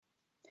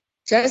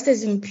just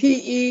as in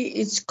PE,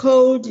 it's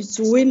cold, it's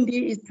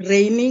windy, it's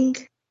raining.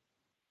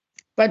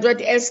 But what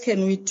else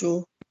can we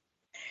do?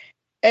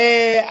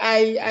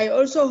 I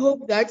also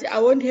hope that I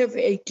won't have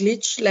a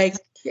glitch like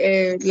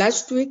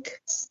last week.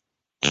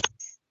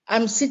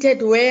 I'm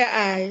seated where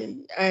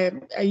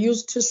I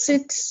used to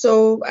sit,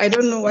 so I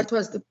don't know what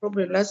was the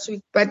problem last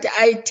week. But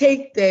I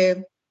take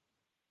the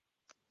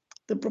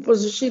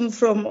proposition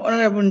from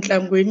Honorable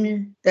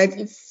Ntlangwini that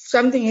if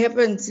something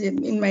happens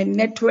in my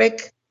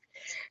network,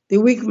 the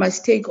week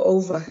must take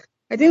over.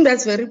 I think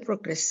that's very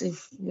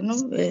progressive, you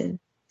know.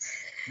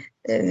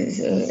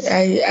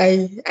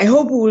 I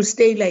hope we will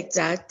stay like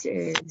that,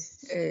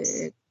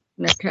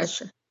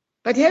 Natasha.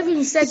 But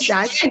having said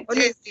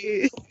that,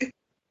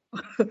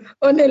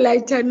 on a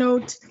lighter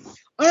note,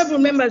 honorable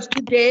members,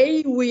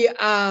 today we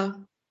are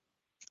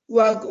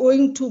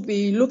going to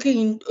be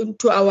looking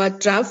into our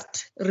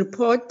draft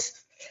report.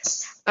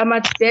 I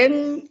must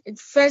then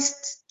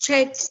first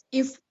check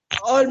if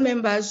all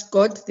members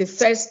got the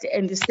first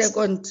and the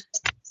second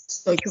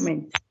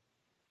document.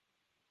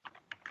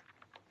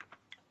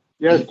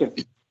 Yes, sir.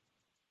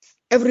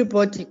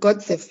 Everybody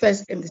got the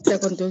first and the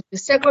second. The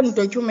second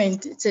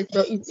document, it's a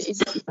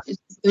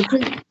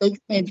document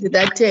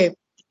that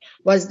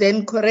was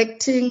then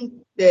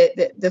correcting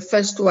the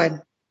first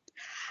one.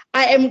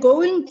 I am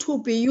going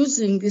to be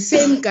using the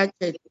same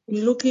gadget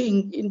in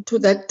looking into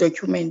that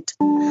document.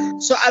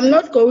 So I'm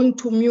not going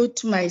to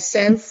mute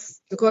myself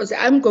because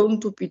I'm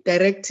going to be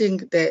directing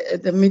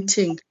the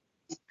meeting.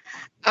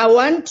 I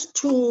want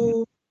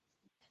to,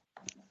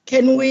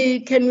 can we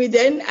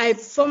then, I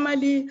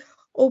formally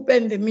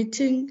open the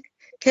meeting.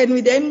 Can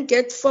we then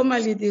get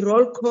formally the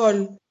roll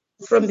call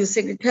from the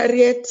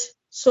Secretariat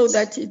so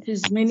that it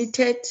is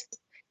minuted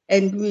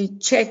and we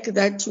check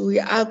that we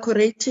are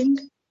correcting?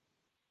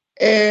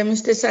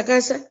 Mr.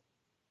 Sakasa?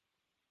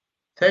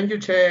 Thank you,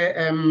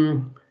 Chair.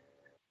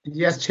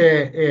 Yes,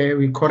 Chair,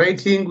 we're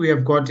correcting. We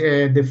have got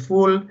the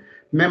full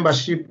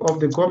membership of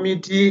the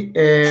committee,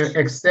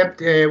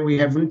 except we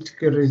haven't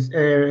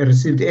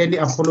received any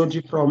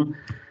apology from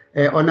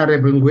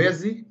Honorable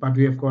Ngwezi, but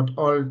we have got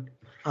all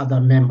other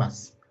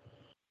members.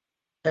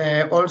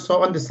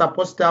 Also on the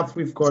support staff,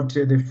 we've got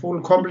the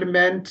full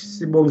complement,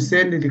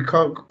 Sibongiseni, the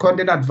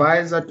content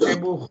advisor,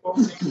 Tebucho,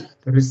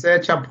 the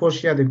researcher,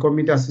 Portia, the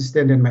committee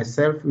assistant, and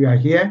myself, we are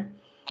here.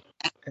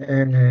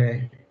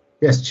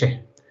 Yes,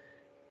 Chair.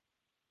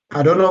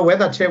 I don't know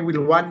whether Chair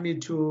will want me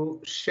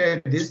to share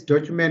this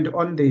document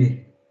on the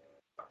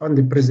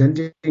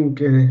presenting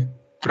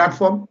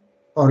platform,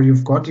 or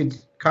you've got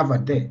it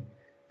covered there.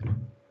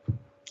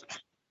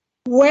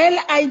 Well,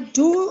 I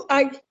do.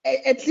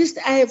 At least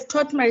I have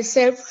taught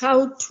myself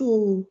how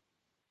to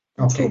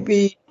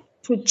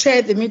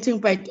chair the meeting,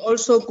 but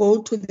also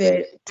go to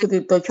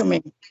the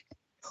document,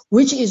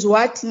 which is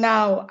what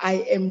now I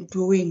am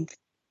doing.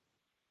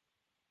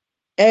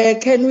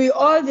 Can we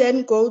all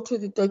then go to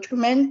the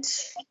document?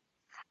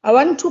 I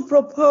want to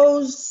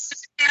propose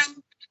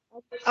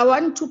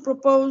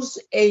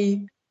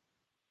a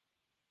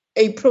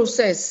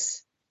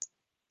process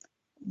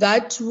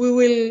that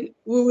we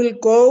will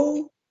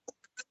go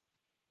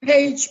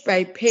page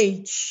by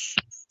page,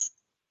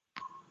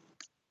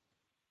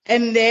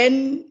 and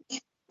then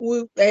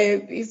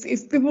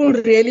if people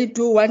really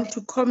do want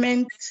to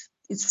comment,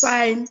 it's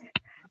fine.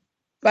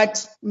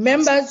 But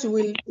members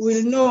will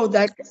know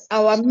that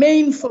our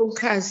main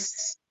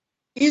focus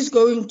is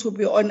going to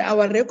be on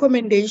our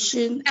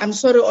recommendation. On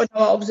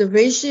our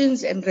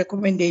observations and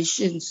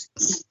recommendations.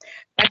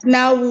 But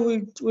now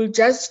we'll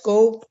just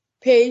go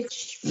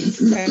page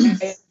by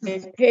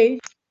page.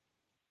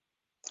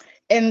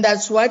 And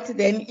that's what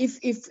then,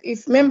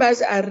 if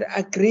members are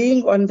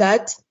agreeing on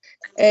that,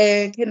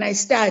 can I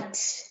start?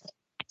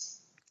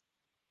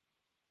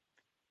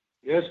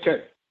 Yes,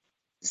 Chair.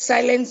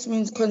 Silence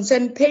means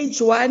consent.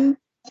 Page 1,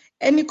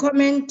 any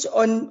comment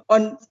on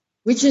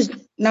which is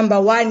number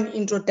 1,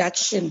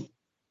 introduction.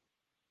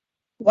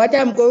 What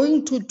I'm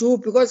going to do,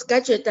 because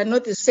gadgets are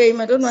not the same,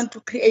 I don't want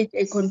to create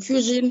a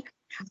confusion.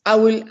 I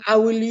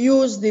will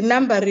use the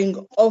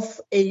numbering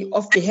of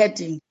the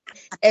heading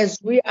as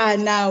we are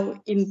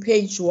now in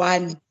page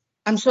 1.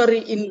 I'm sorry,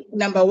 in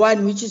number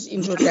 1, which is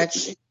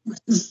introduction.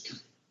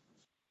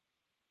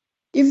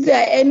 If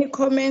there are any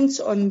comments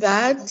on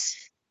that,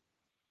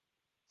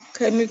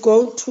 can we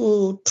go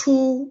to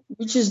 2,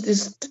 which is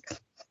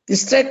the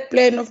strat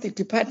plan of the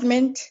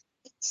department,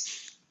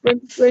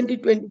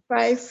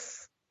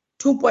 2025,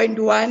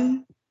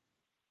 2.1.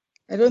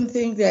 I don't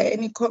think there are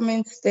any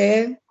comments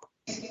there.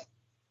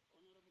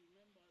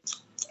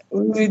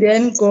 We will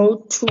then go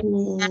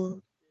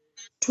to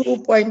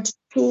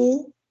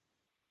 2.2.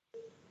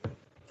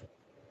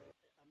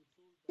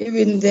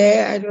 Even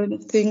there, I don't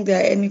think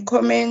there are any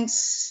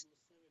comments.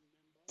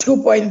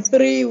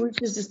 2.3,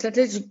 which is the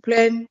strategic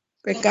plan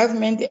for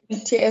government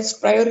MTS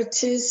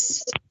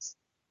priorities.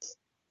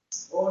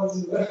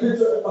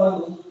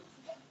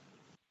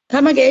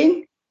 Come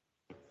again?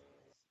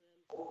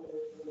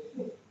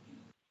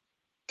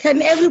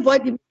 Can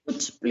everybody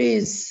mute,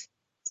 please?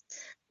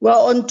 We're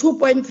on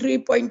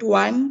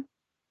 2.3.1.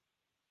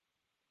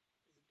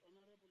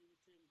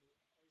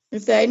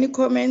 If there are any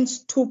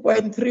comments,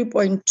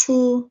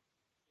 2.3.2.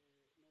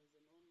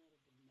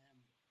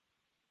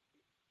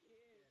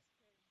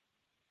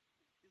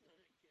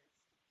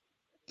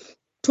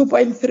 Two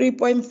point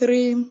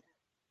 3.3,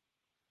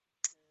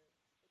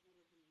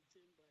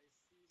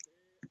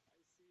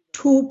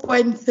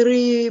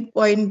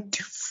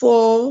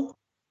 2.3.4,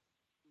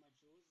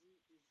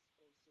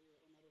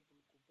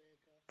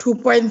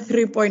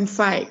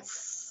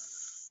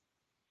 2.3.5.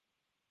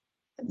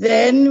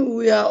 Then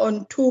we are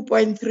on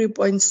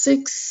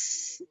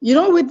 2.3.6. You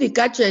know, with the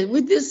gadget,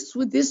 with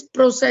this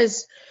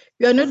process,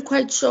 you are not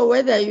quite sure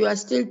whether you are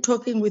still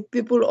talking with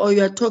people or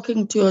you are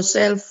talking to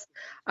yourself.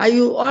 Are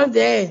you all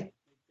there?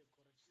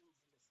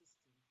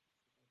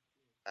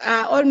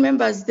 Are all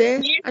members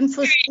there? Yes,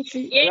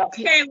 Unfortunately, yes,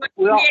 okay.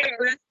 we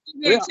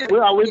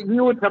are with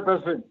you,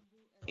 Chairperson.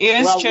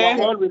 Yes, We Chair.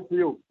 are all with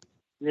you.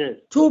 Yes.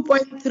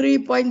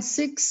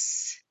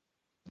 2.3.6.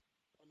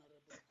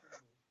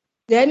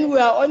 Then we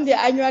are on the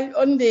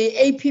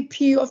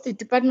APP of the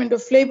Department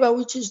of Labor,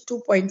 which is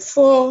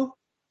 2.4.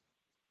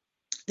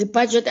 The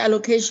budget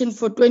allocation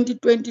for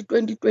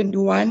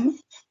 2020-2021.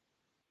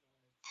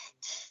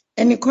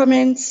 Any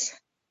comments?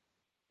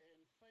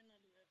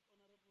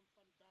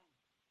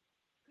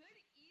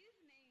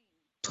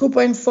 Good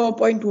evening.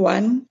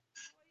 2.4.1.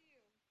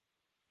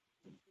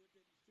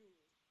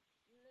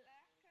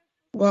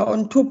 We're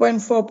on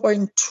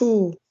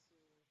 2.4.2.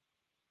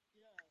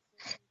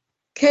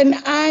 Can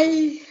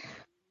I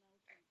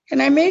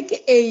make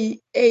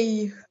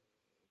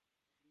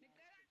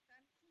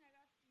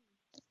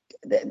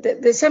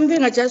there's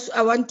something I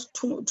want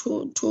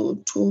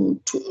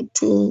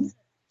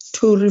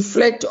to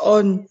reflect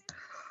on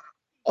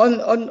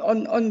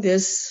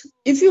this.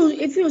 If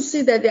you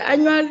see that the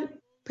annual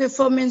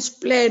performance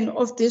plan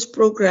of this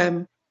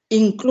program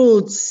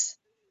includes,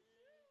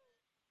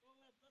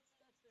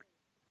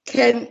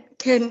 will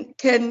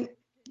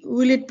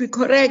it be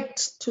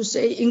correct to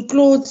say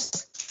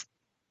includes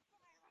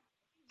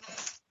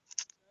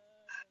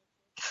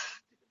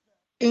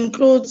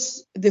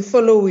the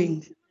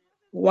following?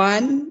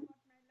 One,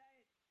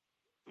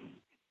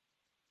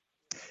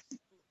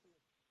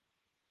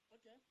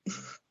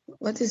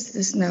 what is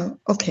this now?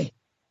 Okay.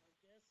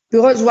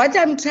 Because what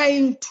I'm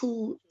trying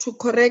to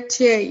correct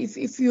here,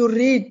 if you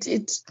read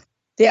it,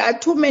 there are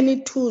too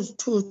many tools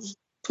to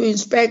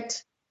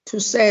inspect, to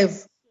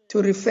serve,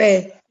 to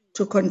refer,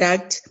 to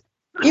conduct.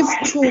 If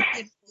two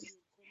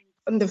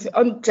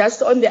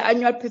just on the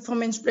annual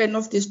performance plan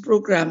of this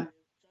program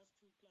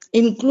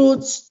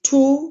includes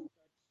two,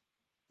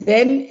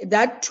 then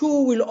that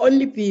two will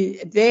only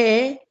be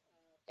there,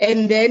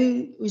 and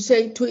then we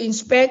say to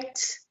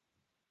inspect.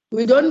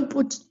 We don't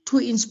put to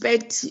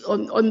inspect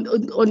on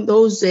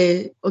those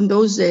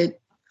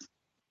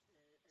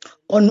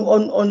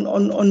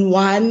on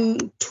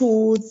 1,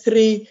 2,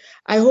 3.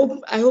 I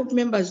hope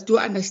members do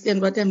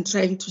understand what I'm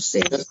trying to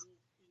say.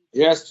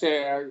 Yes,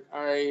 Chair.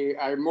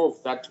 I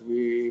move that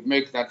we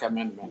make that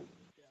amendment.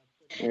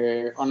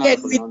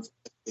 Honorable.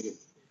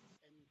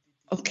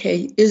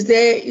 Okay. Is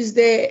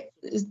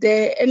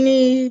there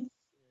any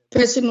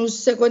person who's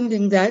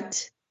seconding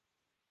that?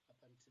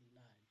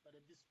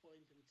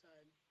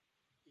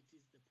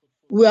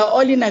 We are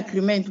all in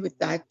agreement with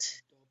that.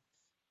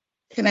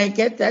 Can I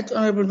get that,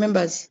 honorable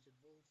members?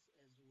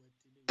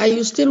 Are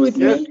you still with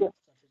me? Yes.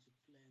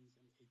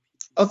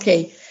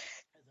 Okay.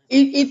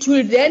 It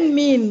will then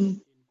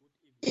mean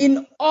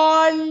in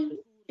all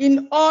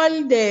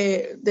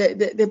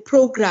the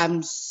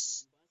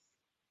programs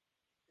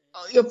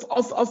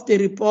of the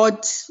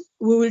report,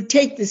 we will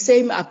take the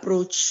same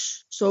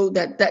approach. So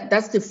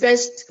that's the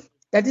first.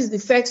 That is the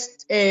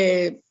first.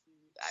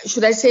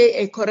 Should I say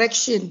a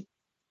correction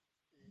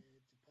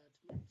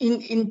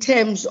in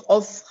terms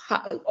of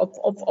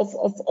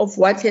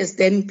what has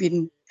then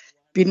been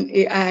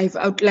I've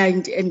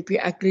outlined and be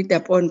agreed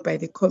upon by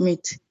the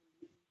committee.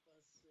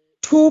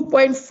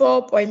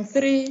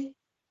 2.4.3,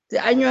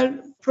 the annual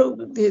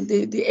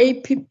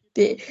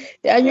the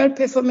annual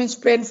performance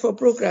plan for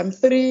program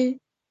 3.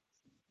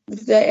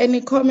 If there are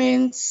any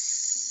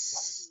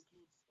comments,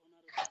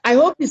 I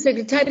hope the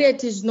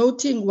Secretariat is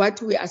noting what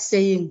we are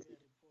saying.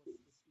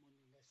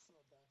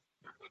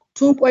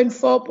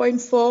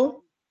 2.4.4.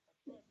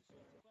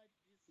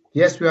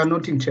 Yes, we are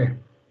noting, Chair.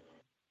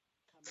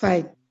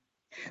 Fine.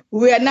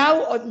 We are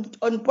now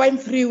on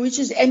point 3, which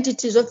is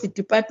entities of the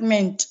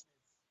department.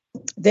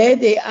 There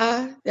they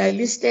are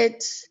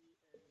listed.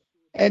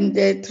 And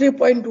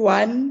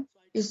 3.1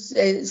 is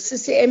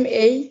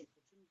CCMA.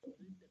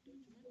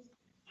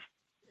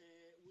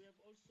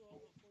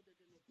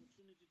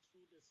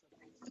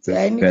 We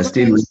are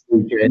still with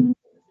you, Chair.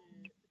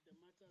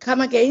 Come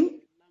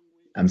again?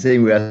 I'm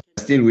saying we are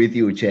still with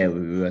you, Chair.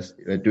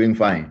 We're doing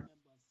fine.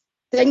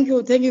 Thank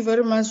you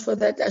very much for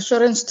that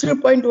assurance.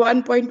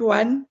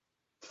 3.1.1,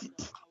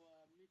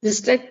 the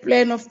state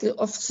plan of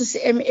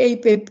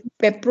CCMA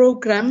per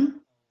program.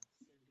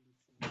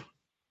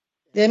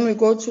 Then we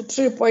go to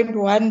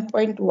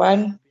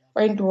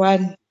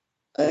 3.1.1.1.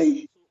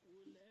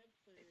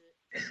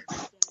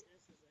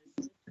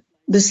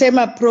 the same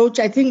approach.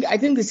 I think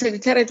the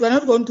Secretariat, we're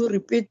not going to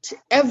repeat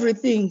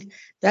everything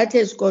that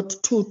has got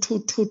two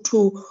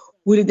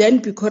will then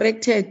be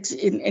corrected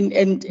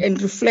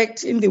and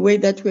reflect in the way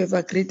that we have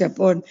agreed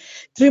upon.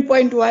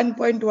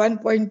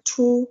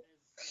 3.1.1.2,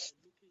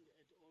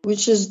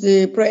 which is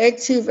the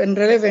proactive and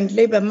relevant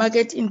labor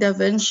market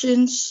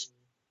interventions.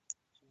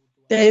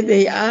 There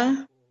they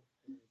are.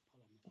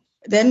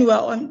 Then we're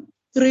on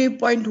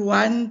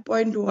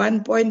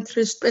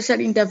 3.1.1.3, special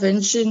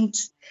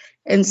interventions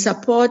and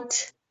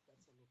support.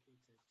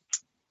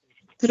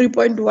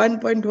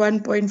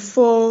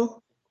 3.1.1.4.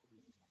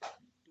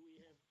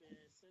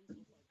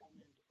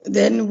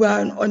 Then we're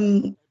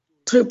on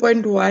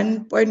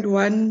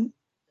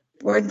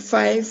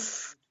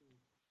 3.1.1.5.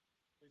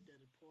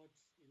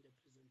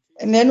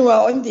 And then we're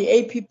on the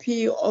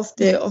APP of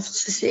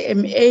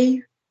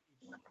CCMA,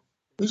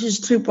 which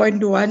is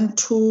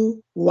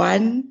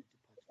 3.121,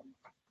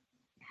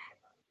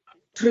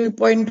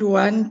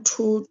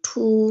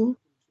 3.122,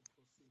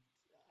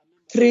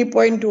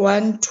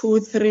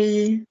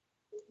 3.123.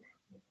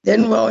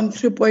 Then we're on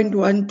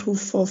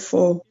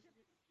 3.1244.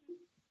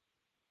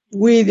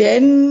 We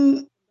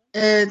then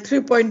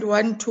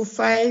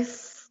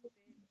 3.125.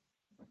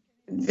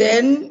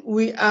 Then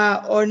we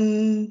are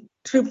on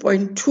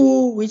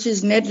 3.2, which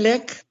is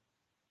NEDLEC.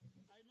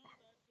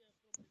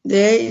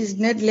 There is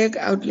NEDLEC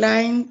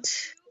outlined.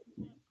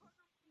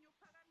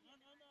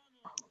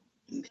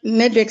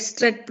 NEDLEC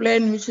strat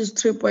plan, which is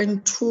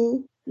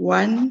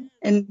 3.21,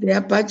 and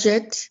their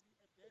budget.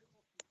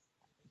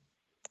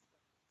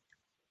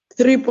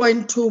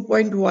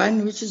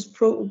 3.2.1, which is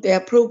their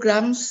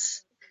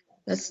programs.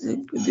 That's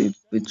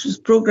which is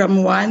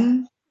program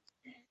 1,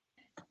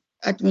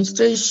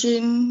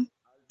 administration.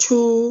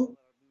 2,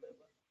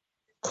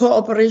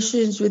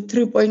 cooperations with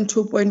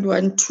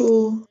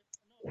 3.2.12,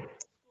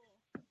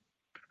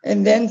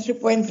 and then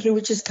 3.3,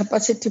 which is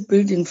capacity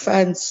building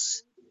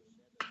funds.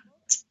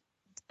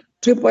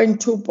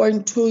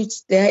 3.2.2,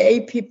 it's their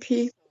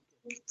APP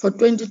for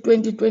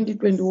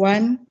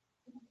 2020-2021,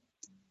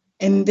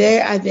 and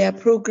there are their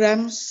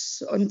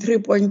programs on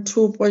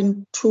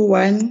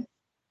 3.2.21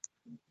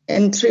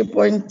 and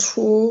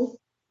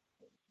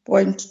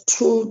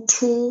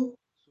 3.2.22.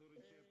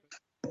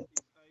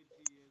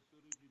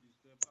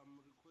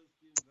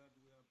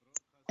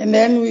 And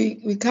then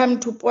we come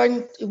to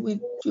point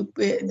with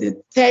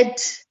the third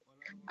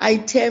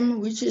item,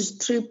 which is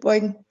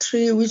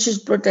 3.3, which is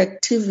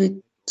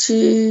productivity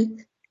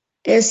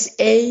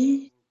SA.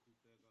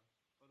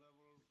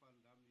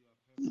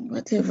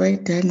 What have I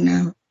done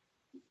now?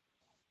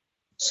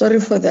 Sorry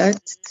for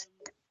that.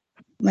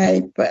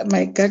 My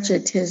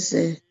gadget has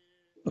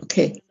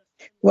okay.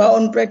 We're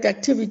on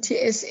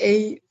productivity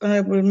SA,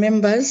 honorable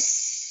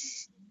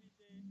members.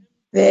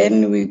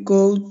 Then we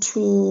go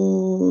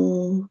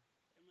to,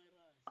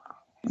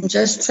 I'm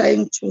just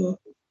trying to,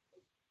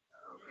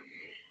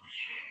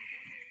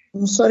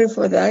 I'm sorry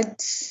for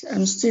that.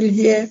 I'm still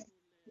here.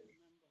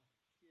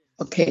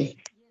 Okay.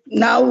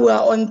 Now we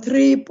are on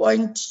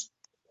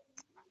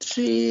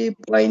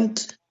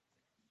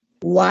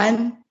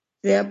 3.3.1,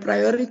 their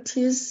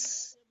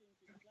priorities.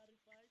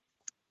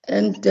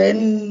 And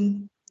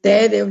then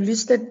there they've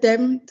listed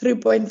them.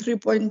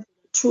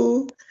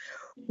 3.3.2,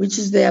 which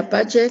is their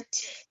budget.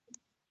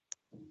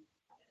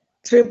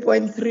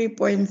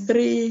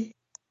 3.3.3.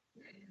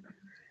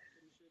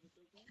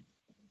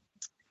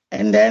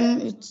 And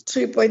then it's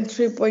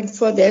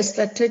 3.3.4, their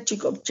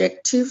strategic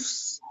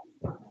objectives.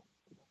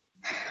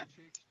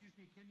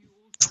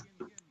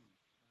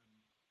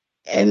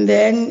 And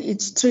then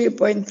it's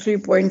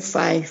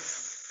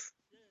 3.3.5.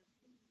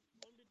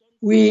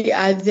 We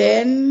are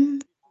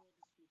then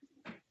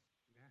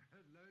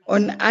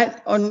on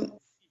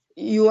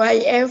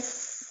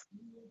UIF.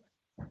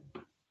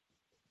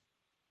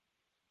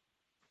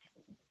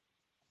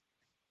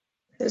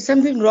 There's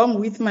something wrong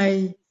with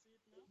my,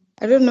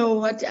 I don't know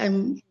what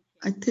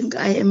I think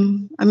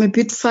I'm a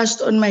bit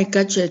fast on my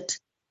gadget,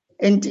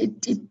 and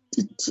it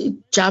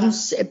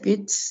jumps a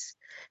bit.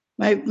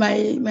 My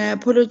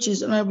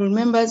apologies, honorable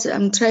members.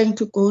 I'm trying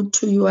to go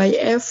to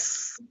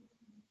UIF,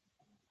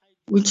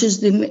 which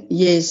is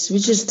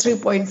which is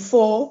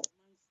 3.4.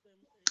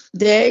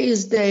 There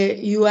is the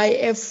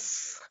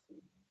UIF.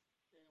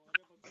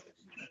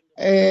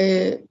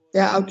 They're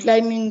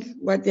outlining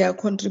what they are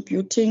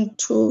contributing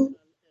to.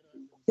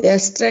 Their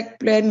strat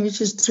plan, which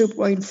is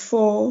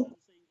 3.4.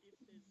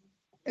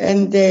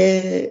 And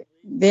there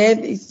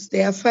is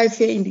their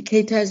 5-year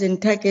indicators and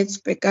targets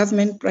per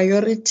government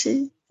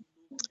priority.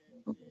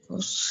 Of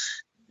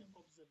course.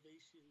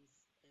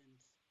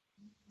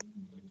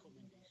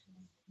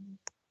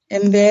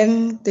 And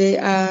then they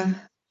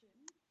are,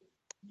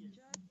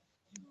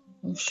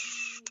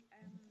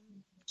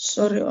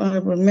 sorry,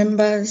 honorable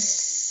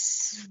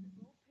members.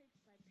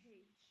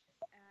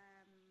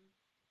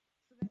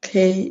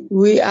 Okay,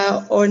 we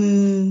are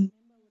on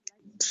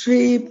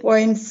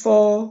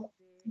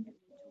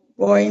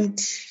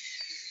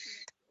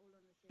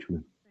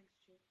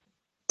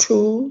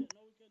 3.4.2.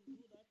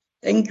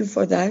 Thank you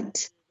for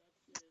that.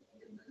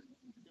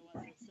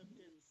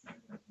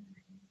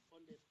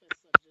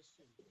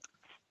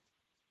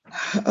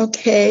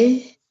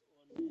 Okay,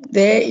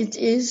 there it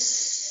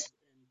is.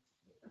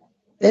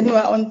 Then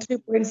we're on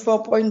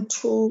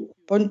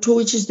 3.4.2.2,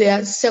 which is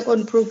their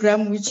second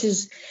program, which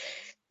is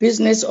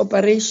business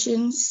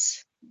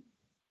operations.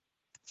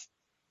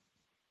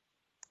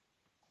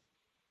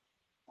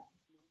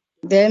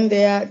 Then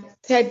their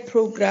third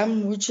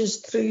program, which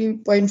is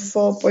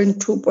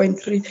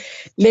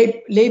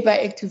 3.4.2.3, labor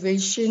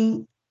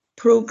activation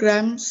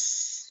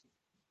programs.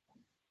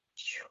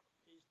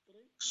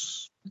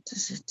 What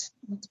is it?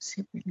 What is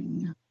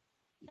happening now?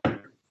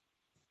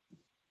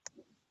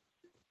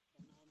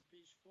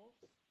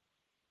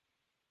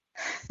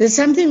 There's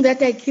something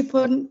that I keep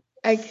on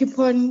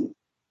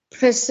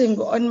pressing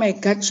on my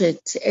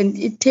gadget, and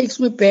it takes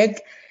me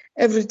back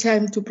every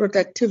time to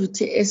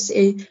Productivity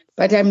SA,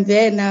 but I'm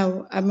there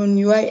now. I'm on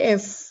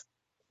UIF.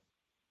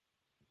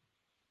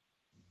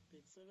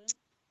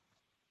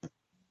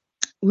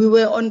 We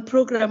were on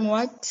program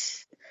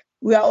what?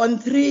 We are on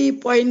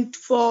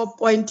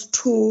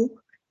 3.4.2,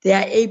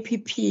 their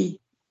APP.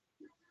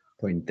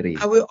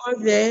 0.3. Are we all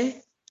there?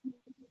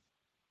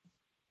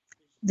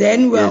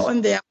 Then we Yes. are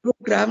on their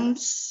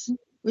programs,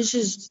 which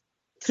is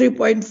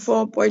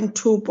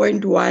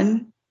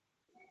 3.4.2.1.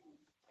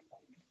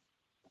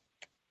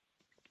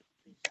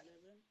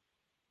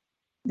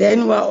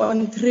 Then we're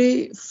on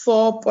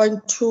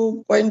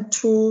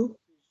 3.4.2.2.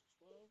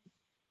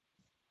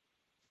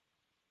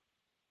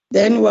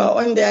 Then we're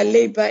on their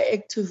labor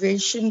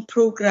activation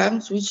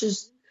programs, which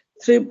is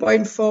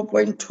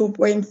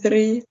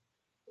 3.4.2.3.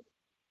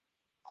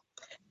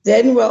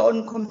 Then we're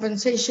on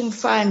compensation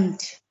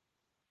fund.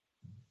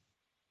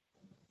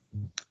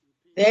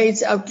 There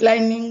it's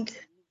outlining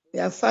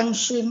their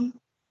function.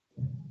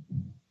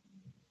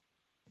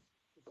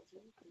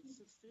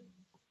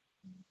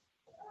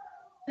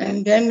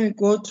 And then we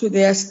go to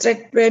their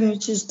strike plan,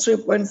 which is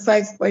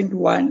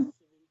 3.5.1.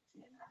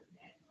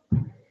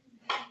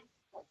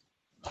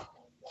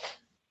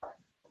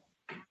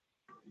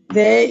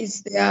 There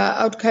is their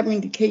outcome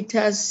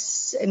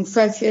indicators and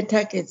 5-year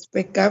targets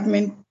by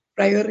government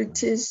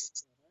priorities.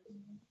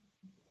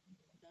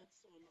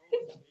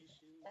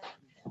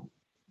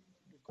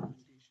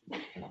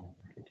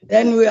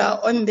 Then we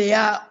are on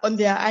their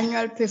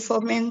annual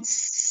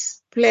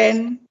performance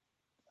plan,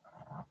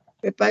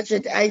 the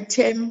budget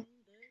item,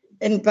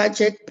 and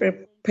budget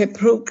per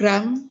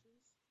program.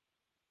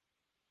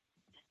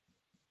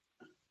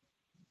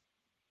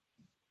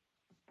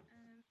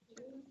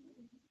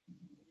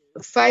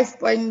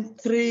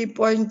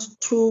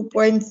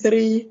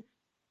 (5.3.2.3)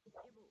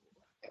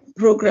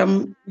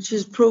 program, which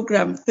is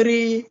program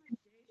 3.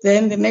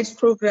 Then the next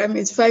program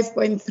is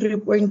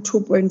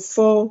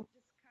 5.3.2.4.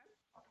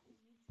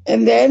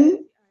 And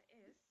then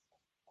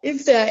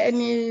if there are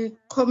any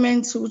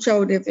comments which I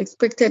would have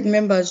expected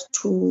members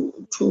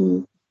to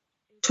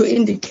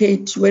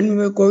indicate when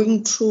we're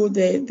going through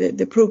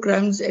the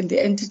programs and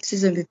the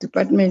entities and the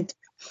department.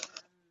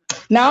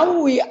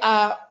 Now we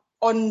are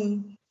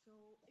on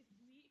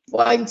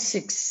point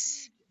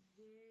 6,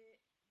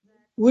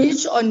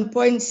 which on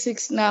point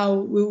 6 now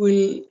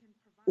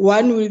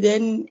one will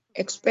then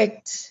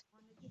expect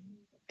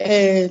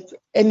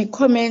any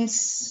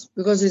comments,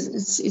 because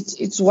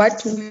it's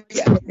what we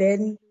are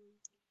then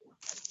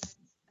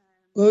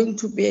going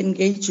to be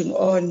engaging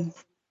on,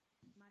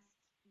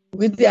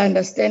 with the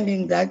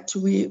understanding that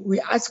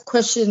we ask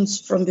questions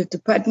from the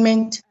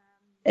department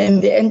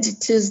and the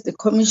entities, the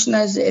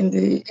commissioners and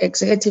the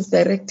executive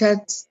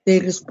directors, they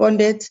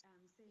responded.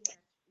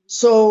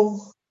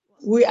 So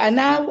we are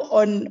now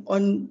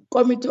on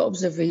committee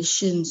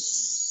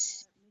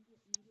observations,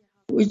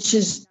 which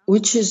is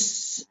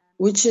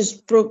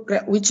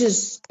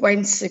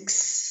point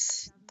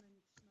 6.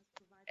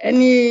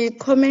 Any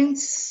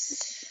comments?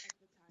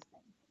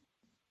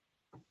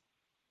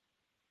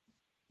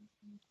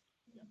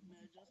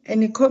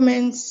 Any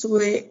comments?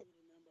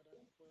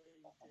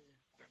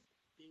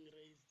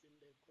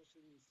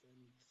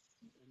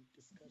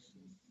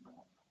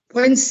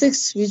 Point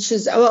 6, which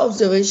is our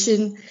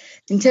observation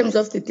in terms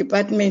of the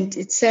department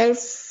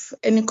itself.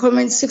 Any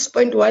comments?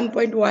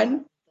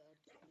 6.1.1.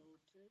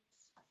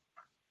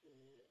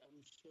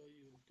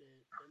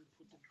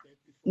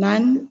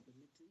 None.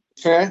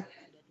 Chair.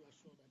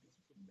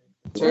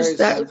 Who's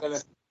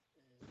that?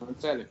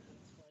 Nontsele.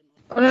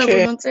 Honorable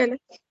Nontsele.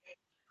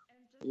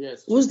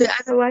 Yes. Who's the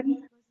other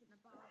one?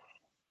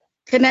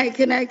 Can I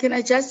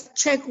just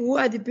check who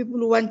are the people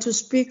who want to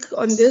speak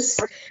on this?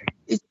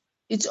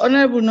 It's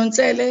Honorable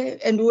Nontsele,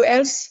 and who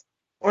else?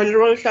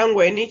 Honorable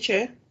Ntlangwini,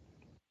 Chair.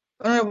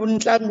 Honorable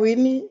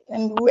Ntlangwini,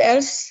 and who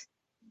else?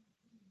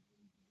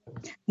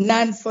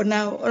 None for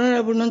now.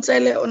 Honorable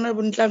Nontsele,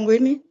 Honorable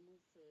Ntlangwini.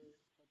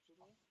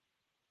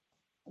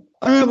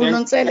 Honorable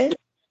Nontsele.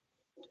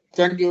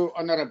 Thank you,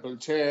 Honorable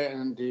Chair,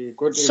 and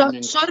good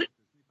evening. Sorry,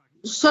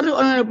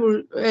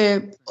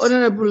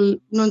 Honorable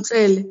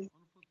Nontsele.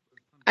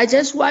 I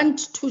just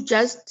want to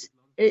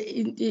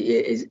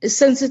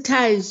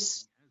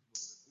sensitize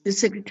the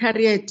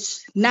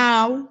Secretariat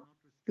now,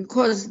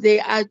 because they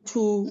are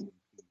to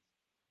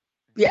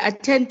be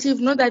attentive,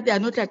 not that they are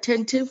not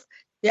attentive,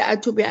 They are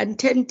to be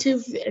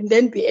attentive and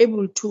then be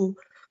able to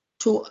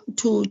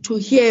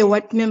hear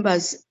what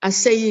members are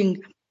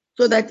saying,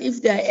 so that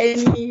if there are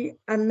any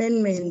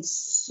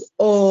amendments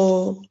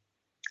or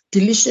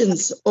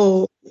deletions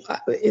or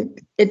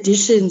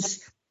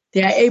additions,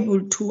 they are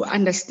able to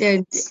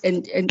understand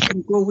and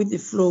go with the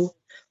flow.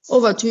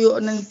 Over to you,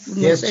 Honorable.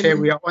 Yes, Chair,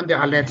 we are on the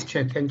alert,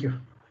 Chair. Thank you.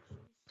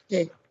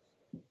 Okay.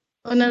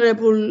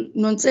 Honorable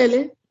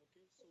Nonsele.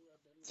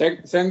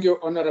 Thank you,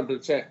 Honorable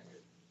Chair.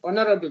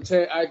 Honorable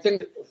Chair, I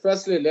think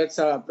firstly, let's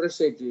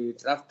appreciate the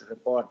draft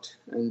report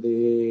and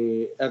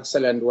the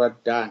excellent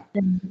work done.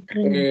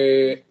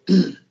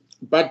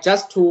 But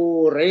just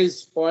to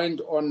raise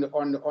point on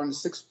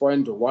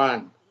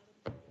 6.1,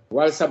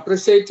 whilst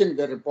appreciating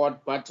the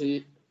report, but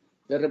the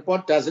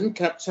report doesn't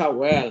capture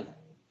well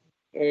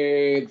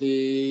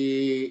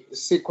the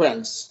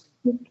sequence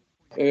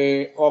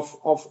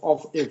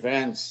of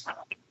events,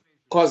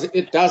 because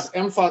it does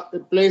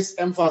place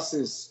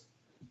emphasis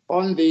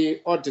on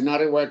the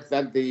ordinary work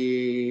that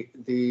the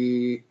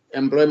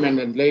Employment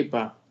and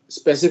Labour,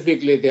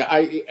 specifically the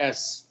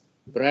IES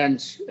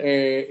branch,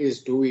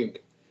 is doing,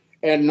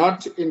 and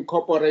not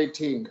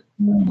incorporating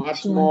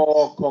much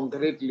more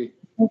concretely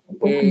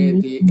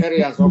the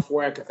areas of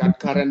work that are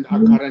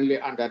currently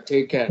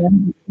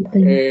undertaken.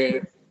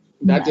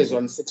 That is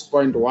on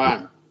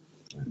 6.1,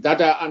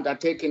 that are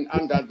undertaken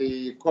under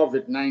the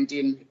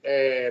COVID-19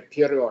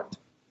 period.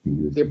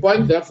 The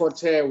point, therefore,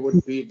 Chair,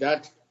 would be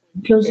that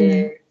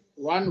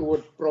one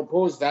would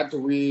propose that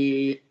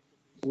we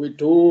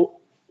do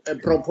a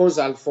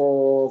proposal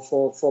for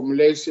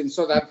formulation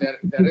so that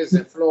there is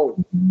a flow.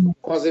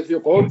 Because if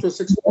you go to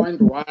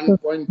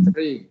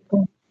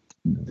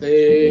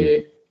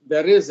 6.1.3,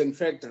 there is, in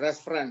fact,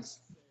 reference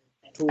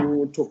to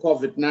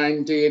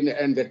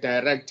COVID-19 and the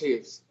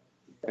directives,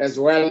 as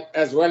well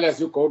as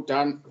you go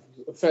down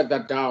further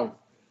down.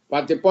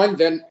 But the point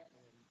then,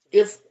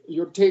 if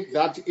you take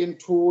that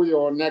into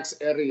your next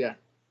area,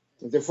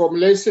 the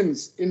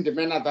formulations in the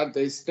manner that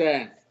they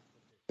stand,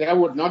 they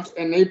would not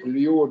enable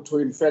you to,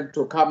 in fact,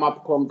 to come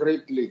up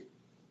concretely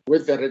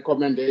with the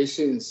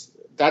recommendations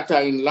that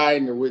are in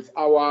line with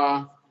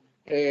our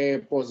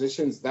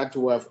positions that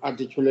we have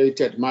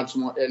articulated much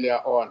more earlier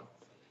on.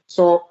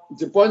 So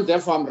the point,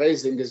 therefore, I'm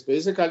raising is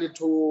basically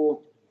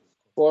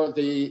for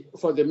the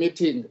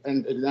meeting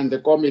and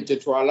the committee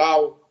to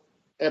allow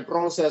a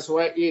process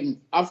wherein,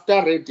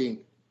 after reading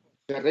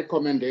the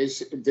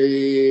recommendation,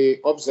 the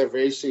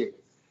observation,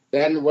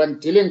 then when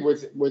dealing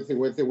with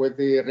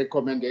the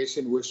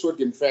recommendation, we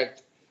should, in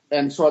fact,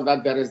 ensure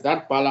that there is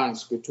that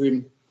balance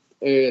between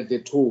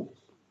the two.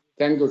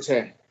 Thank you,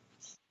 Chair.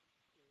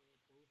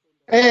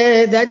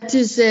 That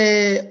is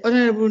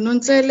Honorable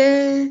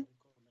Nonsele.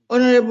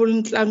 Honorable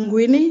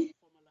Ntlangwini.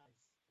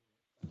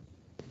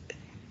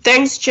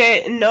 Thanks,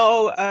 Chair.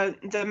 No,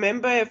 the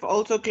member have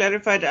also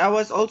clarified. I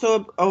was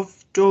also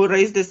to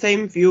raise the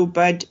same view,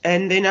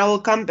 and then I will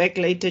come back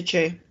later,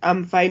 Chair.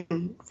 I'm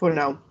fine for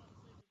now.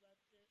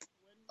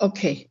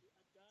 Okay.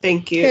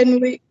 Thank you. Can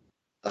we?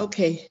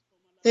 Okay.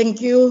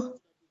 Thank you.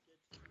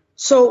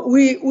 So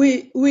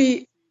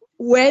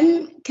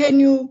when can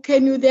you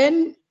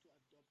then,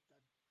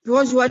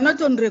 because we are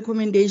not on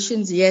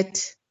recommendations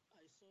yet.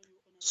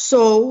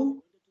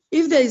 So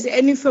if there is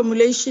any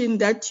formulation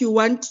that you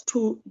want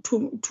to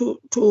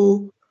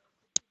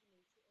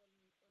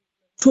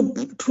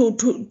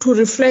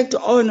reflect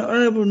on,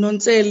 Honorable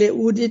Nonsele,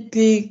 would it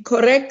be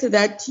correct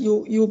that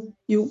you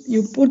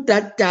put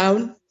that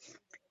down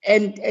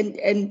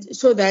and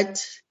so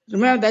that,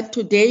 remember that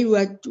today we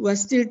are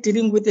still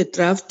dealing with the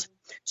draft,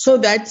 so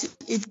that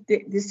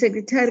the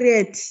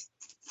Secretariat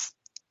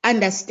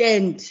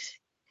understand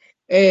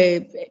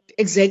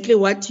exactly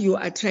what you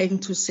are trying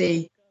to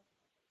say.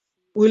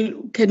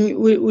 Will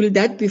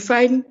that be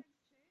fine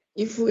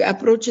if we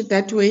approach it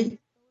that way?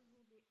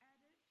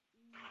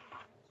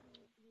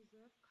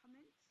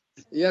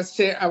 Yes,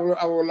 Chair, I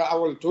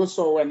will do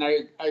so when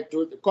I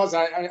do, because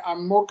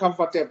I'm more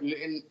comfortable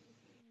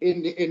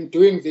in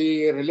doing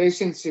the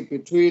relationship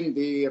between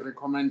the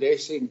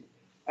recommendation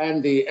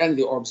and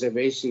the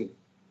observation,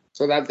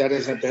 so that there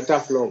is a better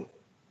flow.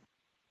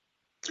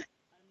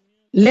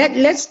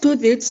 Let's do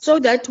this so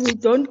that we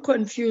don't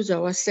confuse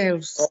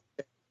ourselves.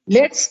 Okay.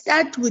 Let's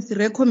start with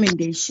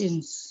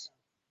recommendations.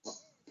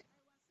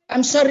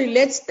 I'm sorry,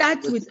 let's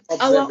start with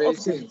our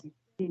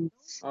observations.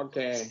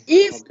 Okay.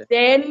 If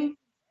then,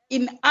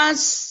 in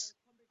us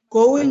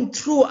going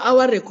through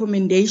our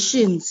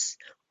recommendations,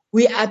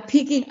 we are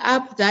picking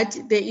up that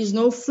there is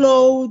no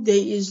flow,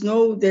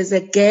 there's a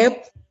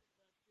gap,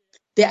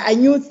 there are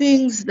new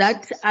things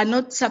that are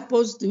not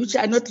supposed, which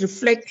are not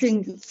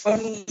reflecting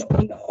on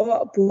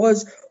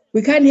because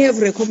we can't have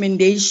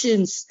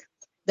recommendations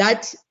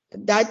that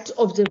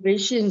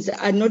observations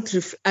are not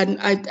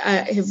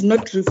have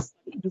not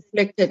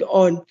reflected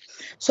on.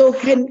 So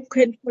can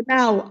for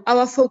now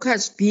our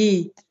focus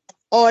be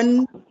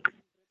on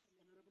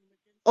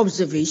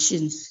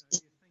observations,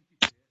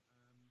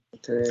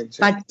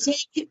 but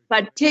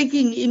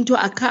taking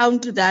into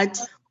account that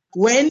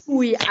When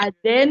we are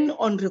then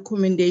on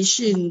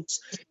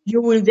recommendations,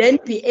 you will then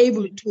be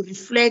able to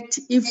reflect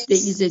if there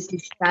is a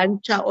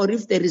disjuncture or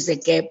if there is a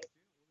gap.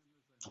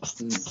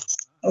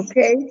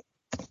 Okay.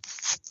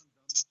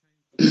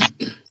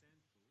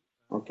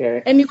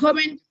 Okay. Any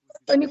comment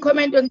on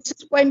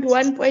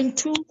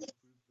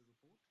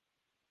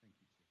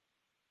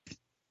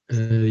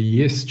 6.1.2?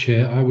 Yes,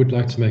 Chair, I would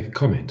like to make a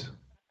comment.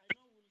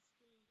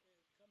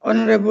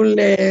 Honorable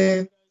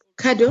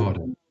Kado.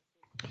 Pardon.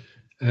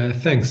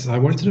 Thanks. I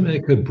wanted to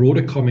make a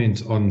broader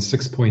comment on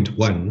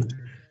 6.1.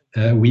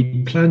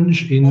 We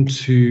plunge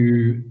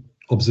into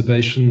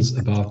observations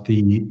about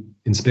the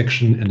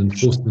inspection and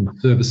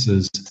enforcement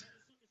services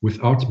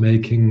without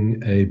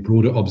making a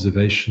broader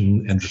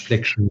observation and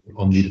reflection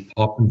on the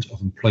Department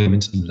of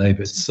Employment and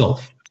Labour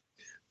itself.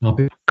 Now,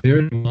 bear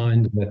in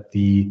mind that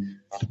the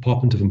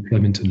Department of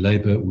Employment and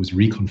Labour was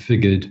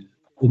reconfigured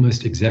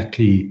almost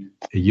exactly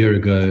a year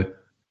ago,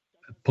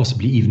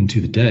 possibly even to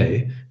the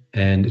day,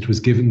 and it was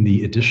given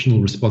the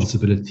additional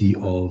responsibility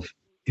of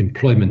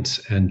employment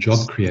and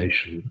job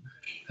creation,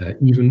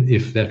 even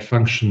if that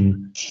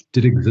function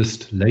did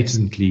exist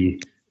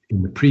latently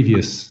in the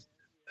previous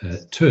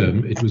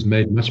term. It was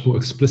made much more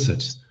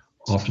explicit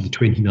after the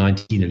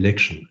 2019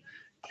 election.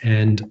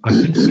 And I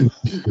think we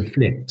need to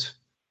reflect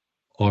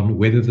on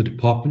whether the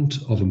Department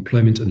of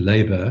Employment and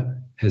Labour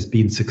has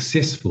been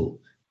successful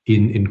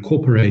in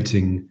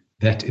incorporating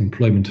that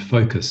employment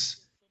focus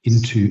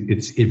into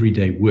its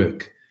everyday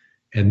work.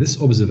 And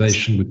this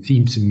observation would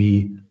seem to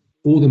me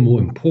all the more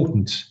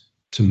important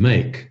to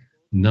make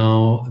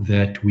now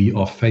that we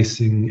are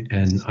facing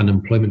an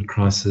unemployment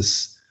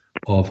crisis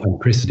of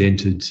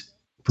unprecedented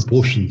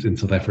proportions in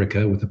South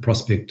Africa, with the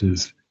prospect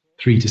of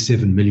 3 to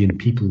 7 million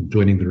people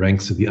joining the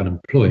ranks of the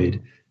unemployed.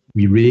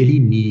 We really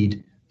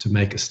need to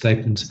make a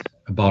statement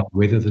about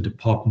whether the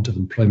Department of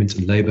Employment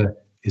and Labour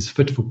is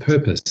fit for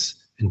purpose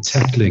in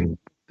tackling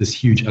this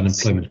huge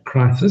unemployment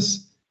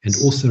crisis, and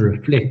also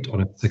reflect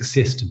on its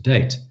success to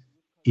date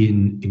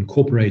in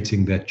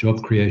incorporating that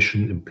job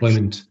creation,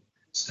 employment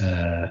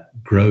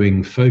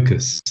growing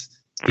focus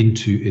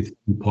into its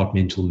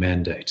departmental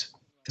mandate.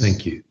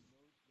 Thank you.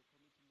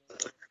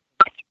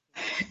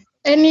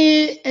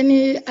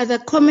 Any other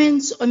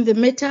comments on the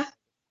matter?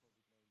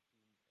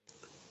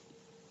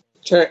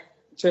 Chair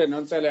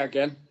Nontsele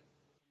again.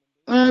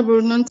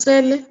 Honorable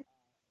Nontsele.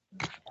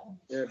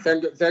 Yeah,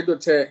 thank you,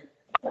 Chair.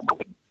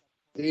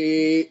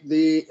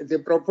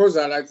 The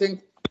proposal, I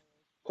think,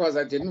 because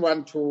I didn't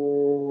want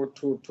to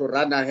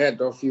run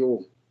ahead of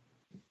you,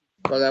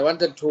 because I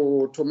wanted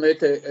to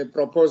make a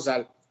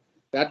proposal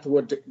that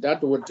would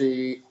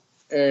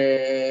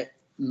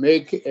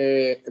make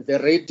the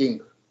rating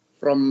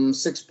from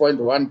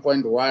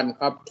 6.1.1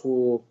 up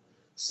to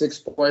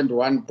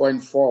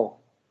 6.1.4,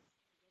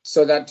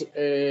 so that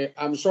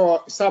I'm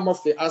sure some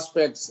of the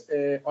aspects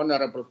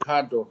Honorable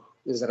Kado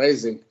is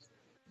raising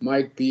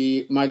might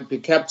be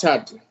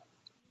captured.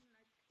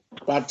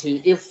 But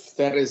if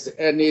there is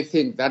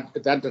anything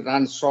that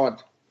runs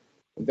short,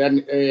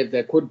 then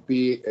there could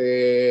be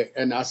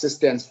an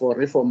assistance for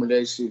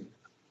reformulation.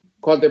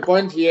 Because the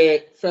point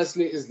here,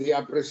 firstly, is the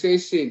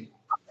appreciation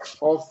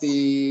of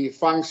the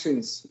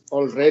functions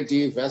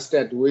already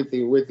vested with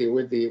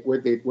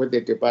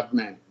the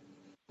department,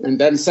 and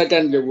then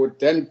secondly would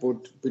then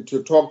put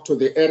to talk to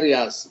the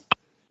areas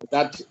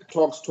that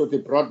talks to the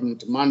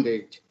broadened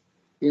mandate,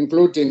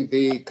 including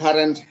the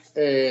current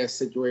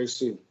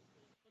situation.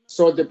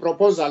 So the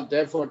proposal,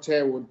 therefore,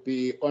 Chair, would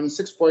be on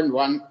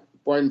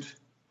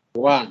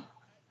 6.1.1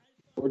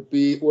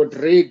 would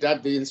read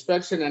that the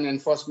inspection and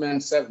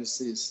enforcement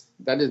services,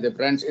 that is the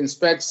branch,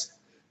 inspects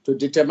to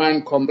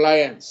determine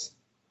compliance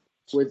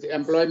with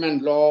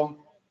employment law,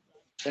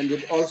 and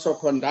it also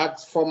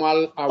conducts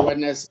formal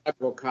awareness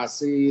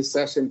advocacy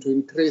session to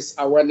increase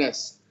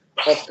awareness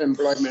of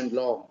employment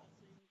law.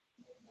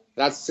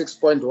 That's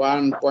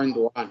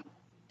 6.1.1.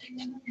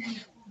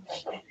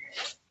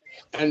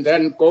 And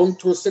then going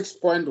to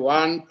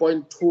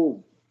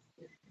 6.1.2,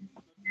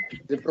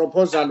 the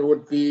proposal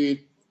would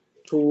be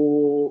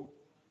to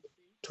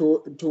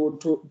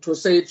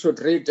say it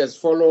should read as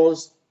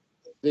follows: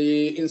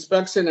 the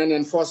inspection and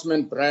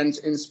enforcement branch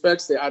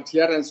inspects the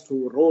adherence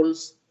to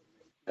rules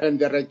and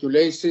the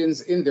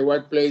regulations in the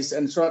workplace,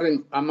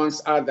 ensuring,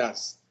 amongst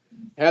others,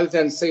 health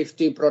and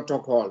safety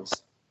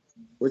protocols,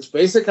 which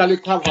basically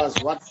covers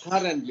what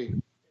currently,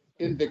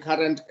 in the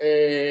current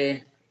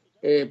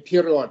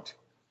period,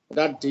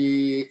 that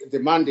the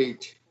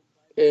mandate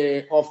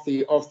of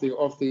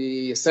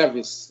the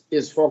service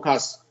is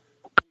focused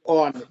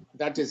on,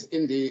 that is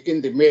in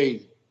the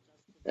main.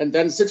 And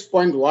then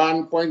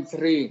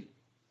 6.1.3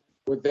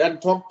 would then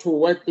talk to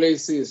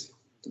workplaces,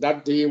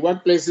 that the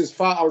workplaces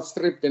far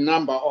outstrip the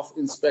number of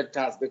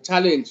inspectors. The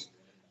challenge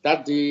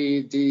that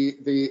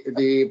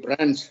the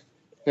branch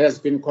has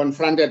been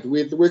confronted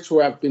with, which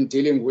we have been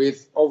dealing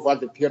with over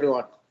the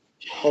period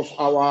of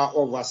our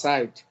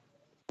oversight,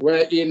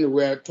 wherein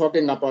we're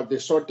talking about the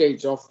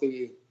shortage of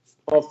the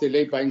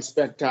labor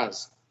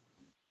inspectors.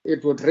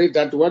 It would read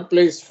that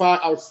workplace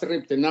far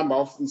outstrip the number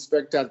of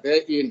inspectors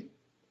therein.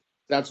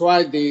 That's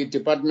why the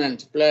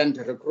department planned,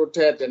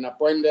 recruited, and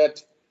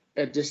appointed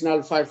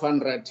additional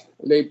 500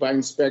 labor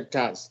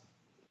inspectors.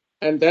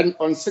 And then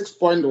on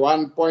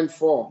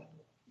 6.1.4,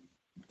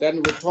 then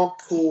we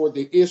talk to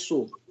the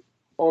issue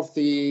of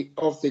the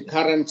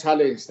current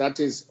challenge that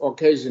is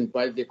occasioned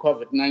by the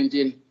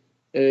COVID-19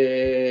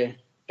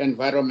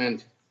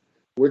 environment,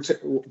 which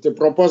the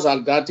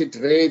proposal that it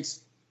rates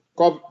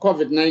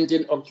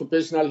COVID-19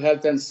 occupational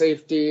health and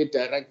safety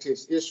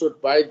directives issued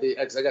by the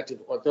executive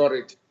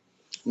authority,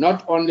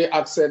 not only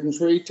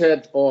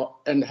accentuated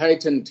and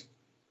heightened,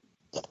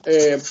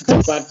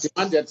 but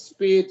demanded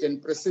speed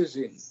and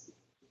precision.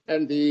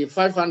 And the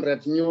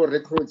 500 new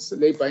recruits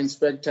labor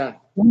inspector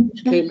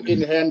came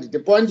in hand. The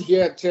point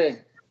here,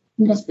 Chair,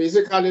 is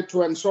basically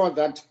to ensure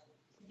that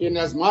in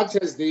as much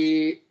as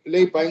the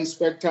labor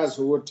inspectors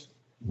would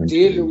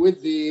deal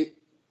with the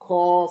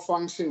core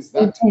functions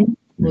that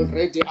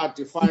already are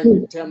defined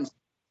in terms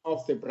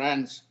of the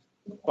branch,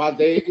 but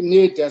they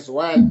need as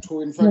well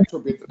to, in fact, to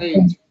be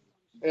trained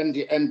and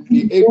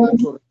be able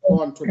to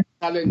respond to the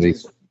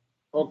challenges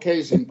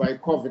occasioned by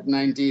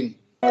COVID-19.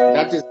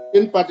 That is,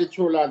 in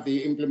particular,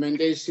 the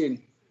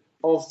implementation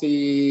of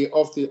the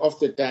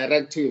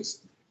directives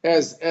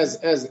as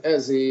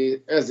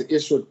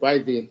issued by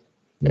the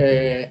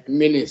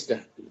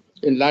minister,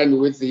 in line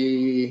with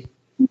the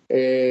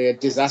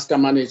disaster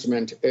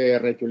management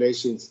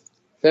regulations.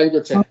 Thank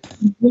you, Chair.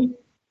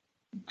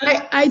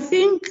 I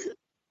think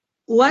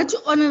what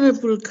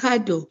Honorable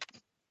Kado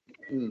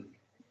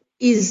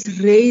is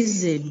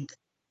raising,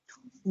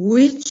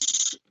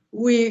 which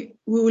we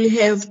will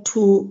have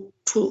to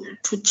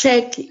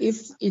check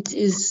if it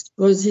is,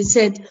 because he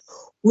said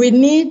we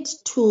need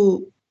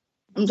to,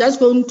 I'm just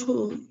going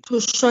to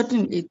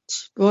shorten it,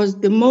 because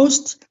the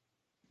most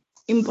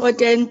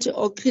important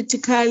or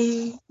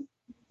critical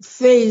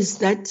phrase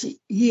that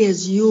he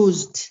has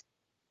used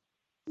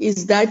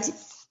is that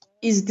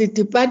is the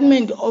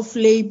Department of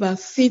Labor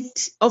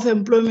fit, of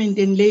Employment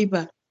and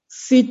Labor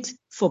fit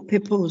for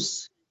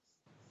purpose.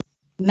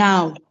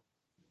 Now,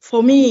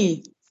 for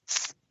me,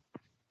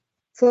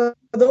 for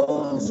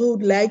those who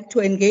would like to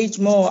engage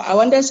more, I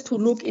want us to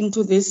look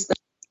into this.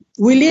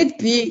 Will it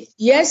be,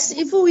 yes,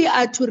 if we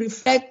are to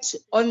reflect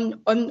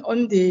on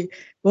the,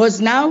 because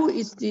now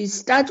is the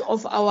start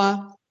of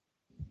our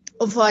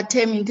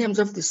term in terms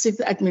of the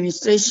sixth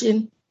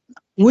administration,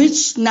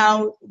 which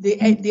now the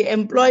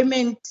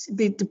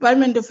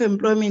Department of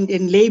Employment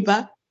and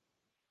Labor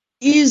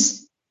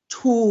is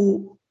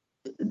to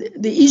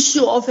the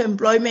issue of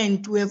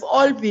employment. We have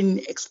all been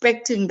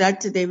expecting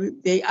that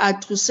they are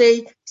to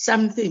say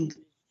something.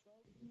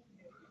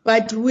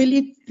 But will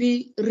it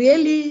be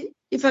really,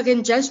 if I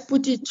can just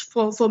put it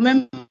for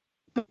members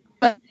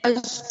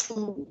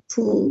to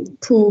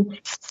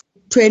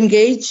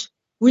engage,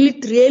 will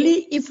it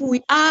really, if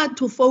we are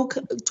to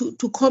focus,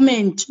 to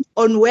comment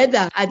on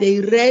whether are they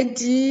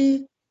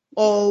ready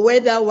or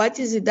whether what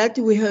is it that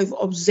we have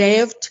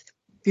observed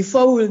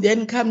before we'll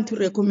then come to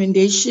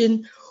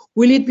recommendation,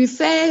 will it be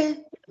fair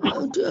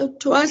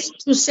to us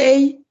to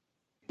say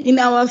in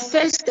our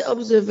first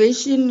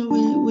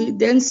observation, we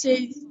then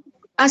say,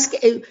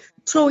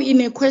 throw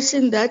in a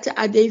question that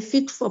are they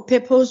fit for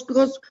purpose?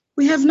 Because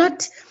we have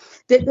not,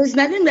 there's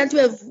nothing that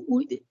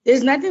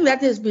there's nothing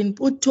that has been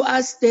put to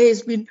us. There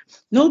has been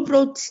no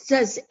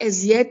protest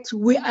as yet.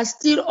 We are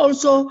still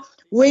also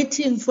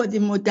waiting for the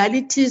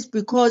modalities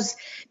because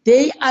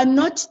they are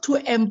not to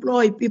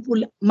employ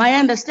people. My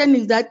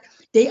understanding is that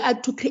they are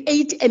to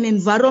create an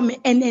environment,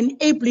 an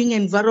enabling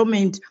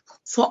environment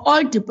for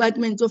all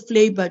departments of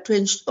labor, to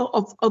ensure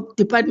of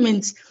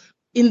departments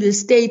in the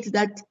state,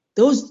 that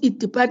those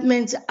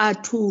departments are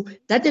to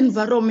that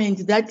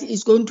environment that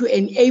is going to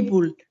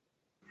enable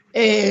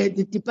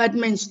the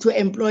departments to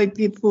employ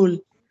people.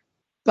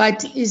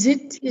 But is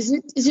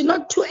it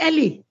not too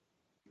early?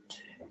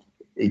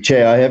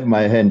 Chair, I have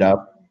my hand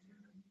up.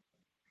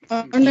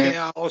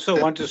 Yeah, I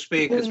also want to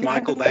speak. It's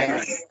Michael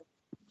Bagram.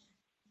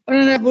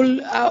 Honorable,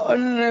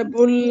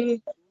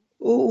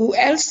 who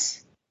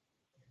else?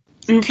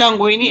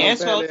 Ntlangwini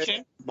as well,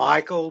 Chair.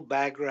 Michael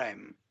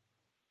Bagram.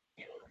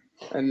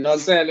 And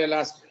Nonsele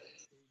last.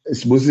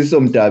 Sibusiso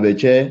Mdabe,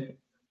 Chair.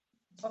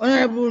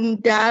 Honorable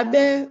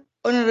Mdabe,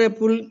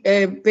 Honorable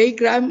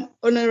Bagram,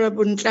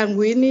 Honorable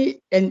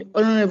Ntlangwini, and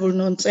Honorable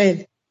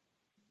Nonsele,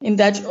 in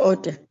that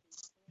order.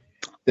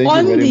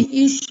 On the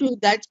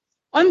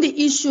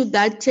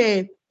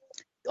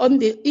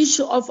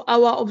issue of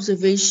our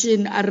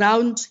observation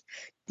around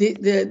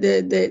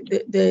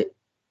the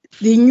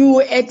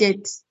new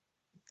added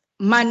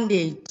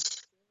mandate,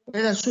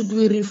 should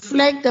we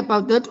reflect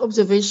about that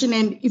observation,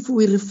 and if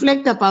we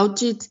reflect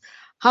about it,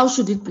 how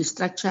should it be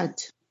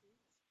structured?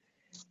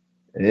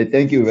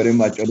 Thank you very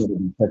much,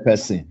 Honorable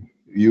Chairperson.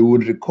 You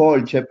would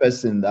recall,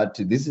 Chairperson, that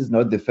this is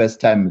not the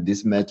first time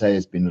this matter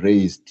has been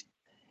raised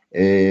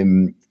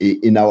in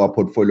our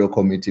portfolio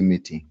committee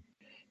meeting.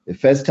 The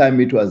first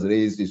time it was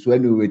raised is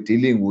when we were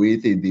dealing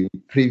with the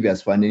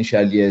previous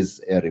financial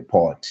year's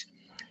report.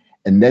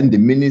 And then the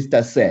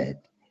minister said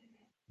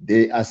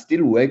they are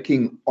still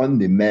working on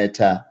the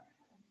matter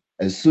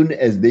As soon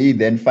as they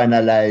then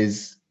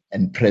finalize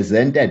and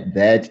presented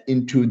that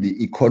into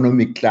the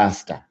economic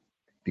cluster,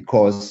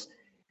 because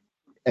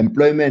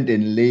employment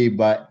and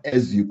labor,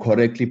 as you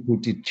correctly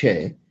put it,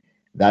 Chair,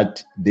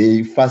 that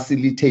they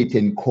facilitate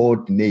and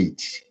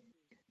coordinate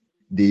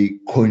the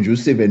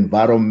conducive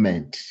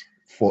environment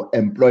for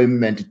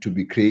employment to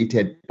be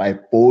created by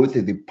both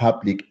the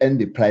public and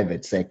the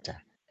private sector.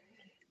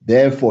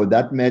 Therefore,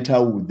 that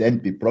matter would then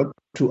be brought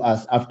to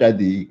us after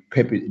the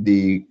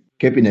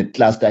cabinet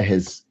cluster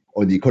has,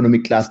 or the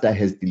economic cluster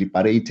has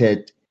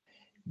deliberated.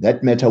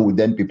 That matter would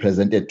then be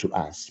presented to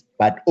us.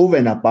 But over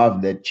and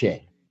above that,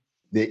 Chair,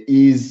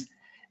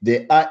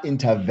 there are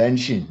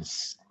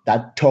interventions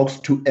that talks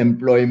to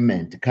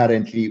employment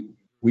currently,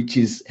 which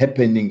is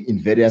happening in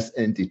various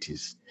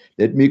entities.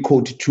 Let me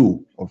quote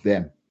two of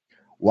them.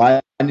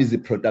 One is the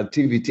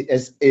Productivity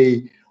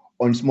SA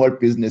on small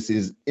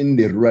businesses in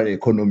the rural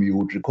economy. You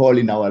would recall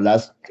in our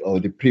last or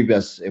the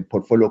previous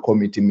portfolio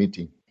committee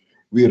meeting,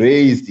 we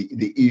raised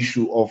the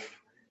issue of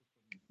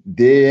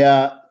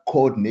their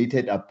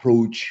coordinated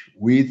approach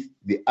with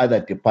the other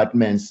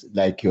departments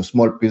like your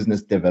small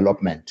business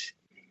development.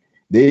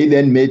 They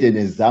then made an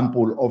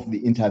example of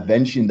the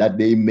intervention that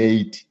they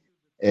made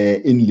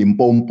in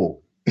Limpopo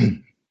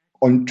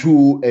on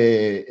two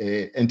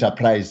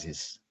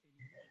enterprises.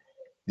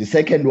 The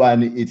second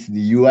one is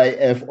the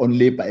UIF on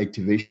labor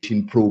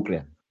activation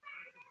program,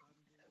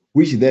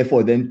 which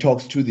therefore then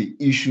talks to the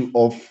issue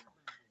of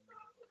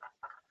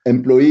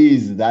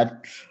employees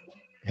that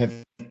have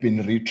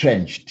been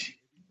retrenched.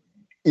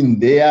 In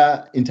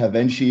their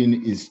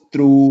intervention is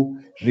through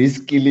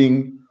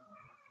reskilling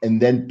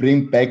and then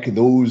bring back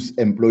those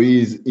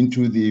employees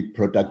into the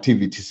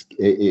productivity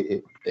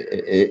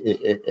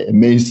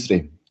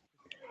mainstream.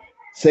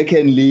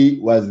 Secondly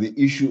was the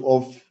issue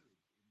of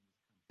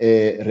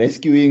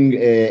rescuing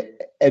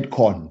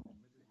EdCon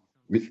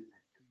with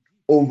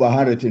over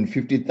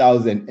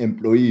 150,000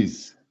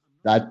 employees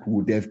that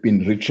would have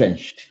been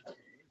retrenched.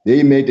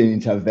 They made an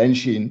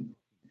intervention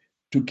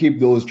to keep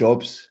those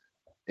jobs,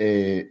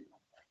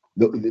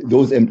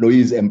 those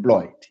employees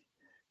employed.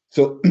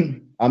 So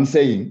I'm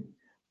saying,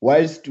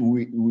 whilst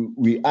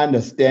we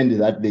understand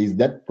that there is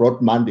that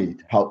broad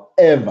mandate,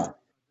 however,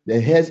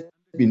 there has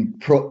been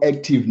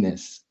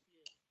proactiveness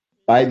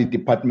by the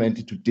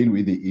department to deal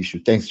with the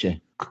issue. Thanks, Chair.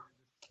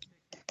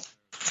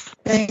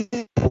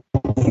 Thank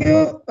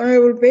you,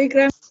 Honorable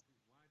Baker.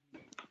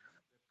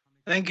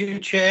 Thank you,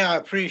 Chair. I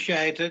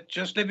appreciate it.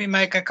 Just let me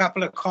make a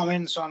couple of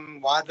comments on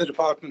why the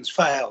department's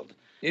failed.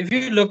 If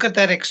you look at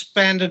that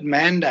expanded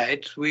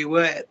mandate, we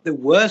were the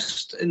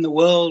worst in the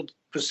world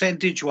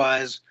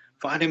percentage-wise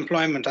for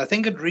unemployment. I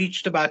think it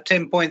reached about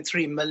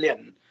 10.3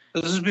 million.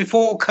 This is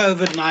before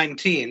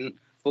COVID-19.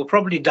 We'll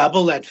probably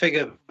double that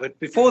figure, but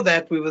before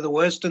that, we were the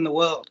worst in the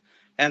world.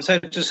 And so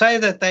to say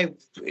that they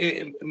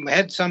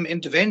had some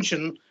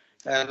intervention,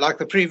 like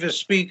the previous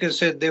speaker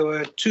said, there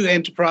were two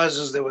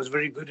enterprises, there was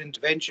very good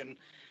intervention.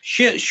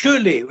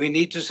 Surely we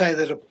need to say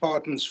the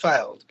department's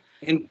failed.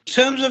 In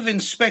terms of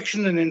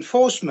inspection and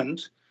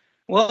enforcement,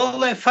 well,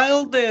 they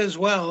failed there as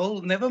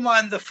well. Never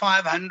mind the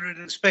 500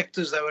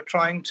 inspectors they were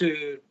trying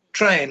to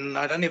train.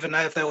 I don't even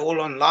know if they're all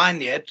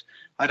online yet.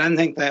 I don't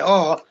think they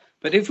are.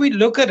 But if we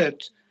look at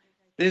it,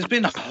 there's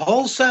been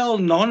wholesale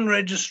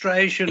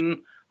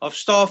non-registration of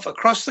staff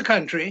across the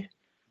country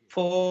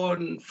for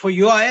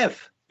UIF.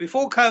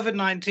 Before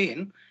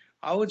COVID-19,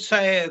 I would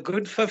say a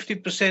good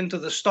 50%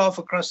 of the staff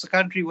across the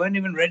country weren't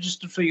even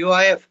registered for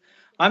UIF.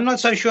 I'm not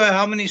so sure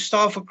how many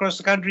staff across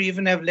the country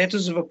even have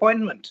letters of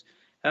appointment.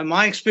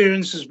 My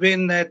experience has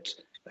been that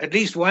at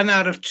least 1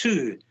 out of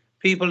 2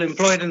 people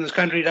employed in this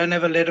country don't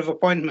have a letter of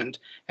appointment.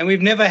 And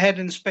we've never had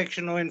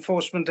inspection or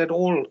enforcement at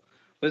all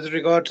with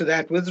regard to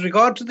that. With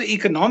regard to the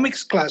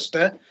economics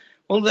cluster,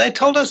 well, they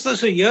told us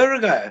this a year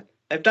ago.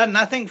 They've done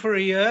nothing for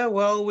a year.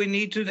 Well, we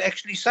need to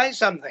actually say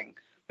something.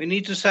 We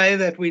need to say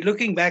that we're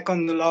looking back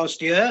on the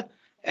last year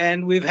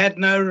and we've had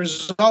no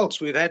results.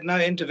 We've had no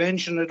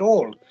intervention at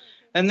all.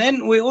 And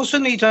then we also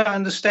need to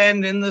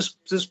understand in this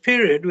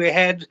period, we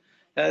had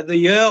the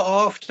year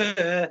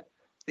after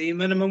the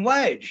minimum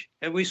wage.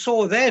 And we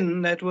saw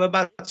then that were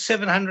about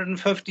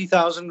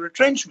 750,000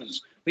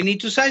 retrenchments. We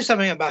need to say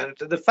something about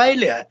it. The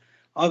failure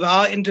of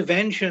our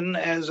intervention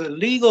as a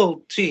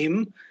legal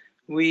team,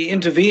 we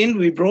intervened,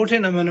 we brought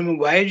in a minimum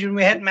wage, and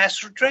we had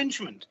mass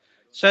retrenchment.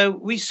 So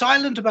we're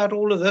silent about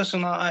all of this,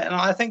 and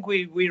I think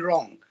we're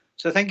wrong.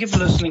 So thank you for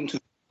listening to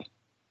me.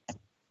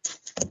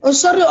 Oh,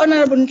 sorry,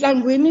 Honorable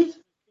Ntlangwini.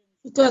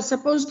 It was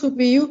supposed to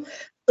be you.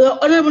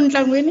 Honorable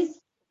Ntlangwini.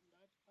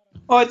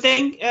 Oh,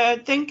 thank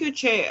you,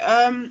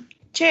 Chair.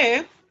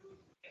 Chair,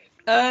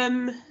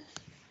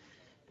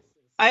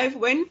 I've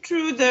went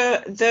through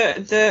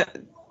the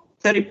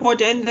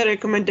report and the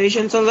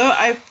recommendations, although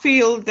I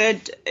feel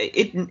that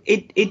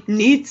it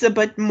needs a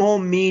bit more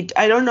meat.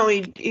 I don't know,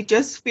 it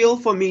just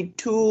feels for me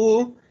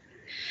too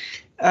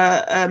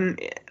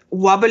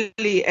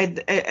wobbly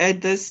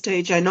at this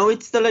stage. I know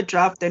it's still a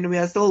draft and we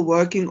are still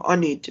working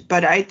on it,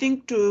 but I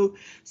think to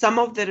some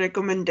of the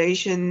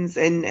recommendations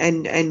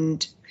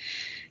and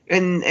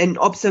and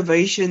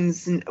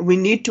observations, we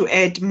need to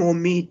add more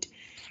meat.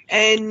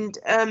 And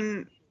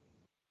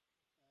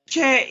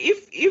Chair,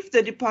 if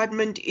the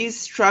department is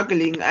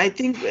struggling, I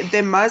think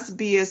there must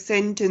be a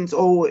sentence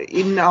or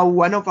in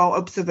one of our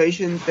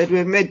observations that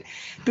we've made,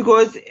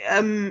 because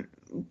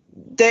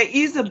there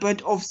is a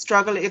bit of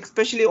struggle,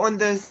 especially on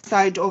the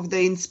side of the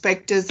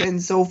inspectors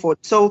and so forth.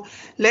 So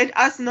let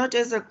us not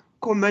as a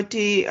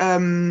committee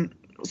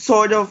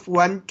sort of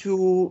want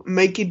to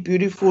make it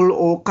beautiful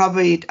or cover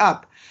it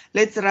up.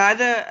 Let's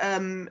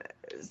rather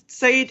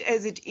say it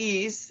as it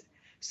is.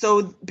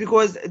 So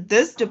because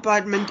this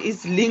department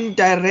is linked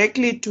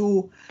directly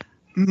to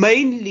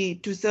mainly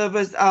to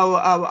service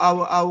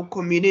our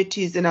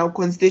communities and our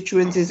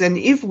constituencies, and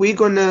if we're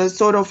gonna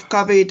sort of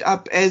cover it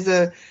up as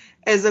a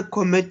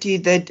committee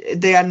that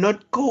they are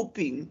not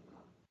coping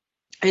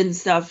and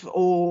stuff,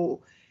 or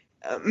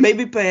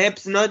maybe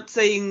perhaps not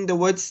saying the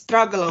word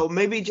struggle, or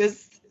maybe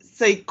just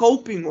say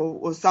coping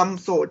or some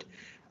sort,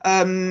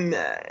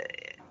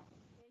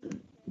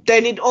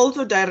 then it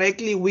also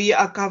directly we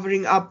are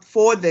covering up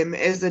for them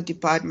as a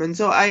department.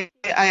 So I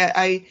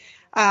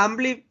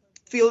humbly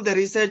feel the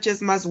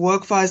researchers must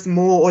work for us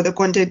more, or the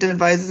content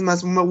advisors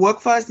must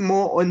work for us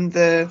more on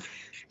the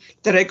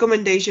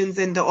recommendations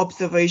and the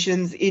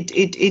observations.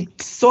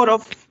 It sort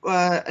of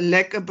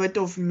lack a bit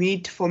of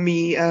meat for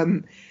me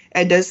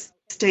at this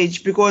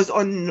stage, because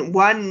on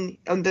the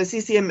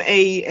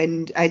CCMA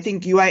and I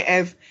think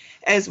UIF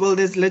as well,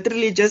 there's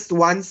literally just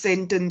one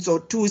sentence or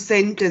two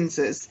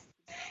sentences.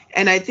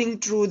 And I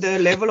think through the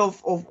level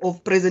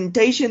of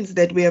presentations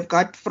that we have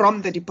got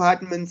from the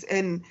departments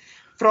and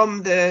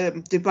from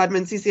the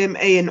department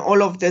CCMA and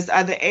all of these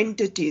other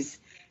entities,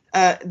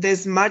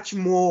 there's much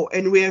more.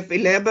 And we have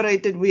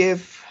elaborated,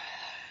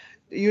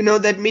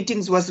 that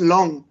meetings was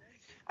long.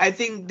 I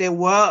think there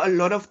were a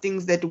lot of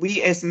things that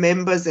we as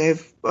members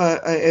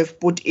have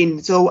put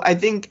in. So I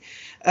think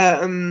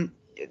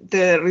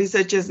the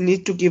researchers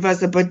need to give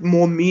us a bit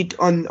more meat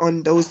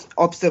on those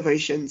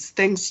observations.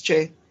 Thanks,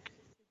 Chair.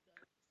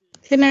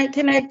 Can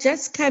I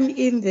just come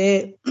in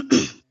there?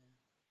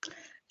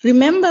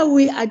 Remember,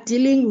 we are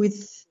dealing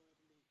with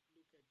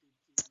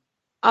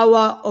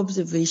our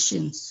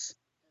observations.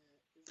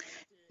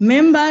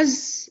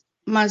 Members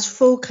must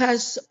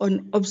focus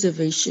on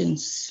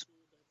observations,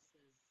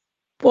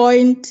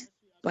 point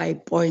by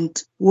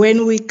point.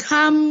 When we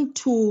come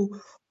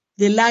to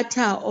the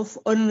letter of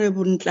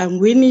Honorable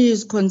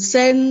Ntlangwini's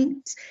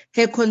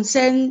her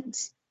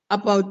concerns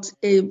about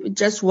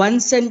just one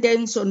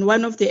sentence on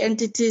one of the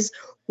entities,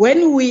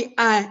 when we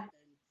are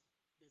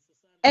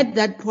at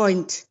that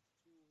point,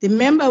 the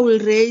member will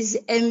raise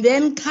and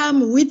then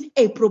come with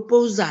a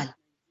proposal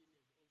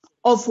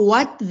of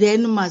what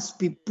then must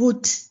be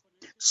put,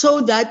 so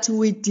that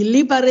we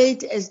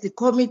deliberate as the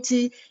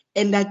committee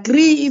and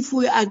agree if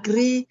we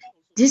agree,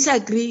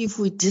 disagree if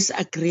we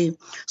disagree.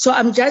 So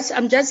I'm just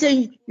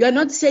saying, you are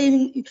not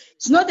saying,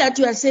 it's not that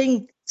you are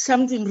saying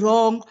something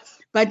wrong,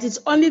 but it's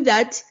only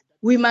that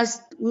we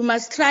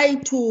must try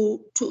to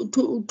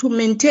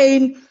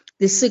maintain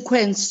the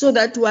sequence, so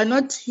that we are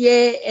not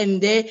here and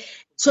there,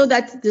 so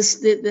that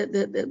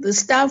the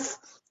staff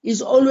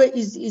is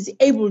always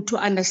able to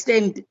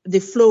understand the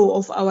flow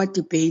of our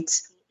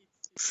debates.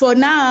 For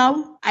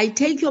now, I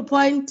take your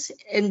point,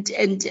 and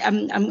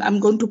I'm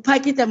going to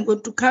pack it. I'm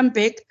going to come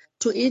back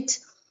to it.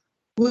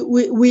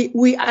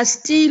 We are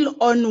still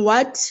on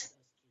what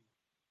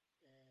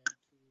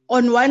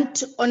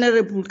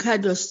Honorable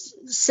Kados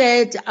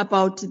said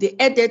about the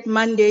added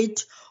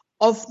mandate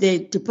of the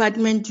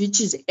department,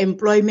 which is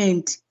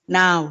employment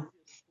now.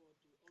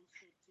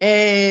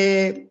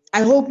 I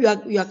hope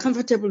you are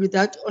comfortable with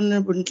that,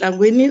 Honorable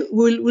Ntlangwini.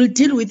 We'll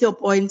deal with your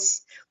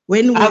points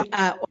when we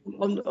are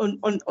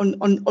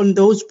on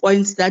those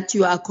points that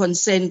you are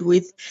concerned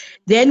with.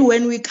 Then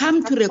when we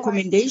come to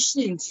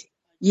recommendations,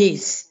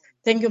 yes.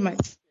 Thank you, Mike.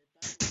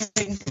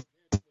 Thank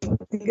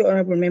you,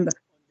 Honorable Member.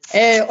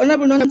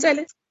 Honorable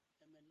Nontsele.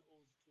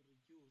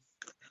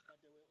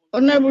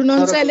 Honorable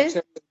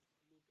Nontsele.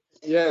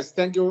 Yes,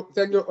 thank you,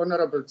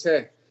 Honorable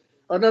Chair.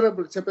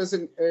 Honorable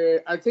Chairperson,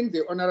 I think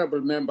the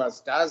honorable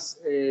members does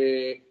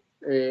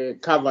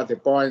cover the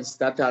points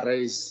that are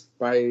raised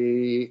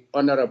by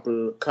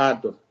Honorable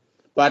Kado,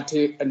 but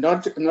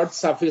not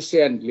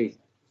sufficiently.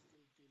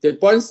 The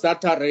points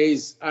that are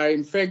raised are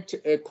in fact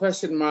a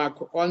question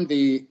mark on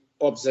the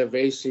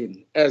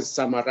observation as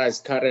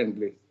summarized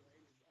currently.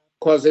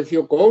 Because if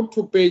you go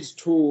to page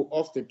 2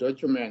 of the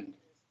document,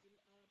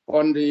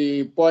 on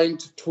the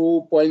point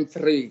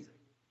 2.3,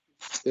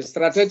 the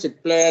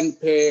strategic plan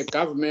per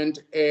government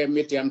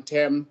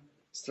medium-term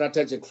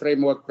strategic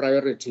framework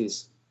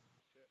priorities.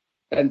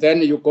 And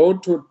then you go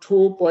to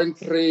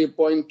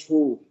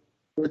 2.3.2,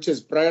 which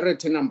is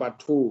priority number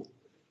 2,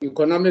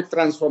 economic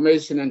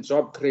transformation and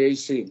job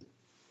creation,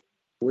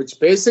 which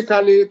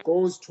basically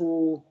goes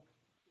to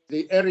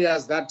the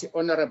areas that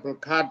Honorable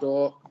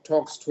Kado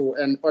talks to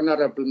and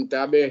Honorable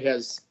Mdabe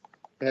has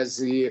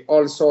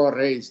also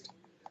raised.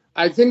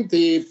 I think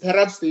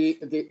perhaps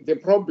the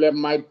problem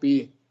might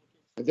be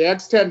the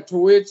extent to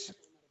which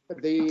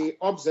the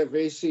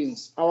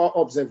observations, our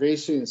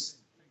observations,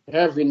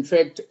 have in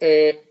fact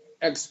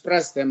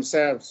expressed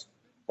themselves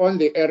on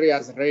the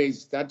areas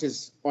raised, that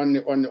is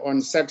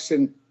on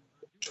section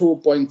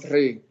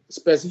 2.3,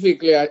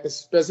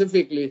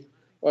 specifically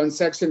on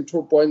section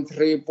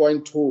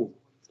 2.3.2.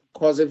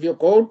 Because if you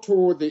go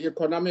to the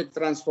economic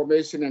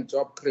transformation and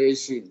job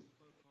creation,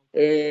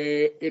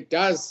 it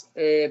does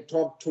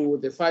talk to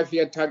the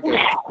 5-year target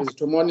is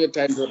to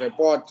monitor and to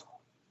report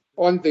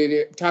on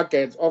the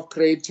target of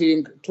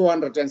creating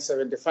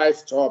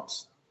 275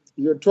 jobs,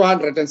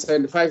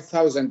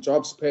 275,000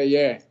 jobs per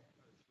year,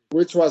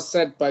 which was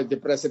set by the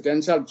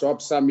Presidential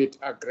Job Summit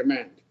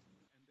Agreement.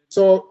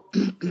 So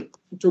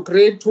to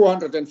create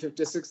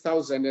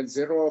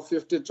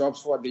 256,050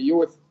 jobs for the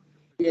youth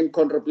in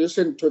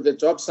contribution to the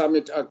Job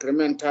Summit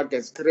Agreement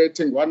targets,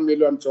 creating 1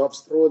 million jobs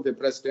through the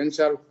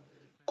Presidential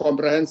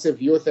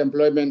Comprehensive Youth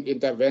Employment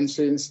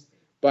Interventions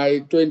by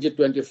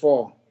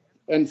 2024.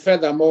 And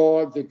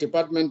furthermore, the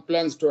department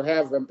plans to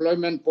have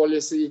employment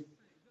policy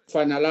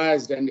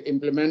finalized and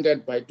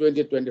implemented by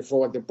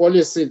 2024. The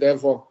policy,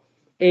 therefore,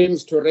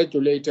 aims to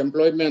regulate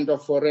employment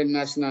of foreign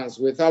nationals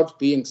without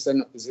being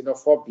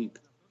xenophobic.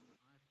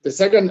 The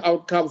second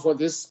outcome for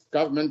this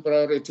government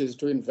priority is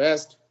to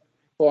invest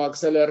for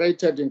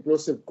accelerated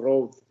inclusive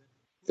growth.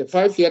 The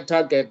 5-year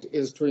target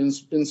is to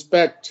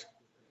inspect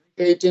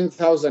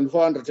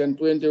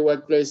 18,420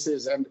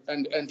 workplaces,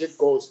 and it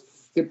goes.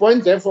 The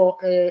point, therefore,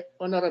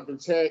 Honorable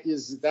Chair,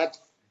 is that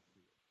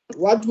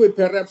what we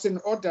perhaps, in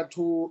order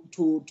to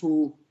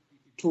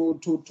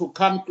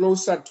come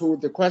closer to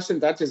the question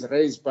that is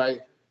raised by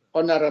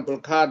Honorable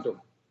Kado,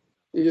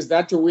 is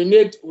that we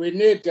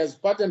need, as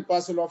part and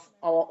parcel of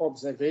our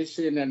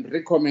observation and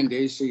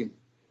recommendation,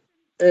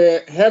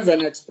 have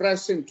an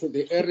expression to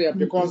the area,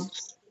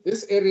 because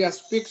this area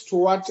speaks to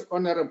what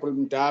Honorable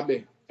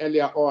Ndabe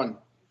earlier on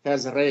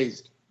has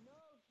raised,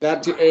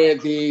 that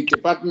the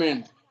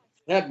department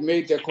had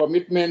made a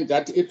commitment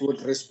that it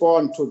would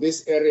respond to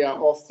this area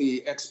of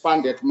the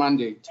expanded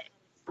mandate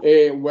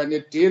when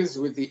it deals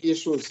with the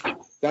issues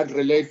that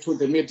relate to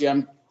the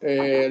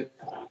medium-term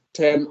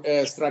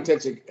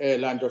strategic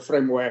land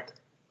framework.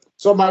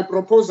 So my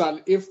proposal,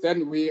 if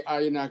then we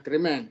are in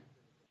agreement,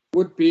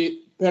 would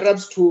be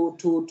perhaps to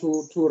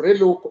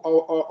relook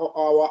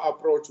our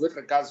approach with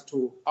regards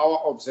to our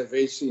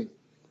observation,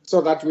 so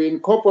that we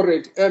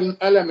incorporate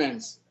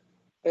elements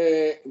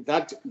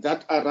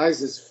that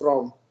arises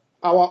from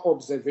our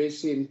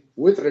observation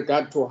with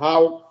regard to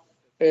how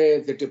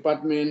the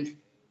department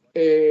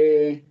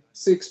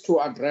seeks to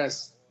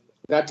address,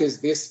 that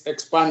is, this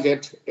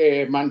expanded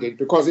mandate,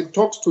 because it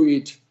talks to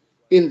it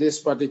in this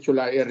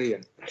particular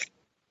area.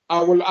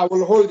 I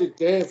will hold it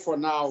there for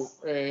now,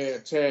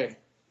 Chair,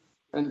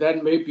 and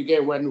then maybe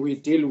when we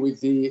deal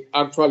with the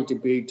actual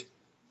debate,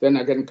 then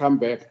I can come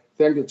back.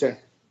 Thank you, Chair.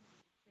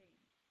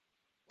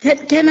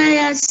 Can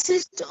I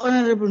assist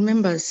honorable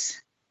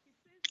members?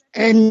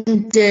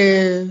 And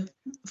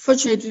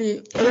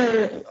fortunately,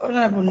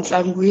 Honorable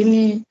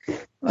Ntlangwini,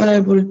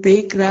 Honorable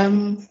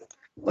Bagram,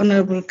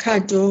 Honorable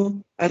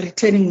Kado are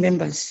returning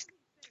members.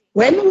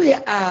 When we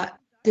are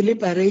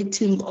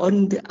deliberating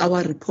on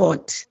our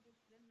report,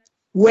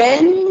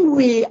 when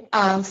we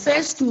are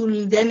first, we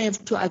will then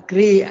have to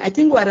agree. I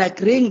think we are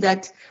agreeing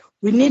that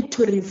we need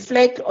to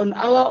reflect on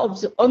our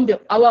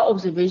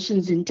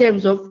observations in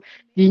terms of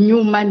the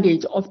new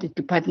mandate of the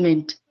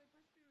department.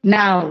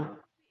 Now,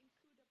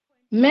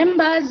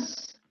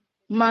 members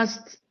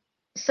must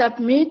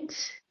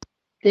submit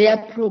their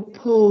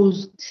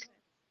proposed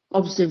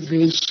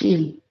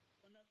observation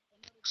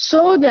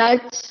so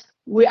that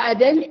we are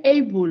then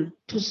able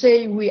to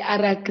say we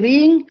are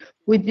agreeing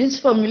with this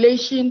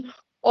formulation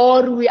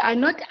or we are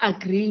not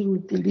agreeing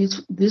with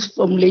this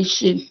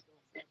formulation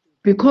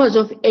because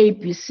of A,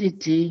 B, C,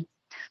 D.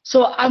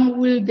 So I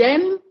will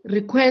then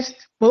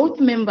request both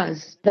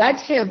members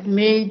that have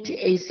made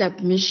a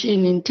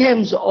submission in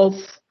terms of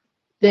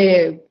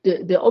the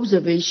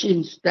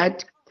observations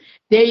that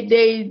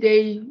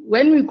they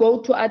when we go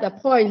to other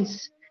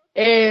points,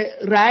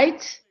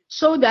 right,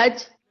 so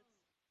that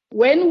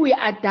when we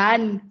are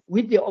done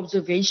with the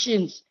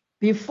observations,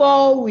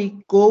 before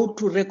we go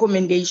to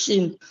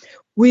recommendation,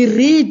 we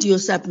read your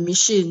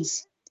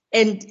submissions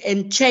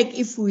and check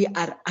if we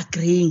are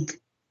agreeing.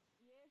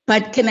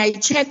 But can I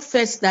check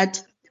first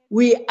that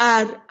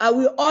are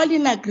we all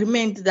in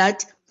agreement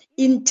that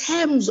in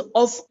terms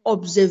of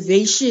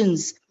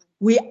observations,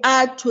 we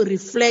are to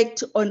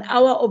reflect on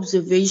our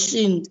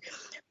observations,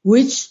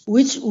 which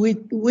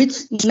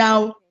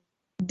now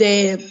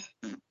the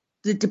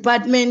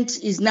department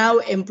is now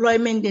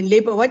employment and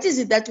labor. What is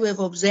it that we have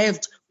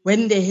observed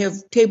when they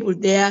have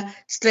tabled their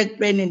strike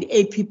plan and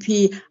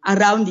APP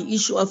around the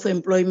issue of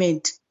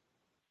employment?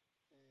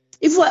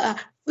 If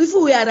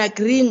we are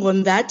agreeing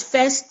on that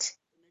first,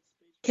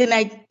 can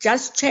I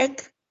just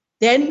check?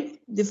 Then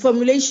the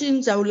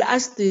formulations, I will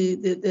ask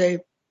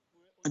the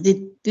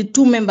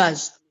two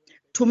members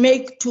to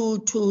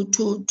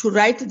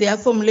write their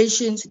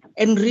formulations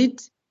and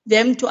read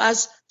them to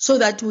us so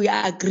that we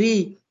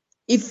agree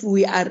if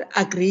we are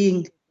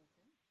agreeing.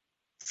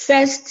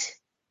 First,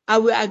 are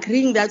we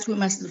agreeing that we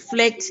must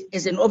reflect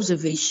as an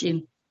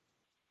observation?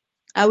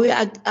 Are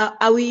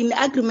we in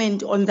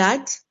agreement on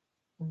that?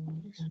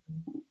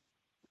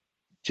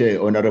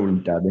 Chair, Honorable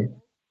Mtabe.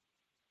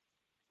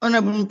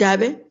 Honorable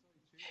Mdabe?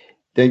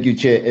 Thank you,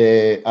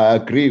 Chair. I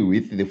agree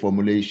with the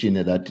formulation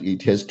that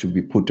it has to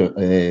be put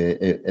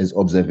as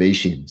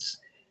observations.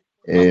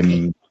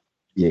 Okay.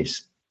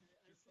 Yes.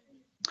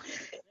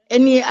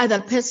 Any other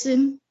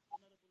person?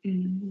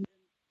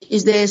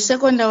 Is there a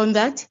second on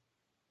that?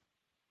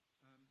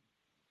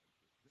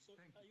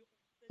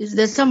 Is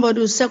there somebody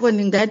who's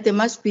seconding that? There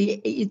must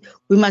be,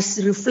 we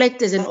must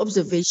reflect as an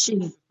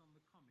observation.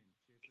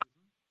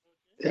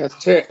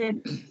 Yes, Chair.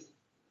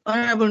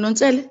 Honorable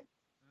Nonsele?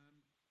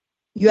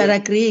 You are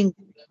agreeing?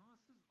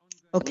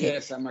 Okay.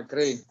 Yes, I'm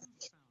agreeing.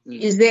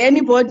 Is there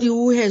anybody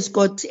who has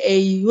got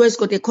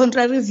a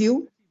contrary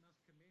view?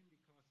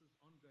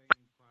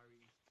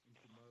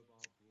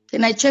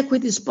 Can I check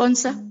with the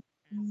sponsor?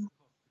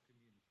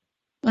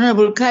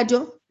 Honorable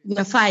Kado, you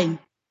are fine.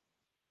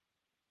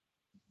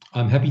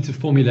 I'm happy to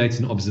formulate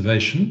an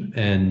observation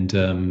and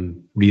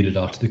read it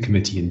out to the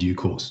committee in due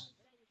course.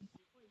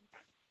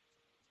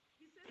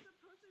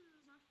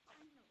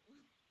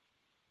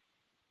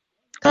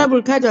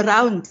 Honorable Kado,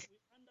 round.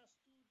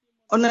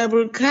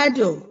 Honorable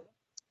Kado.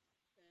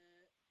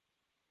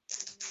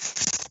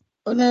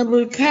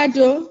 Honorable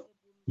Kado.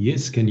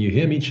 Yes, can you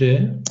hear me,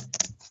 Chair?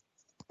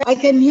 I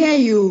can hear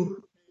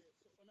you.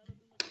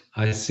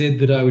 I said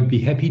that I would be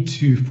happy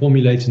to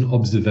formulate an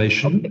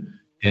observation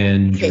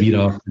and read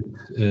out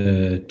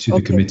to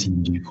the committee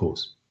in due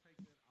course.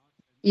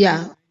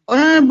 Yeah.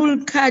 Honorable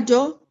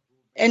Kado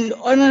and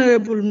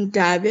Honorable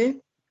Mdabe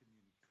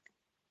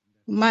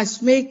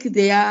must make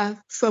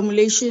their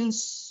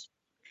formulations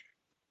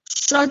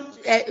short,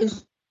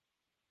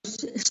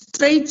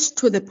 straight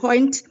to the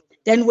point.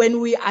 Then when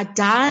we are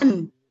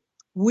done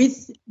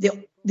with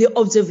the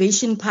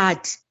observation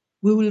part,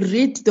 we will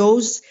read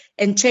those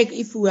and check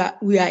if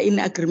we are in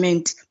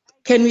agreement.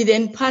 Can we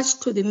then pass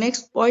to the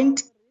next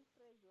point?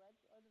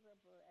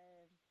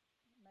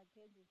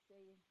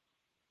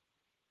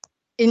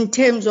 In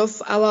terms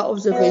of our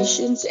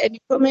observations,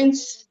 any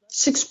comments?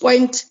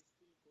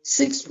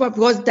 6.6,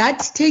 because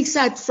that takes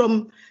us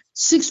from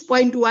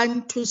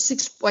 6.1 to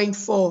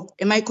 6.4.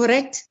 Am I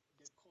correct?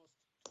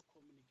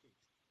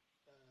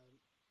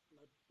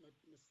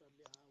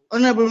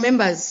 Honorable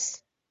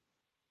members.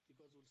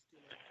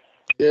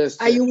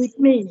 Yes. Are you with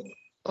me?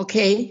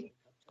 Okay.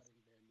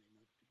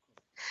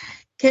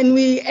 Can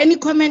we, any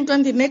comment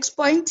on the next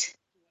point?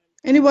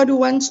 Anybody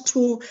wants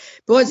to,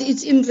 because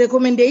it's in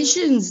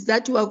recommendations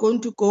that we are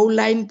going to go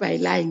line by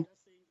line,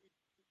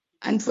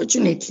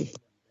 unfortunately.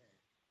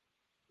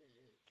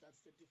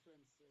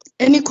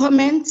 Any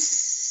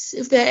comments?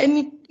 If there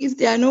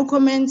are no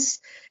comments,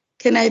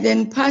 can I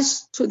then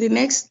pass to the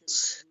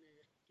next,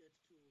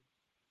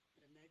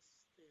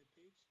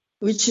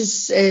 which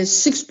is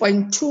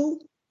 6.2?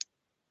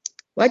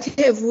 What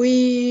have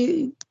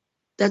we,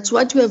 that's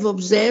what we have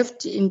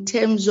observed in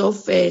terms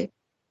of, are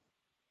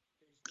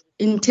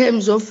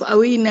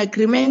we in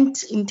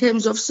agreement in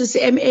terms of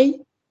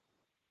CCMA,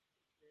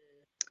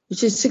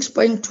 which is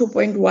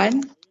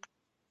 6.2.1,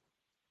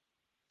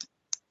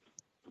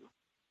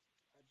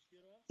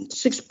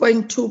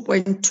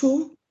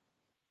 6.2.2,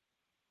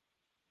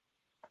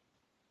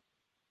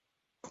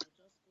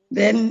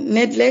 then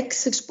NEDLEC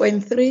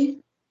 6.3,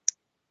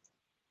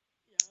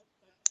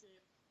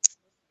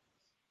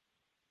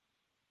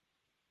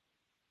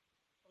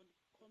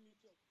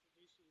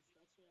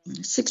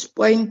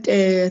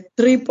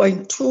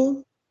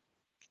 $6.3.2.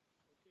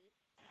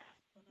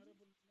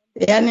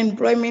 The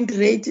unemployment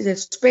rate is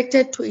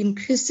expected to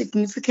increase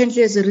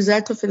significantly as a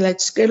result of a large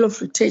scale of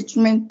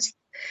retrenchment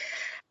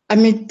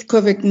amid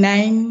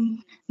COVID-19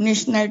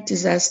 national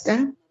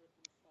disaster.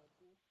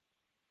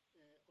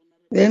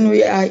 Then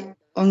we are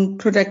on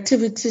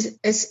productivity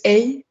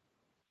SA.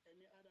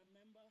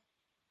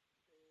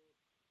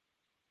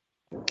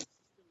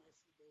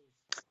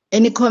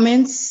 Any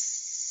comments?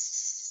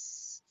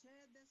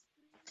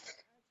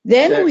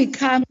 Then we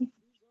come,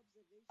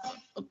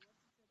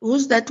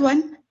 who's that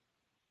one?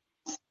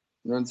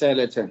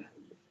 Nonsele.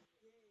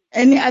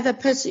 Any other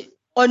person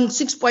on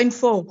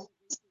 6.4?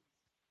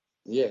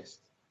 Yes.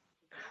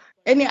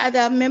 Any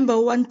other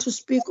member want to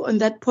speak on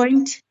that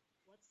point?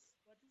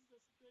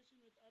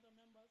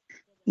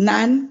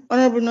 None.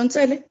 Honorable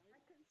Nonsele?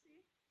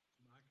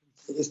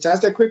 It's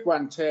just a quick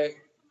one, Chair.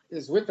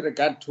 Is with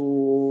regard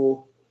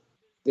to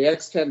the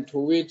extent to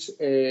which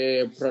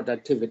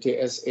Productivity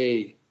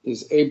SA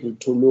is able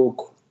to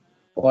look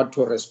or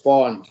to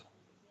respond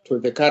to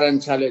the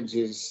current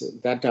challenges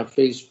that are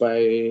faced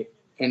by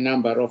a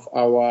number of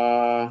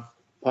our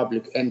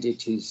public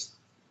entities.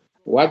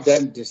 What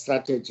then the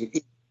strategy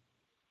is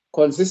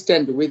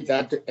consistent with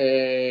that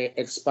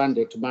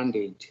expanded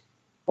mandate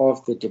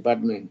of the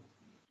department?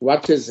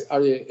 What is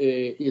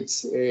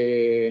its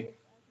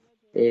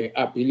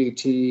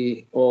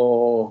ability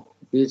or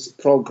this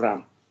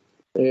program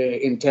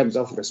in terms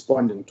of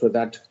responding to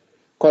that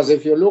Because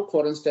if you look,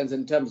 for instance,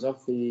 in terms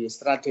of the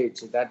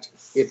strategy that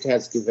it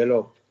has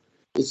developed,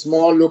 it's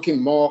more looking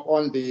more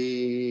on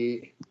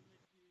the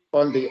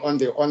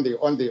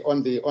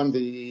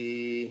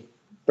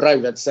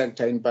private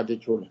sector in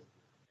particular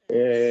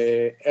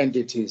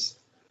entities.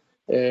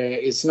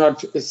 It's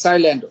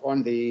silent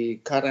on the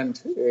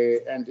current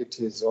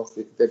entities of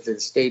the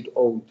state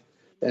owned,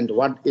 and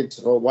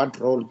what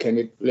role can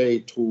it play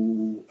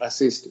to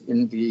assist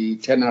in the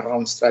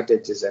turnaround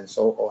strategies and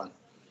so on.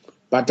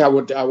 But I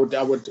would,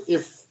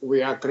 if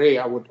we agree,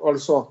 I would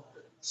also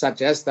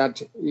suggest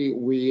that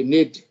we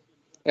need,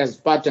 as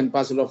part and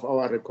parcel of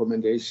our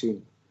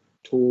recommendation,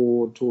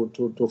 to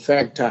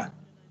factor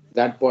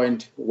that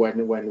point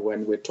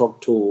when we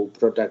talk to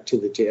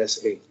Productivity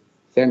SA.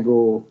 Thank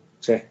you,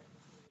 Chair.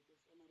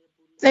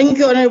 Thank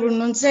you, Honorable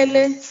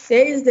Nonsele.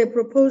 There is the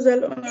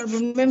proposal,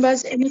 Honorable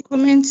members. Any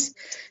comments?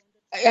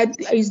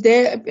 Is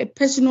there a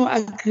person who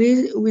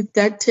agrees with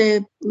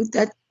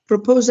that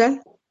proposal?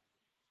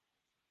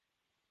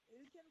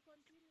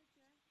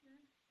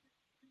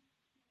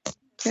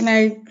 Can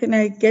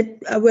I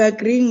get? Are we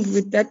agreeing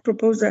with that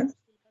proposal?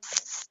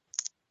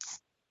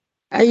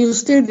 Are you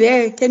still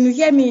there? Can you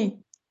hear me?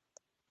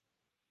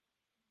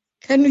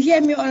 Can you hear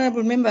me,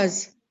 honorable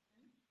members?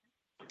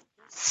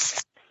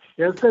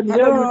 Yes, can hear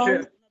you,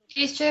 Chair.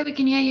 Yes, Chair, we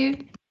can hear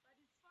you.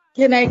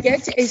 Can I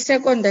get a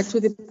seconder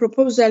to the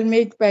proposal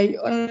made by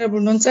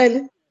Honorable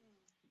Nonsele?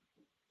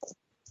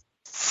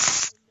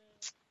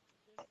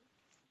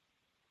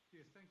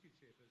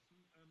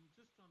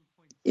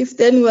 If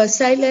then you are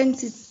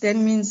silent, it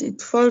then means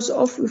it falls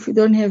off if you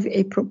don't have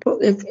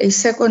a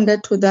seconder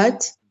to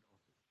that.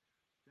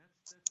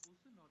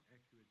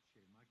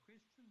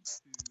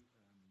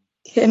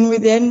 Can we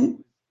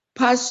then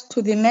pass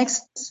to the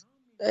next?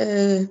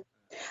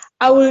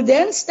 I will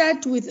then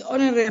start with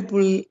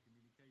Honorable,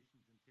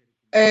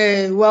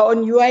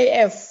 on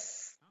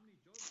UIF.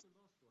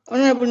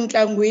 Honorable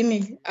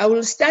Ntlangwini, I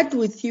will start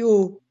with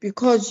you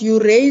because you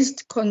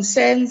raised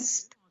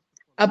concerns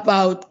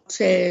about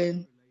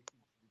the,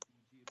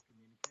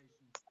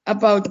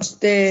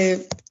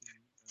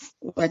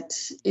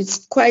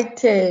 it's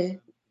quite,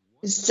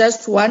 it's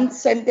just one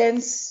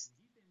sentence,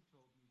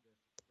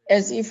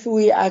 as if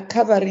we are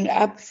covering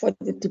up for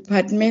the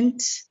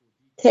department.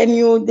 Can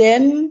you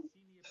then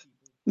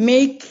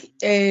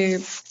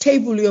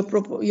table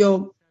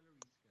your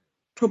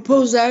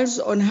proposals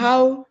on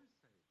how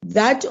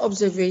that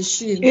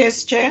observation?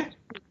 Yes, Chair.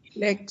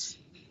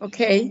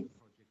 Okay.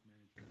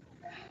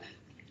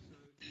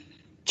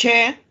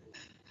 Chair.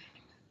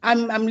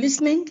 I'm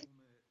listening.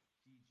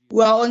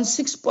 We're on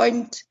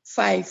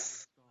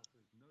 6.5.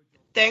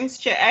 Thanks,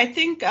 Chair. I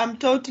think I'm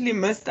totally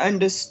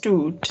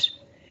misunderstood.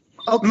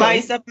 Okay. My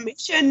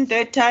submission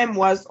that time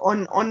was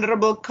on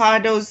Honorable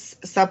Cardo's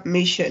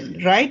submission,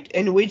 right?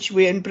 In which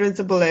we in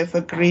principle have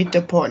agreed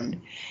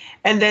upon.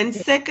 And then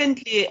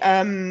secondly,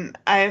 I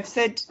have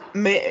said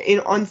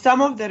on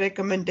some of the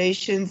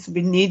recommendations,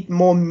 we need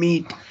more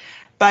meat.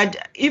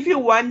 But if you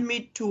want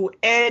me to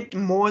add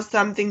more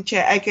something,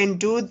 Chair, I can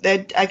do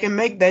that. I can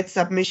make that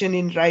submission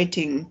in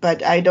writing,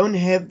 but I don't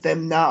have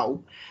them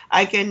now.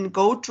 I can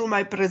go through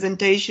my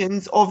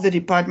presentations of the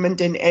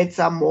department and add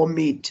some more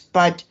meat.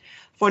 But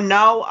for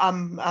now,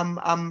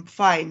 I'm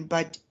fine.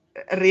 But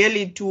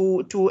really,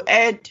 to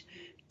add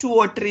 2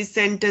 or 3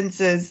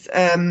 sentences,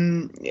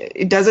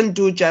 it doesn't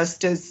do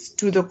justice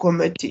to the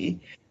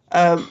committee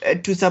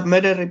to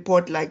submit a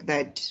report like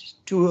that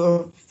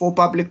for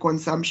public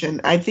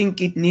consumption. I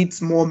think it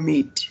needs more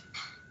meat.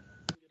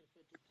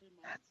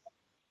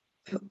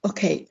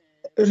 Okay.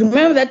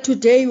 Remember that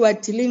today you are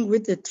dealing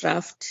with the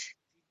draft,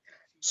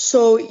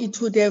 so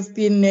it would have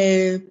been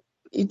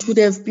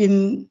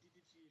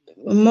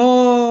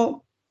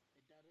more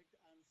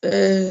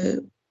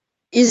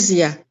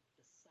easier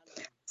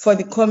for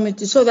the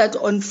committee, so that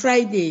on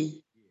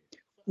Friday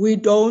we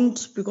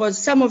don't, because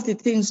some of the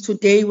things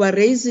today we're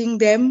raising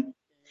them,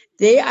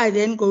 they are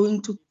then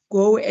going to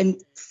go and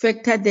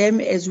factor them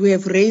as we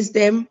have raised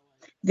them.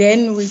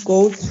 Then we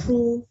go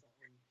through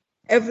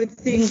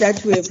everything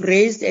that we have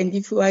raised, and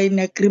if we are in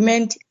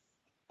agreement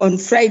on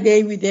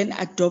Friday, we then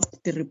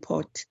adopt the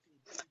report.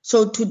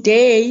 So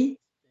today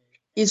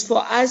is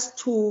for us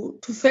to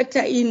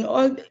factor in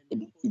all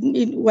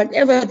in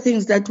whatever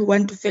things that we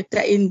want to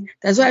factor in.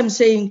 That's why I'm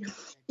saying,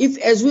 if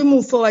as we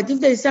move forward, if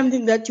there is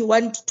something that you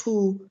want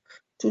to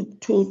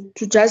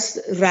just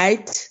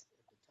write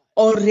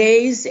or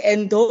raise,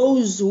 and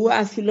those who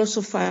are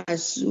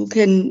philosophers who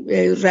can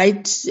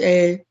write,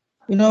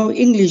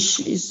 English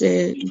is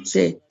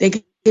they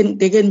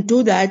can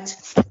do that,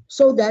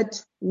 so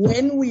that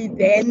when we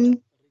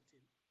then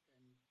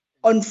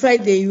on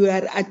Friday you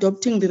are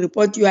adopting the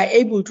report, you are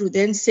able to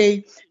then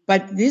say,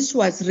 but this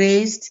was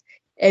raised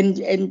and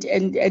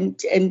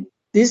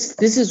this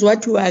is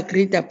what you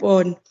agreed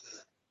upon.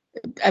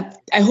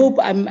 I hope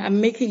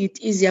I'm making it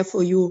easier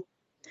for you.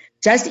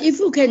 Just if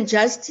you can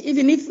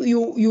even if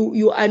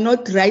you are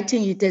not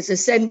writing it as a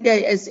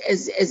sentence,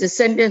 as a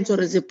sentence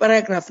or as a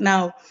paragraph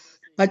now,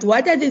 but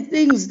what are the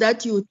things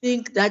that you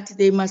think that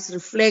they must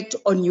reflect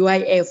on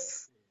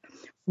UIF?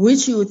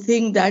 which you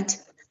think that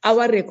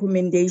our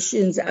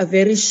recommendations are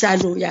very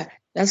shallow. Yeah,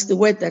 that's the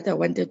word that I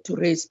wanted to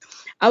raise.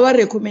 Our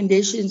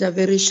recommendations are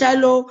very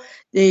shallow.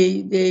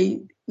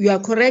 You are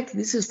correct.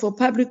 This is for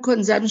public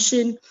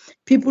consumption.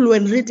 People,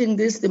 when reading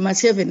this, they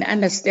must have an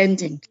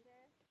understanding.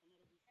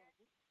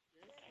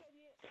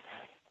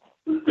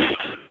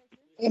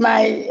 Am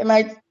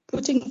I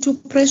putting too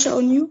pressure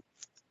on you?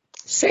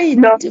 Say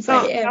it if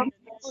I am.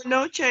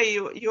 No, Chair,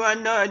 you are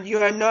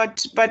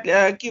not. But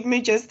give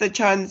me just the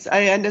chance.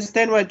 I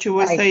understand what you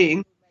were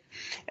saying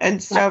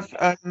and stuff.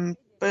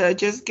 But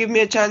just give me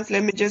a chance.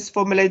 Let me just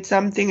formulate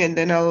something, and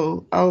then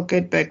I'll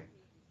get back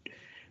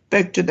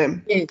to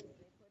them.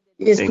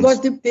 Yes, because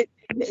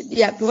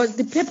because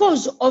the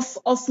purpose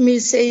of me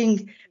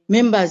saying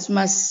members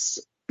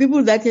must,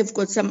 people that have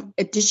got some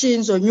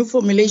additions or new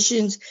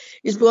formulations,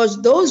 is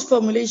because those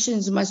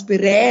formulations must be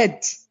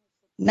read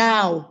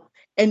now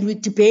and we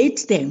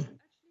debate them.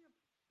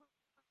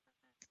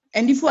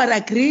 And if we are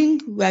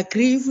agreeing, we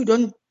agree. If we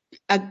don't,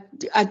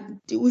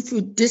 if we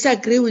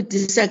disagree, we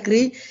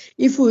disagree.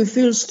 If we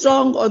feel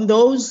strong on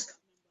those,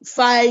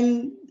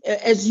 fine.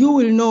 As you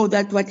will know,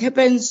 that what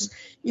happens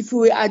if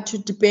we are to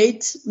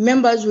debate,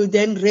 members will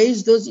then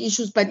raise those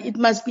issues, but it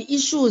must be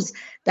issues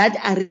that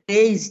are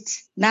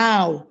raised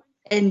now,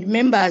 and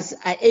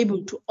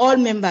all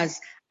members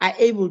are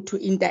able to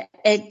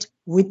interact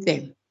with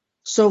them.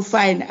 So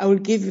fine, I will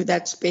give you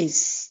that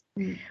space.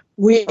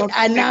 We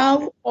are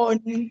now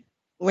on.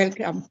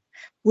 Welcome.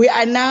 We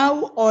are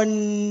now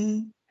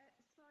on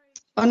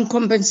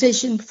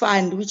compensation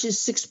fund, which is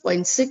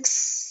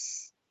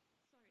 6.6.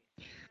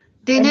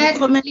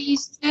 Dana,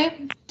 please.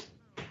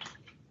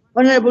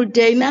 Honorable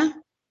Dana,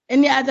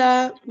 any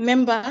other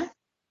member?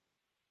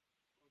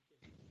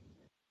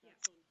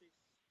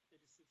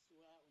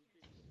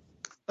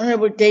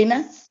 Honorable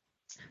Dana.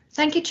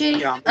 Thank you, Chair.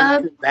 Yeah,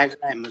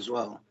 Bagram as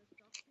well.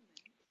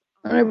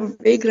 Honorable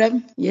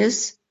Bagram,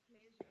 yes.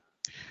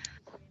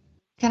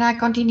 Can I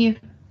continue?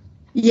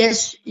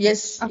 Yes,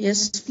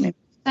 ma'am.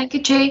 Thank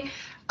you, Chair.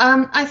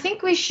 I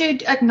think we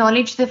should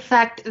acknowledge the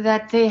fact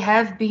that there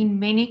have been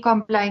many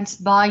complaints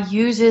by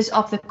users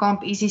of the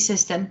CompEasy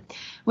system.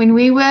 When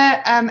we were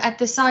at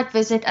the site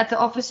visit at the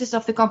offices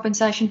of the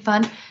Compensation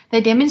Fund, they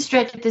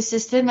demonstrated the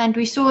system and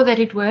we saw that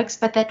it works,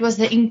 but that was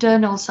the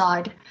internal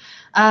side.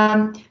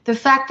 The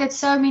fact that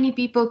so many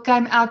people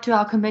came out to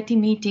our committee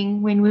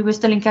meeting when we were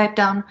still in Cape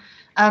Town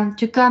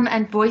to come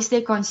and voice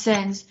their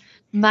concerns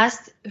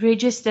must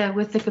register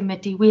with the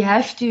committee. We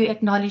have to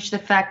acknowledge the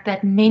fact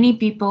that many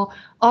people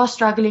are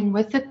struggling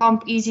with the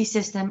CompEasy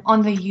system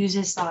on the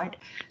user side.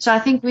 So I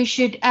think we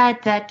should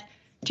add that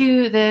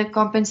to the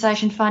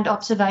Compensation Fund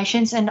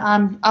observations, and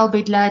I'll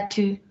be glad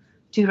to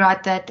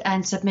write that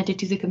and submit it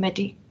to the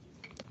committee.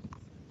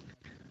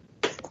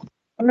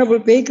 Honorable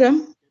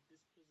Bagram.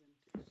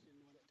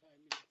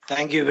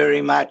 Thank you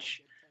very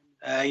much.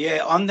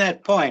 On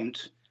that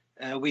point,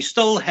 we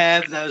still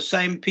have those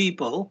same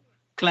people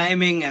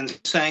claiming and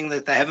saying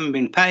that they haven't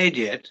been paid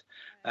yet.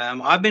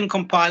 I've been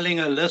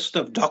compiling a list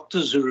of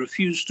doctors who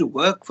refuse to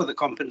work for the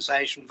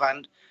Compensation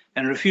Fund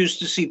and refuse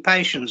to see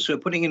patients, who are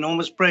putting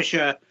enormous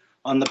pressure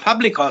on the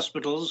public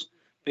hospitals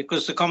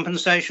because the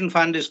Compensation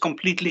Fund is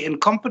completely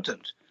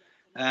incompetent.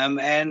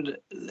 And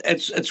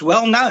it's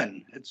well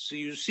known.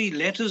 You see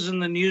letters in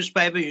the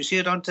newspaper, you see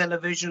it on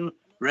television,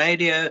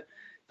 radio.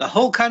 The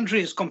whole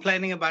country is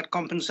complaining about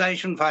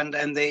Compensation Fund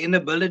and their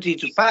inability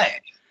to pay.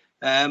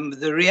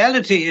 The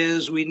reality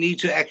is we need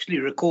to actually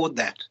record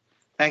that.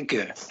 Thank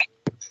you.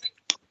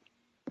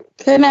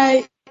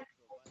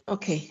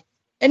 Okay.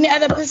 Any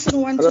other person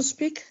want to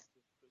speak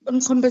on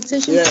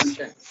compensation? Yes.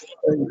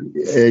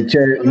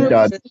 Chair,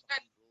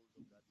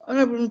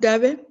 Honorable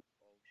Ndabe.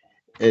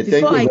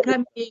 Before I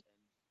come in.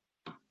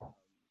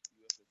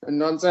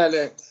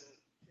 Nontsele.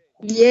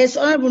 Yes,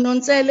 Honorable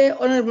Nontsele,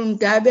 Honorable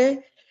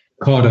Ndabe.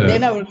 Carter.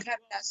 Then I will come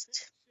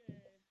last.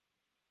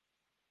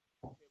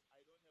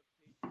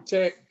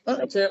 Chair,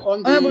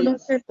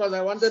 because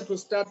I wanted to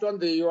start on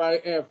the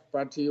UIF,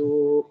 but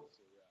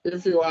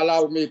if you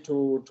allow me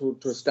to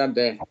start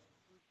there.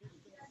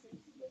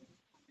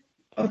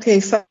 Okay,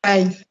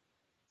 fine.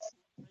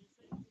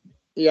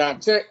 Yeah,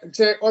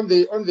 Chair, on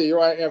the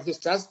UIF, it's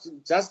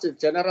just a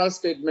general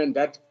statement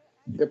that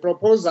the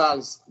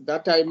proposals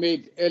that I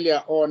made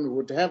earlier on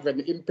would have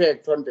an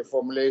impact on the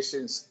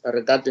formulations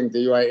regarding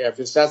the UIF.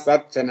 It's just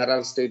that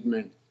general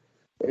statement.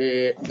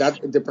 That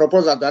the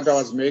proposal that I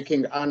was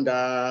making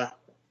under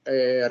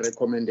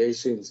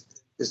recommendations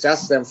is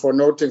just them for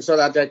noting so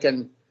that I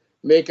can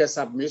make a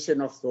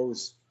submission of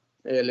those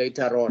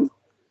later on.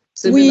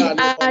 Similarly, we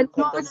are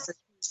not,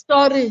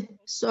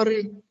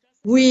 sorry.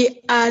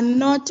 We are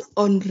not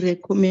on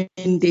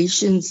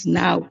recommendations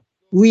now.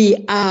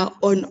 We are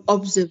on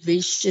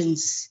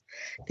observations.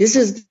 This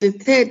is the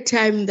third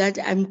time that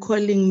I'm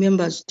calling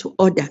members to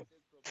order.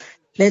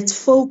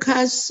 Let's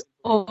focus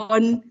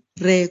on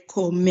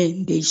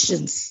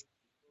recommendations.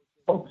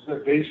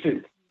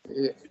 Observations.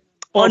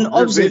 On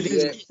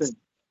observations.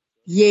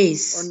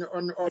 Yes.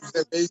 On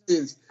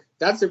observations.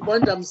 That's the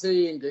point I'm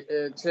saying,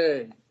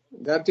 Chair.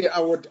 that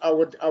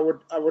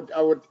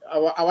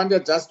I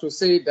wanted just to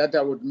say that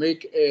I would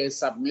make a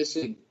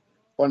submission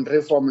on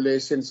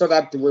reformulation so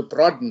that we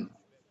broaden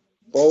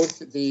both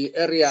the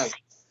areas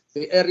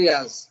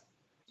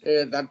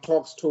that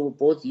talks to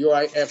both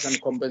UIF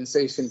and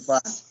compensation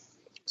fund,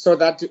 so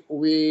that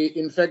we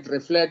in fact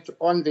reflect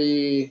on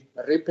the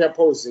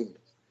repurposing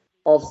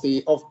of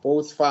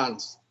both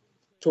funds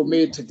to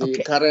meet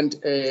the current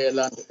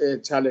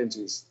land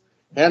challenges.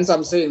 Hence,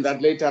 I'm saying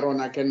that later on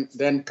I can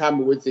then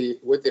come with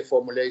the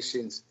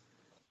formulations.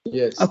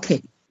 Yes.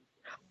 Okay.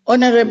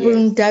 Honorable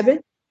Ndabe.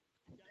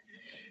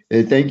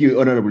 Thank you,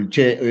 Honorable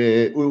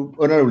Chair.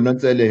 Honorable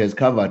Nantsele has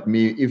covered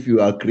me. If you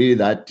agree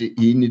that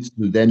he needs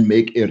to then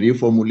make a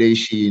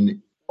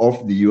reformulation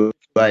of the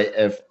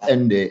UIF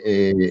and the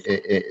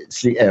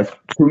CF,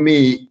 to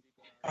me,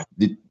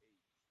 the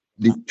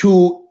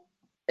two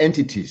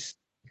entities,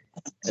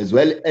 as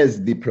well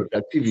as the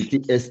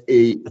productivity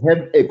SA,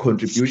 have a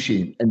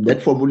contribution, and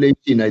that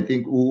formulation, I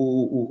think,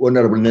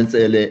 Honorable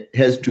Nantsele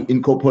has to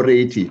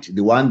incorporate it.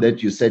 The one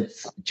that you said,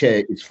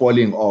 Chair, is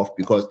falling off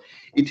because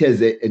it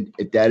has a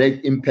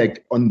direct impact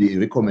on the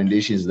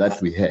recommendations that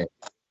we have.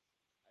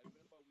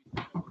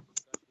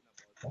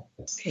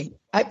 Okay,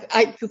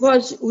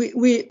 because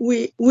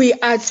we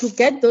are to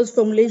get those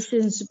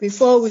formulations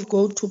before we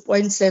go to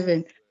point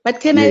 7. But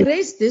can I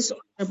raise this,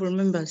 honorable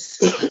members?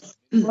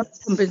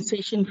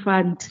 Compensation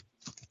fund,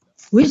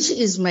 which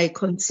is my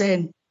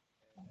concern.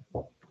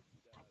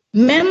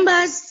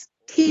 Members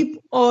keep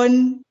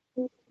on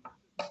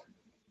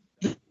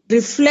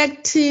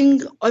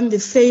reflecting on the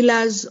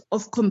failures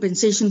of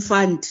compensation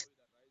fund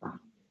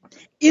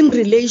in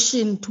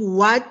relation to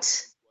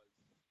what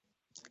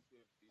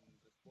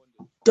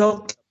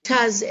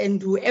doctors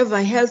and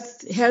whoever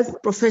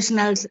health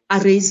professionals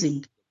are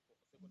raising.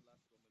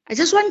 I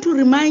just want to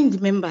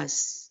remind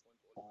members,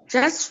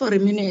 just for a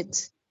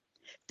minute,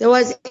 there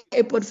was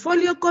a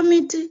portfolio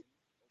committee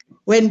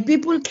when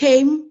people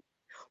came,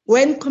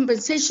 when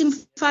compensation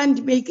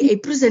fund make a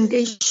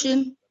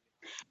presentation,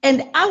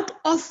 and out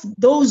of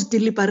those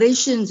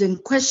deliberations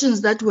and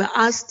questions that were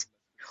asked,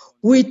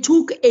 we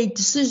took a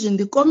decision.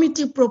 The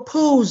committee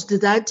proposed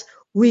that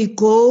we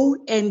go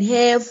and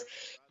have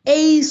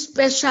a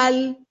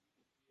special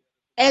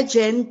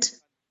agent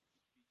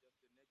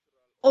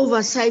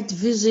oversight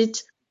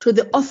visit to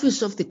the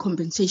office of the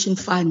compensation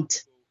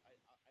fund.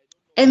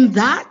 And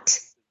that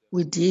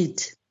we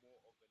did.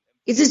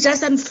 It is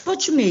just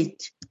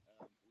unfortunate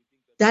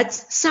that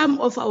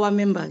some of our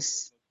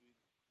members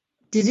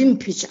didn't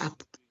pitch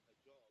up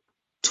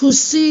to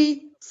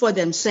see for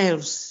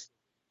themselves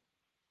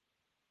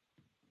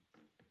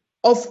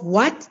of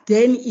what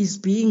then is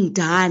being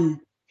done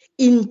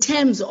in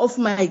terms of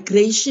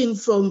migration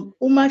from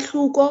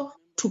uMahluko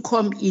to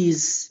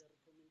ComEase.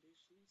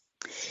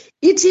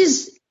 It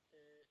is,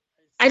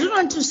 I don't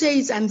want to say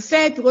it's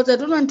unfair because I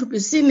don't want to be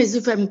seen as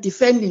if I'm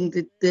defending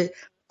the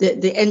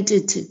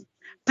entity,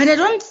 but I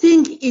don't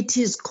think it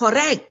is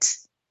correct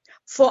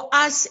for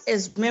us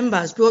as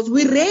members, because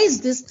we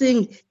raised this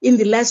thing in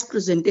the last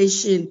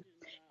presentation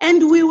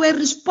and we were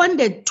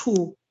responded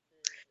to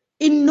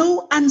in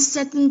no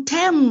uncertain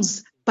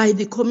terms by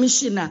the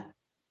commissioner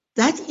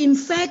that in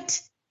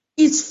fact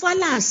it's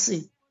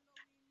fallacy.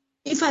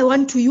 If I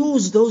want to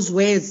use those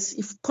words,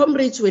 if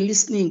comrades were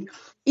listening,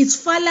 it's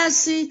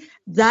fallacy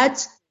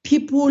that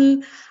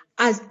people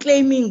are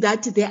claiming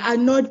that they are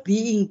not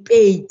being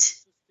paid.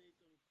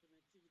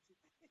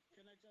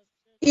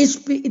 It's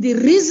the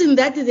reason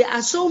that there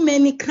are so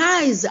many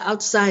cries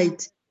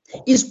outside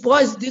is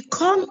because the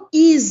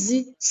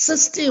ComEase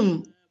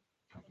system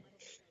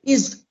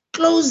is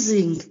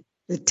closing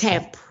the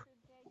tap.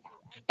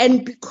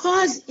 And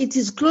because it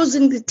is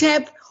closing the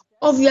tap,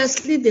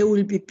 obviously there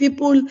will be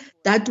people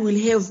that will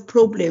have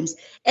problems.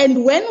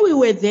 And when we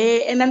were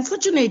there, and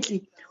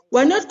unfortunately,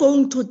 we're not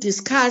going to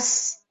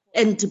discuss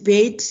and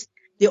debate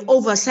the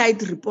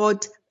oversight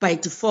report by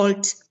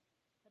default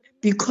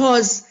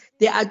because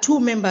there are 2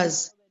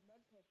 members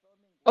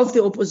of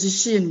the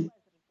opposition,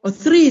 or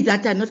 3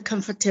 that are not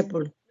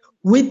comfortable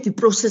with the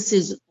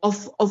processes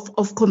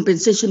of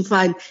compensation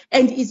fund,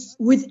 and it's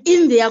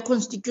within their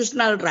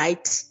constitutional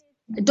rights.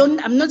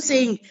 I'm not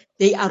saying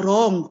they are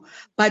wrong,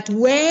 but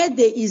where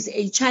there is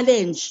a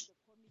challenge,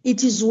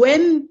 it is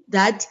when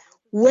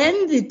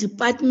the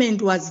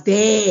department was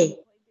there,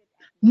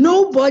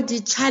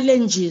 nobody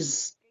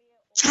challenged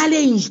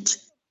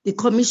the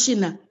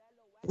commissioner.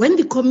 When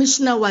the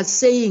commissioner was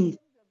saying,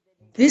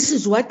 this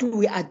is what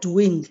we are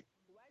doing.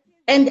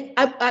 And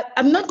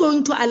I'm not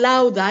going to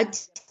allow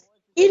that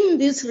in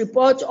this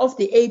report of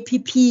the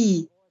APP,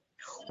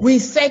 we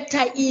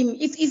factor in,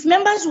 if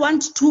members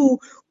want to,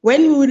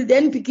 when we will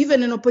then be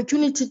given an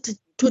opportunity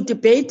to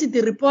debate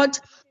the report,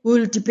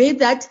 we will debate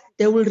that,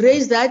 they will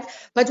raise that,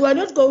 but we're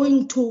not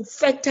going to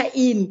factor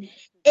in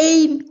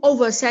an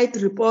oversight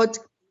report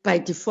by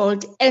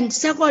default. And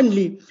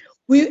secondly,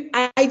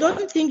 I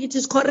don't think it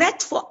is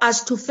correct for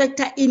us to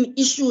factor in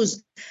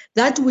issues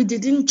that we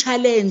didn't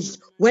challenge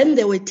when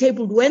they were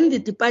tabled, when the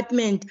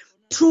department,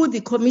 through the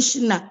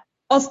commissioner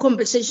of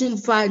compensation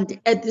fund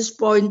at this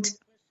point,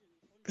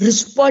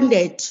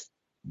 responded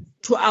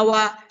to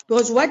our,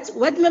 because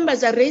what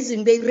members are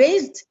raising, they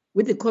raised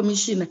with the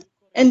commissioner.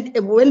 And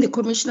when the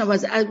commissioner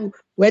was,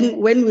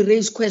 when we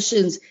raised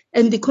questions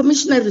and the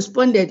commissioner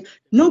responded,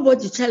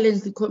 nobody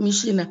challenged the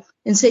commissioner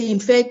and say, in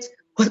fact,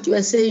 what you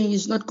are saying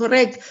is not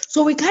correct.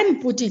 So we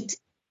can't put it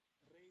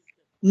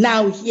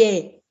now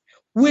here.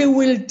 We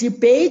will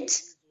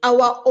debate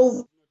our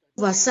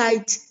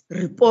oversight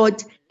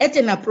report at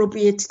an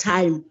appropriate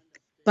time.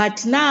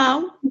 But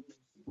now,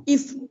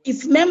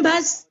 if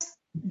members,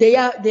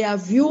 their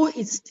view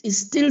is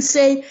still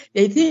say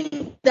they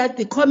think that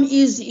the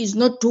ComEase is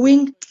not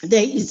doing,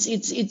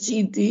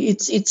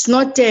 it's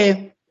not.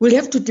 We'll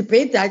have to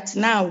debate that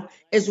now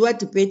as we're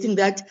debating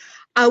that.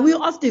 Are we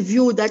of the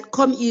view that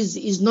ComEase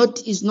is not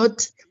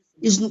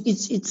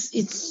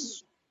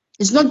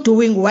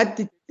doing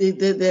what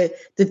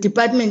the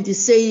department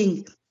is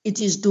saying it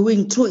is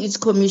doing through its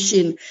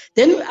commission?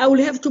 Then I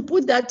will have to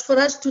put that for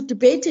us to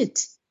debate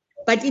it.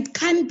 But it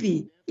can't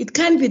be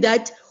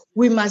that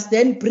we must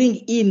then bring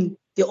in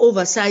the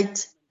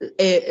oversight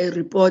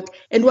report.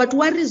 And what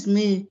worries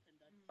me,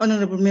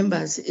 honorable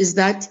members, is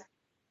that,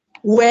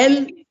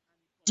 well,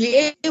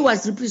 DA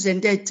was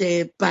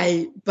represented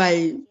by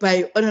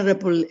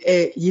Honorable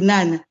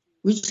Yinana,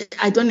 which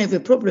I don't have a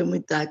problem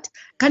with that.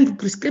 Can't be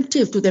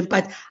prescriptive to them,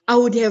 but I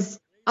would have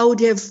thought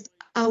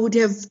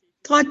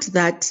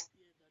that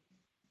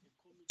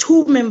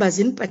two members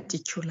in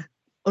particular,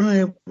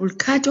 Honorable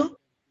Kato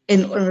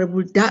and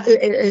Honorable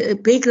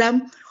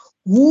Bagram,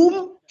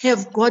 whom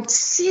have got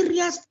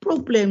serious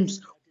problems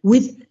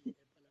with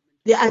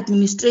the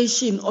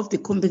administration of the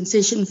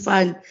compensation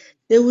fund,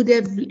 they would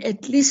have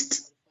at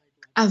least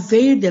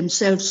availed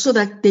themselves so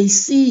that they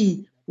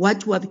see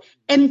what we have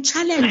and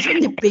challenge on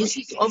the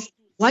basis of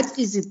what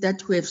is it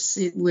that we have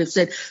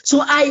said.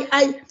 So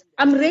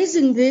I'm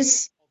raising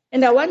this,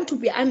 and I want to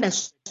be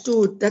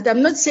understood that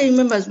I'm not saying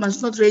members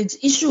must not raise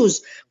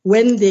issues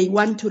when they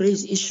want to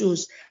raise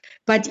issues,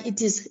 but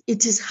it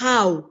is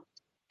how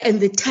and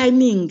the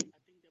timing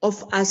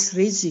of us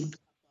raising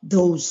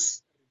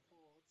those.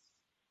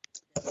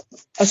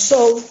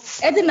 So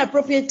at an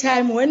appropriate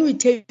time, when we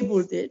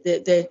table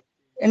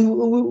and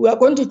we are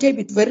going to table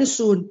it very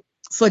soon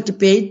for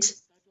debate,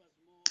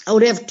 I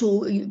would have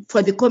to,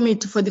 for the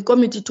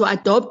committee to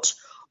adopt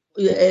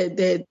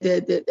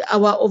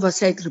our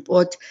oversight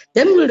report.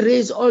 Then we'll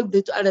raise all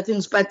the other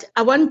things. But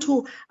I want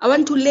to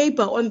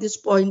labor on this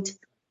point.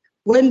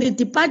 When the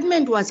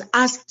department was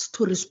asked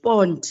to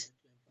respond,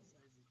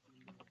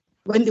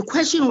 when the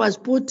question was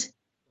put,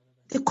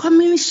 the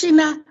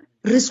commissioner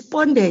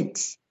responded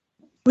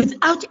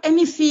without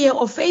any fear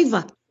or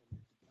favor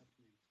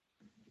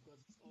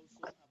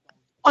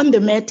on the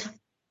matter.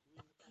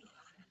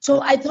 So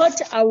I thought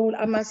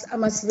I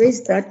must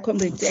raise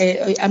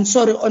that, I'm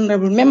sorry,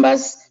 honorable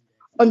members,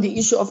 on the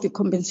issue of the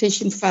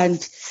compensation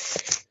fund.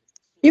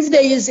 If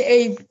there is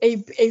a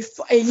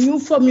new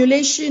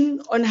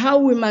formulation on how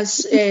we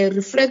must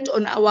reflect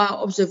on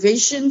our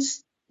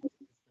observations,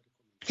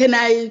 can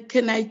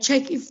I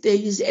check if there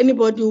is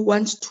anybody who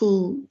wants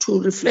to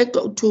reflect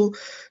or to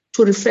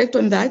reflect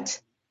on that?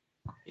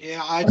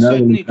 Yeah, I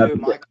certainly do,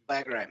 Michael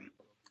Bagram.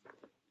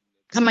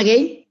 Come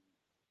again?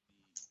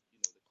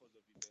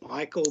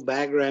 Michael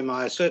Bagram,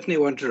 I certainly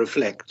want to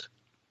reflect.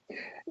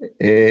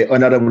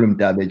 Honorable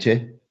Mtabe,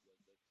 Chair.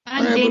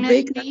 And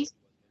Dana, please.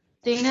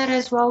 Dana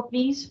as well,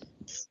 please.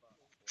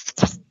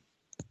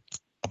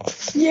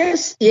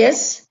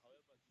 Yes.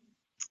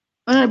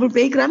 Honorable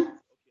Bagram.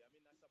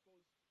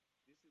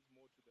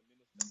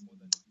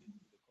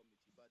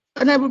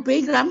 Honorable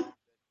Bagram.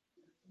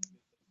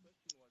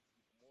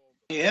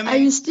 Can you hear me? Are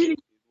you still?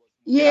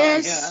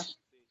 Yes. Yeah.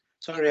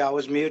 Sorry, I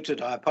was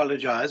muted. I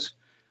apologize.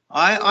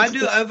 I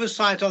do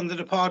oversight on the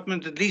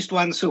department at least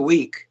once a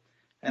week,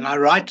 and I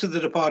write to the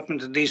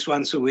department at least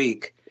once a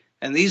week.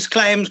 And these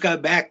claims go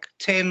back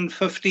 10,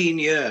 15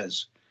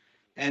 years.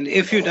 And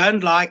if you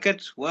don't like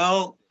it,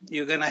 well,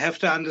 you're going to have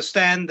to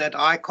understand that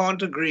I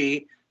can't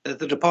agree that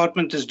the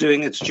department is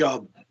doing its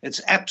job.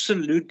 It's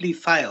absolutely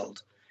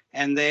failed.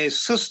 And their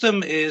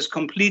system is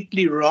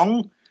completely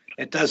wrong.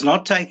 It does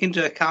not take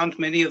into account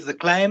many of the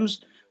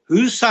claims.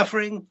 Who's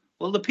suffering?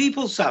 Well, the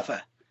people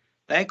suffer.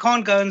 They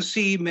can't go and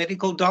see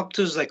medical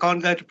doctors. They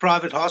can't go to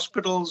private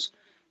hospitals.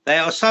 They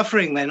are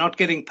suffering. They're not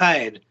getting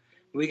paid.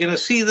 We're going to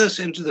see this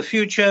into the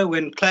future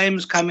when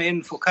claims come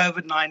in for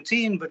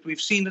COVID-19, but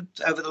we've seen it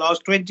over the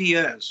last 20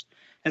 years.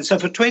 And so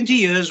for 20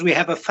 years, we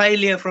have a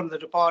failure from the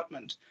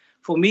department.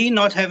 For me,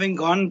 not having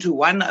gone to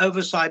one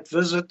oversight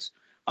visit,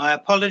 I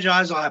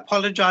apologize. I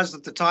apologized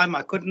at the time.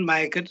 I couldn't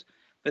make it.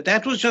 But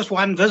that was just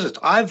one visit.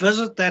 I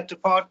visit that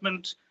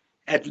department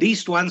at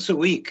least once a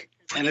week.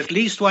 And at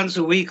least once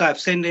a week, I've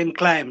sent in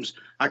claims.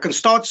 I can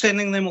start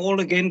sending them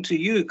all again to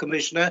you,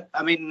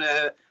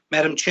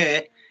 Madam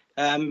Chair.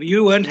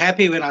 You weren't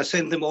happy when I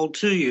sent them all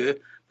to you,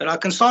 but I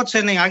can start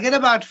sending. I get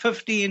about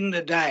 15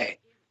 a day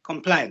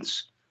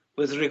complaints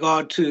with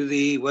regard to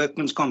the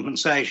workmen's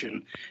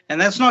compensation. And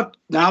that's not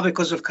now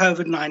because of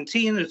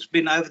COVID-19. It's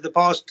been over the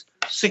past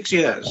 6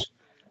 years.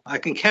 I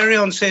can carry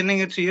on sending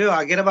it to you.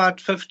 I get about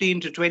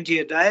 15 to 20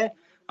 a day.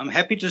 I'm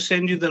happy to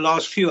send you the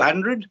last few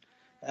hundred.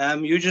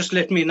 You just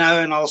let me know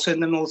and I'll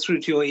send them all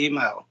through to your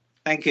email.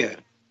 Thank you.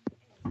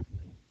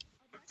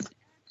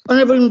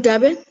 Honorable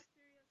Mdabe.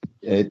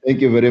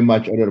 Thank you very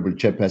much, Honorable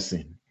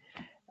Chairperson.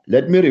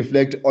 Let me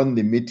reflect on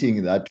the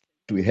meeting that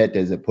we had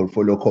as a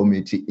portfolio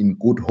committee in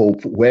Good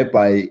Hope,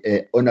 whereby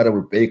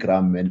Honorable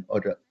Baygram and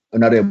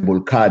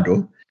Honorable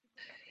Kado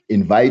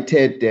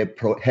invited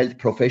health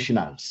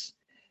professionals,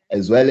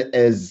 as well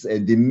as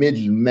the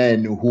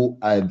middlemen who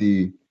are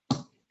the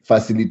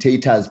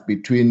facilitators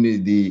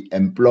between the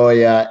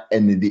employer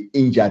and the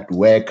injured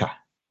worker,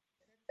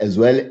 as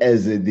well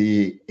as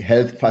the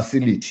health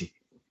facility.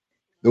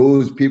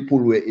 Those people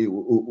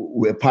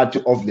were part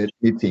of that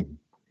meeting.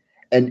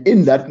 And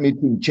in that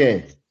meeting,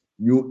 Chair,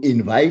 you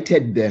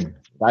invited them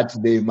that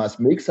they must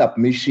make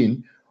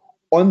submission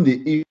on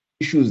the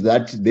issues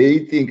that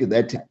they think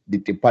that the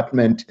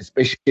department,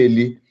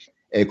 especially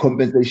a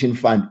compensation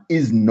fund,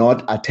 is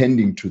not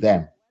attending to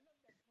them.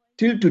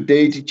 Till to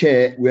date,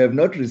 Chair, we have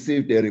not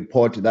received a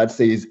report that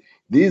says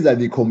these are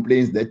the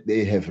complaints that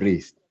they have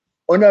raised.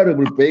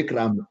 Honorable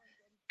Baygram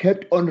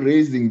kept on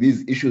raising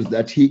these issues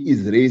that he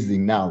is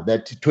raising now,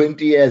 that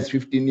 20 years,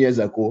 15 years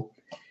ago,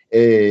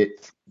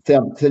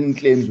 certain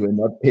claims were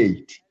not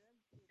paid.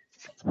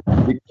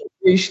 The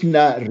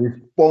commissioner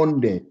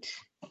responded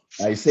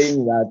by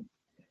saying that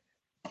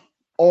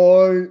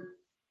all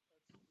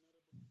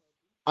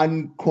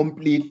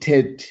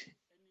uncompleted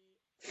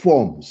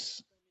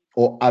forms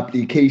or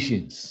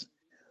applications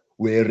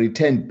were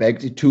returned back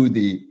to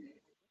the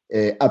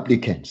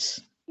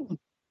applicants.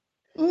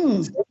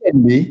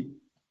 Secondly,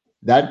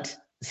 that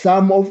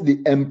some of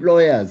the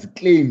employers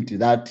claimed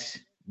that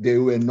they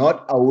were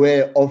not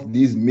aware of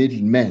these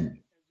middlemen,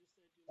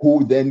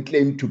 who then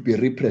claimed to be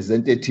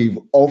representative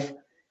of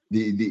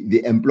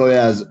the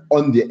employers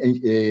on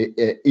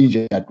the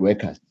injured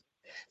workers.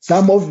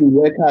 Some of the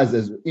workers,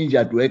 as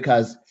injured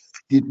workers,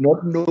 did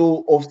not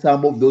know of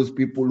some of those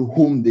people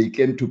whom they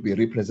claim to be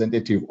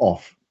representative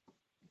of.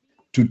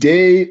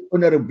 Today,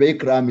 Honorable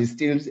Baygram is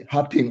still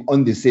harping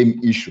on the same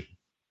issue.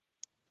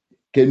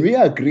 Can we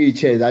agree,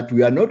 Chair, that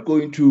we are not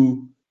going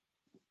to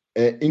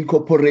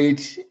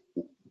incorporate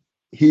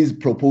his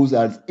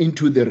proposals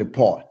into the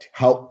report?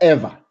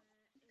 However,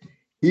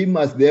 he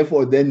must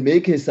therefore then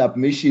make a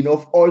submission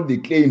of all the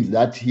claims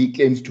that he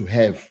claims to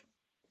have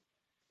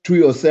to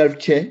yourself,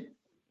 Chair,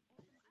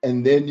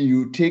 and then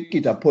you take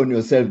it upon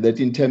yourself that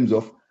in terms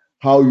of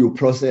how you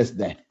process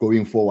that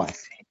going forward,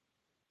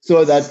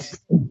 so that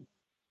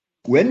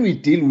when we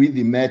deal with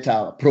the matter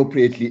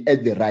appropriately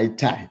at the right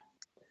time,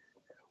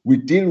 we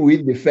deal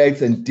with the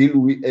facts and deal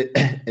with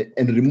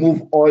and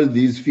remove all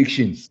these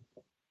fictions.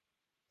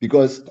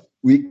 Because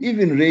we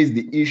even raised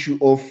the issue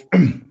of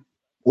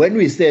when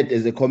we said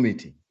as a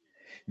committee,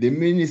 the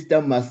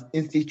minister must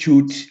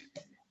institute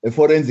a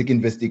forensic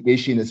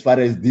investigation as far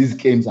as these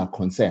claims are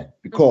concerned.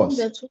 Because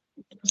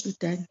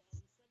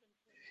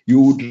you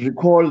would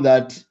recall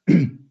that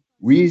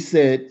we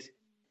said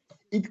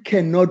it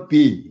cannot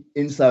be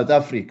in South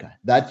Africa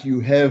that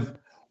you have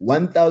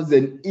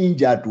 1,000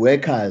 injured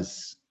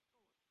workers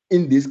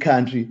in this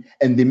country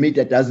and the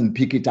media doesn't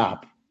pick it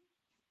up.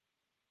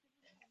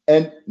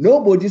 And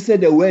nobody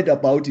said a word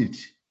about it.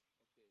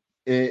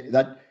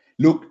 That,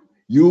 look,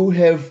 you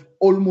have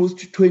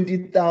almost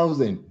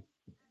 20,000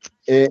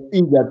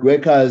 injured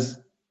workers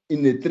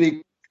in the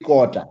 3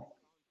 quarters,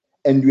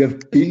 and you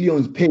have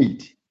billions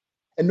paid.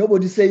 And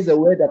nobody says a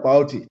word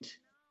about it.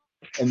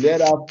 And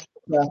thereafter,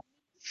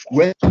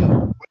 when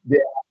there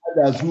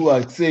are others who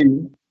are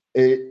saying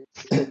they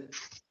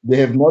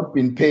have not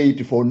been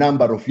paid for a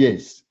number of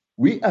years,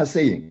 we are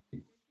saying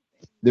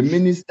the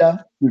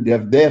minister should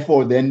have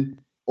therefore then,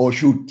 or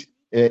should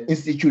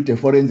institute a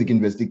forensic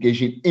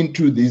investigation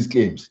into these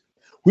claims.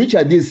 Which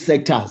are these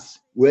sectors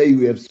where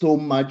you have so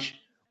much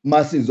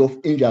masses of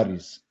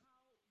injuries?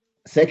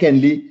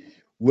 Secondly,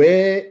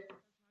 which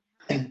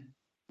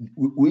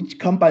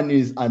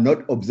companies are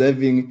not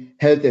observing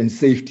health and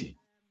safety?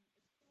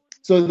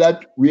 So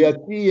that we are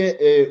clear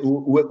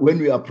when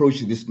we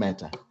approach this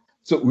matter.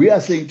 So we are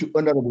saying to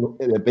Honorable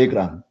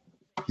Baygram,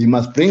 he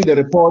must bring the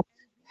report,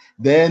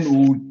 then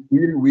we'll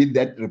deal with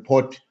that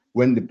report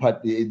when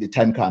the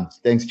time comes.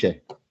 Thanks, Chair.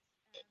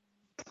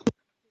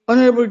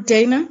 Honorable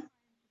Dana.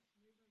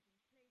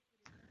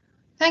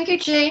 Thank you,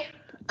 Chair.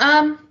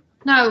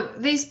 Now,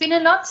 there's been a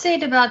lot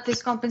said about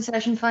this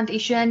compensation fund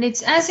issue, and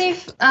it's as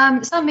if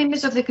some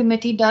members of the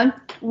committee don't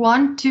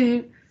want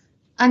to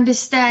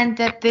understand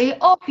that there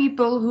are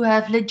people who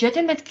have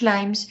legitimate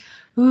claims,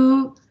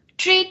 who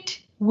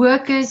treat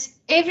workers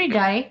every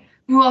day,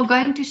 who are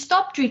going to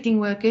stop treating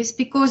workers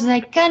because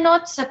they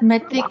cannot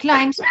submit their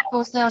claims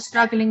because they are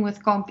struggling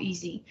with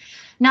CompEasy.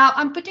 Now,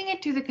 I'm putting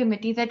it to the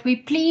committee that we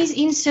please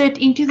insert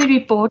into the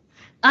report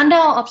under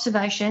our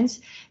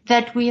observations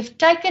that we have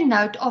taken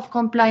note of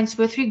complaints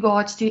with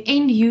regards to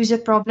end user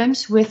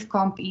problems with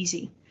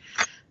CompEasy.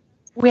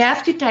 We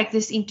have to take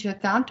this into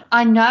account.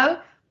 I know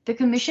the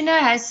Commissioner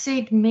has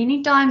said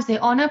many times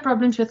there are no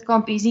problems with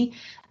CompEasy.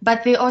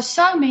 But there are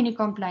so many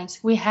complaints,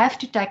 we have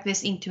to take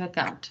this into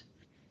account.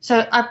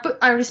 So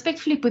I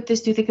respectfully put this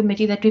to the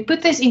committee, that we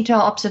put this into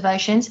our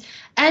observations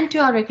and to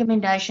our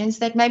recommendations,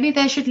 that maybe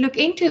they should look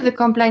into the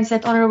complaints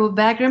that Honourable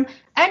Bagram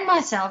and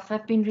myself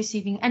have been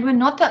receiving, and we're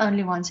not the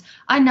only ones.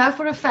 I know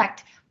for a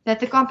fact that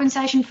the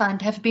Compensation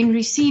Fund have been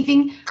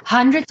receiving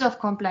hundreds of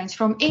complaints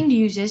from end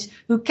users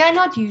who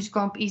cannot use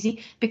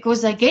CompEasy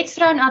because they get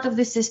thrown out of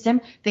the system,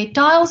 their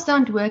tiles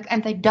don't work,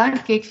 and they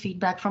don't get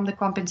feedback from the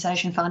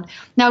Compensation Fund.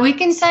 Now, we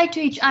can say to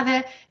each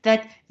other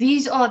that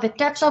the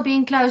taps are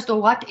being closed or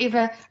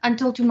whatever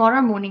until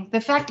tomorrow morning.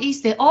 The fact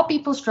is, there are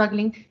people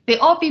struggling, there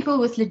are people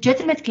with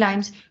legitimate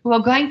claims who are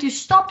going to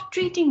stop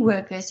treating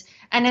workers,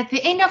 and at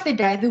the end of the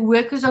day, the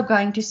workers are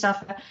going to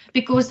suffer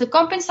because the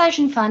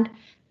Compensation Fund,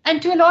 and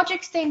to a large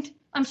extent,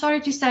 I'm sorry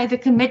to say, the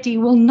committee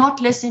will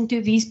not listen to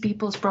these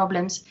people's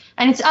problems.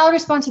 And it's our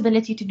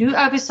responsibility to do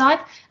oversight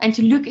and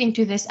to look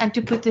into this and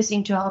to put this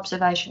into our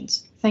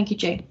observations. Thank you,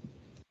 Chair.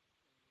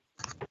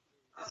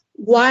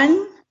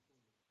 One,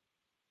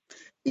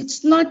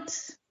 it's not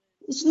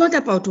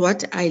about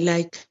what I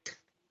like,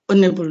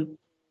 Honourable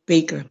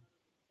Baker.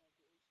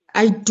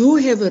 I do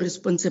have a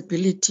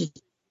responsibility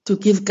to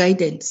give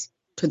guidance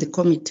to the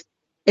committee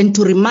and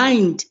to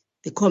remind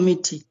the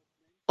committee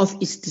of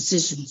its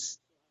decisions.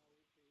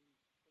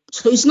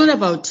 So it's not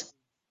about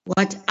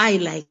what I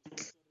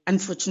like,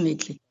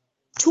 unfortunately.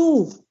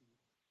 Two,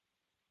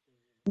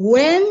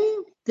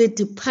 when the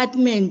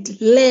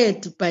department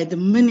led by the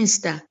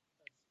minister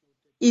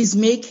is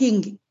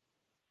making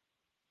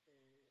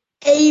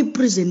a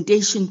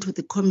presentation to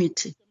the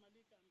committee,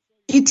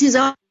 it is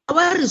our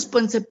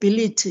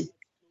responsibility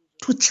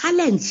to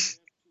challenge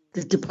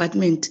the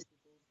department,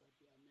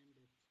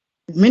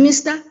 the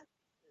minister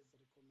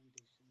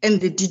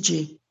and the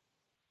DJ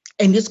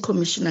and its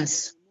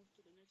commissioners.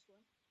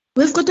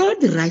 We've got all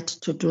the right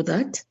to do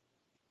that.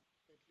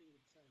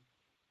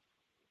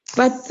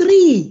 But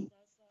three,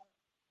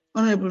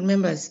 honorable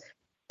members,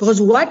 because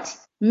what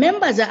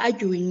members are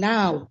arguing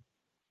now,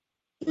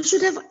 you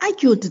should have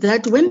argued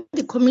that when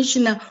the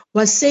commissioner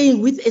was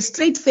saying with a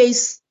straight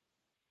face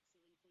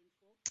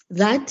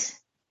that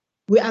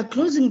we are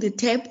closing the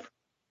tap,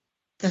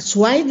 that's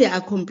why there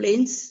are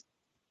complaints,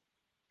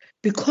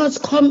 because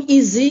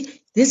CompEasy,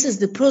 this is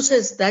the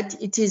process that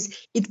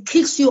it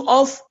kicks you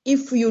off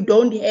if you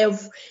don't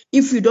have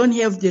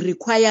the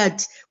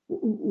required,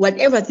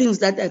 whatever things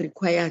that are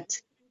required.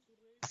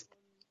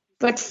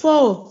 But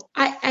four,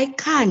 I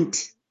can't,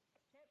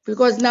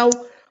 because now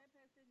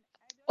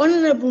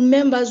honorable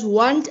members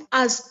want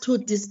us to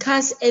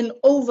discuss an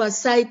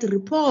oversight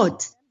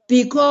report,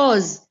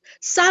 because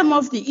some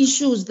of the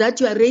issues that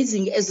you are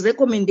raising as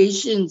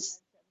recommendations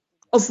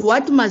of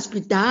what must be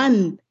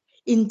done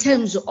in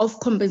terms of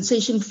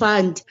compensation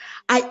fund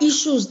are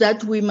issues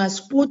that we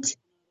must put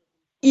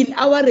in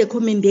our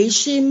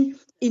recommendation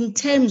in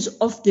terms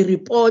of the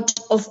report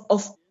of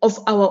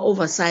our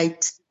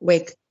oversight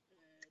work.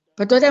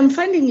 But what I'm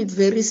finding it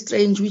very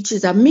strange, which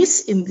is a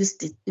miss in this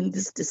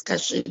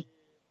discussion,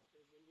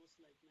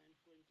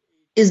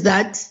 is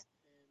that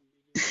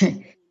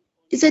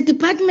it's a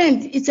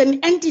department, it's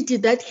an entity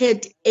that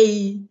had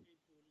a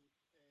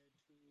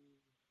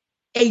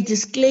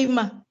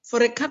disclaimer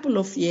for a couple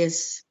of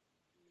years,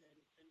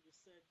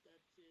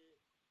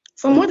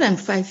 for more than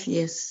 5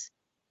 years.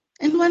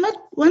 And we're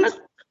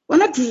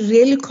not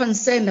really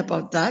concerned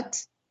about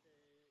that.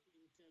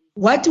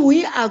 What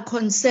we are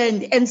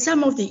concerned, and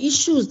some of the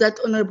issues that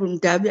Honorable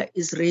Ndabia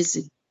is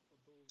raising.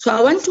 So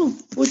I want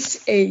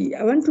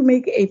to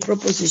make a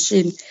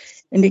proposition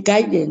and a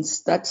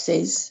guidance that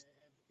says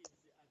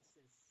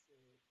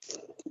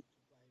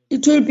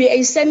it will be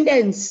a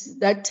sentence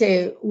that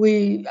if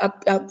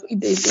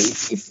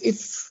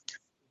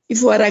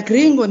we are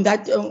agreeing on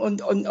that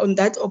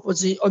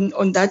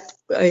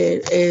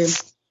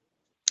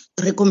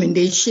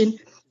recommendation,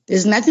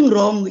 there's nothing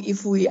wrong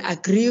if we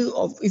agree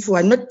or if we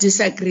are not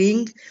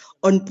disagreeing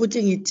on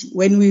putting it.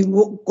 When we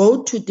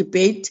go to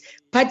debate,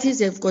 parties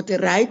have got a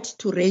right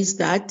to raise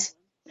that.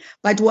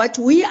 But what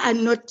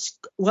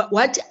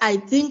I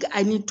think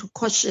I need to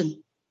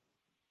caution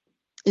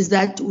is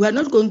that we are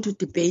not going to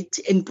debate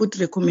and put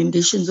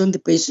recommendations on the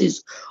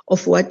basis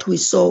of what we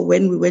saw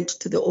when we went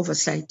to the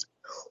oversight.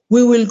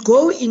 We will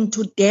go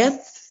into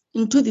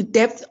the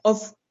depth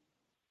of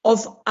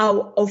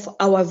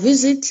our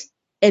visit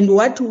and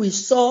what we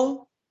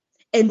saw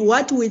and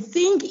what we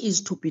think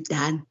is to be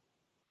done.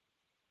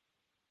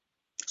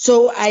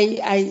 So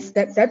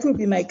that will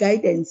be my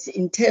guidance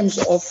in terms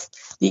of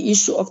the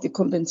issue of the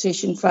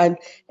compensation fund.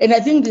 And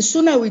I think the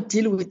sooner we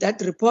deal with that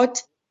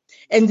report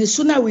and the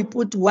sooner we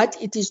put what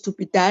it is to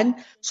be done,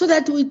 so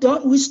that we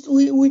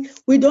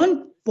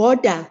don't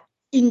bother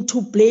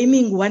into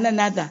blaming one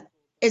another,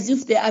 as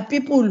if there are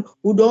people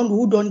who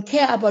don't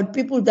care about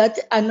people that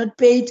are not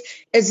paid,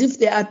 as if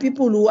there are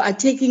people who are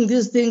taking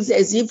these things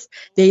as if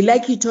they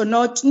like it or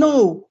not.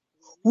 No,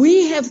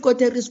 we have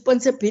got a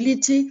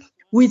responsibility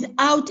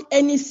without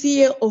any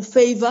fear or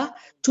favor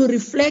to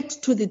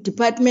reflect to the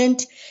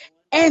department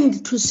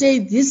and to say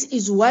this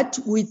is what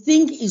we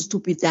think is to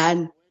be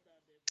done.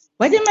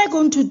 What am I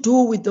going to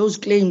do with those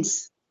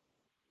claims?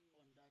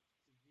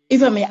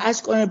 If I may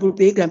ask Honorable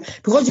Begum,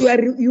 because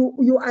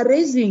you are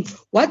raising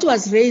what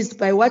was raised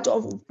by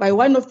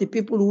one of the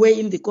people who were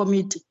in the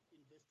committee,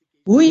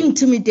 who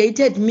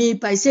intimidated me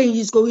by saying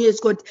he's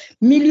got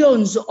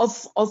millions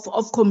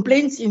of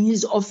complaints in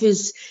his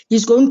office.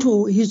 He's going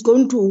to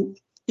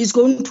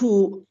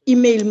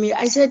email me.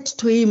 I said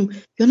to him,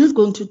 "You're not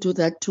going to do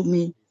that to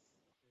me."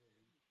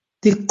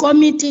 The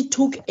committee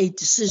took a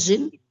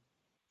decision.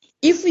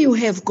 If you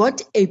have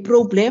got a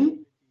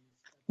problem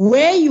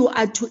where you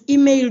are to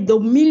email the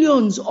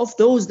millions of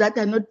those that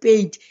are not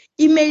paid,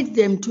 email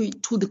them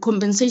to the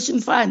compensation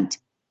fund,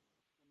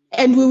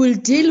 and we will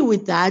deal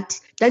with that.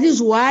 That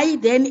is why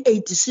then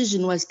a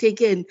decision was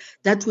taken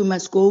that we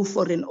must go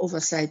for an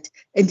oversight,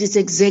 and it's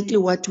exactly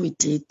what we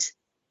did.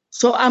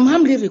 So I'm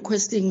humbly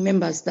requesting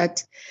members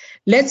that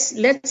let's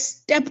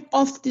step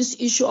off this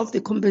issue of the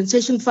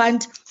compensation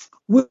fund.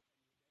 We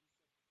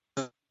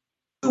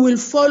will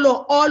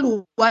follow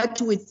all what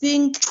we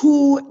think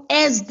to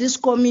as this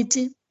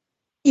committee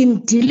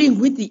in dealing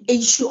with the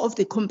issue of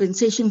the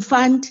compensation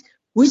fund,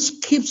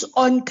 which keeps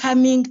on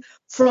coming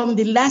from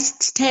the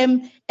last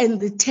term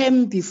and the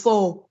term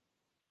before.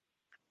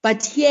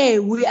 But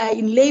here we are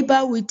in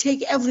labor, we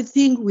take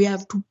everything, we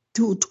have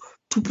to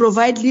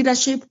provide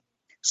leadership.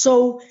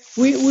 So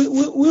we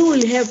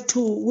will have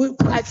to,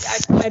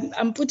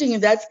 I'm putting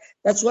in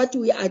that's what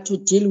we are to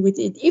deal with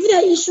it. If there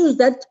are issues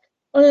that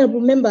honorable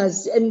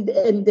members and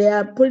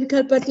their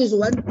political parties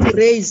want to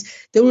raise,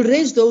 they will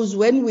raise those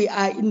when we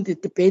are in the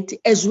debate,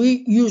 as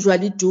we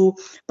usually do.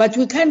 But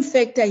we can't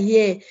factor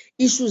here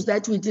issues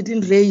that we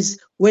didn't raise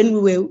when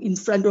we were in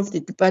front of the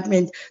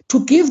department,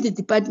 to give the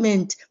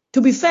department,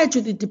 to be fair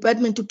to the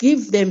department, to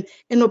give them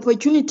an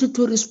opportunity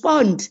to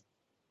respond.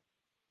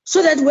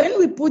 So that when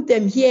we put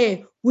them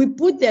here, we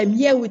put them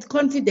here with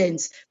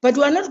confidence. But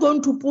we're not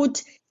going to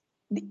put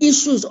the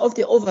issues of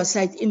the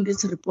oversight in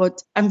this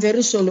report. I'm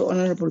very sorry,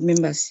 honorable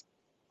members.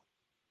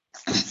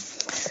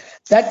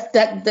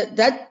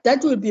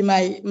 That will be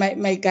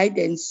my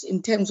guidance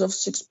in terms of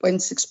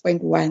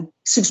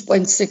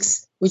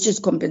 6.6, which is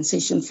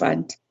compensation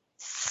fund.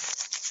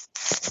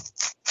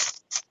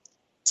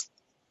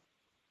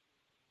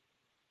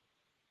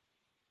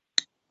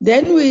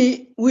 Then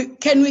we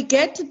can we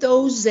get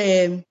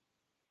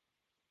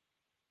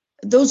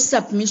those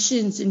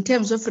submissions in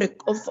terms of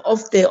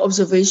the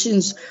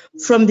observations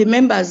from the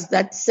members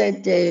that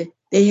said they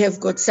have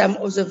got some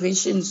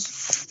observations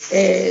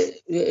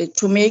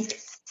to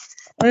make.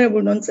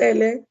 Honorable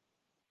Nonsele,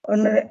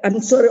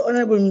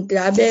 Honorable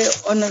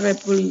Ndabe,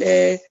 Honorable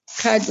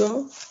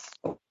Kado,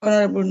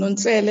 Honorable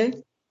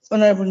Nonsele,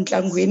 Honorable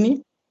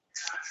Ntlangwini,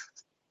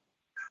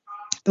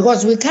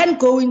 because we can't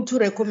go into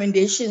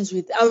recommendations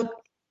without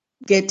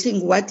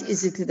getting what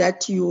is it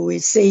that you were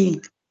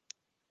saying.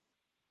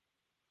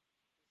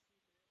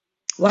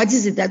 What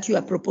is it that you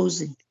are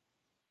proposing?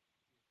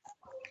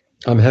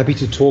 I'm happy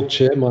to talk,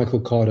 Chair. Michael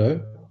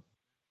Cardo.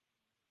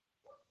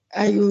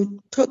 Are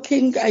you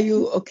talking? Are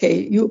you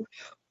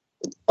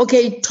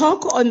okay?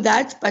 Talk on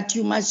that, but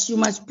you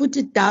must put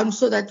it down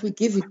so that we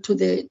give it to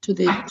the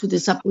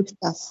support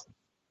staff.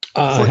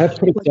 I have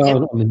put it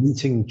down on the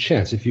meeting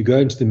chat. If you go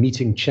into the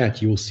meeting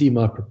chat, you will see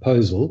my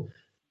proposal.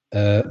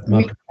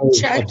 My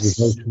proposed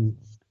observation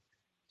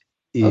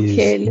is in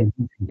the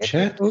meeting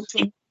chat.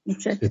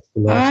 It's the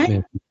last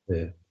message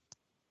there.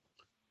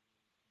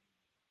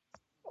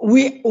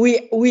 We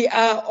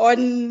are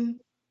on.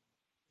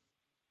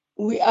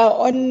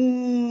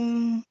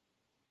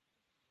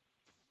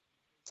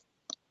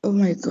 Oh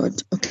my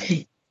God.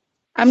 Okay.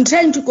 I'm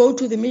trying to go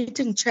to the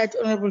meeting chat,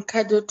 Honorable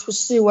Kado, to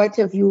see what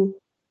have you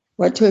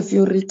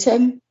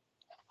written.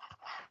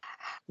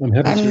 I'm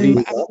happy to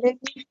read it.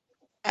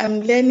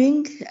 I'm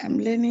learning.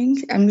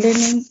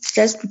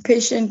 Just be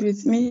patient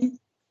with me.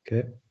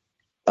 Okay.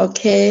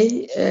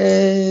 Okay.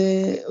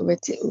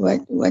 What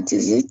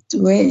is it?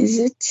 Where is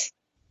it?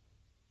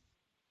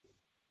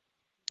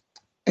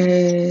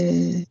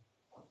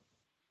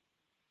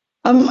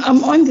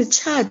 I'm on the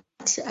chat.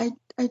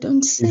 I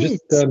don't see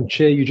it.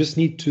 Chair, you just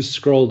need to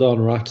scroll down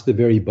right to the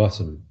very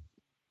bottom.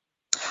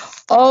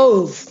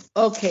 Oh,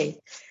 okay.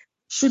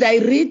 Should I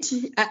read?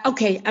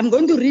 Okay, I'm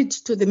going to read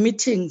to the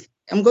meeting.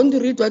 I'm going to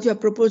read what you are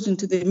proposing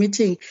to the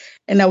meeting,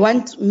 and I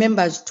want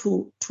members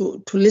to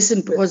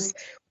listen, because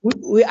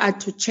we are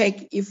to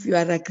check if you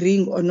are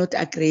agreeing or not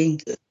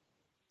agreeing.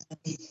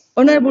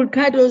 Honorable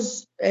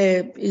Kados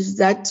is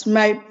that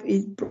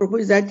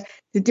proposed that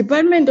the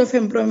Department of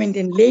Employment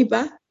and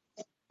Labor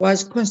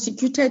was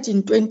constituted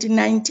in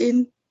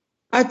 2019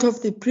 out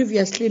of the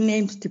previously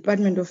named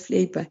Department of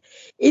Labor.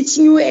 Its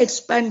new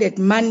expanded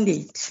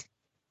mandate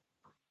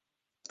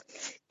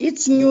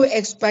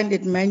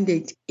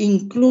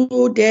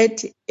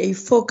included a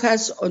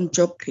focus on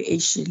job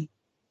creation.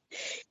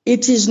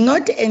 It is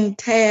not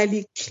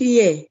entirely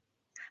clear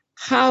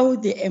how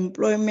the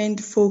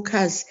employment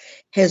focus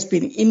has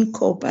been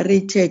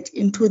incorporated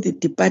into the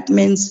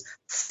department's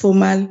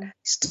formal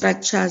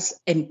structures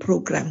and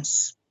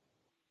programs.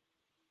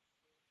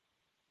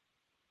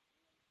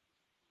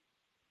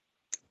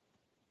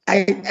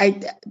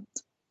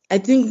 I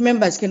think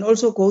members can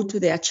also go to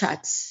their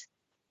charts.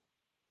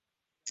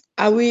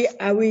 Are we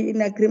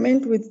in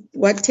agreement with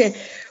what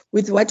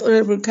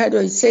Honorable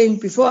Kado is saying?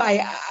 Before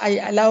I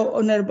allow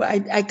Honorable,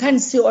 I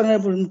can't see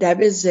Honorable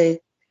Ndabe's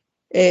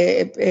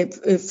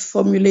a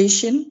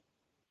formulation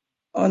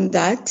on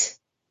that.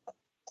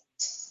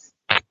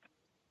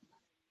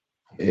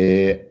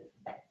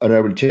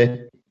 Honorable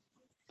Chair.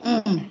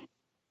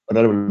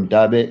 Honorable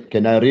Ndabe,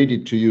 can I read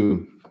it to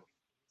you?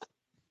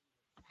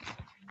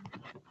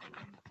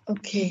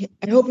 Okay,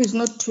 I hope it's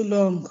not too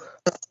long.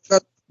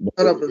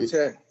 Honorable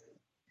Chair.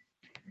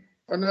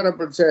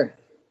 Honorable Chair.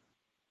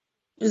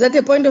 Is that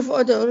a point of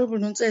order, Honorable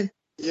Nonsel?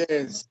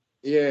 Yes.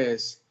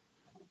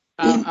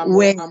 I'm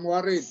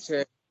worried,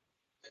 Chair.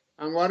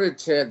 I'm worried,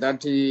 Chair,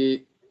 that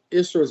the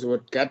issues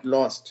would get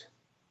lost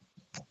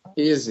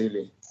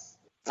easily.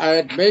 I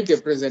had made a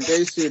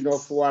presentation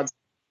of what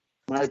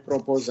my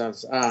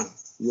proposals are.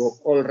 You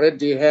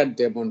already had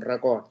them on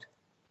record.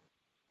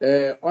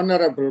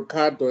 Honorable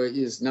Kado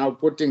is now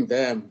putting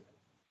them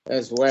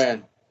as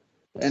well.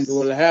 And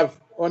we'll have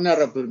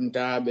Honorable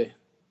Ndabe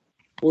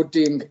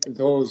putting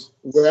those.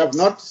 We have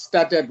not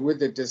started with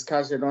the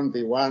discussion on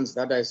the ones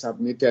that I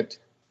submitted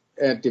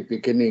at the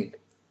beginning.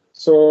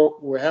 So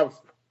we have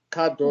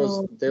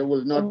Kados, they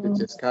will not be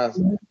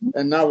discussed.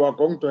 And now we're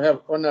going to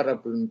have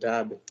Honorable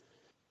Ndabe.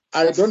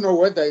 I don't know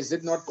whether is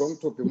it not going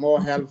to be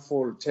more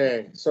helpful,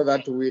 Chair, so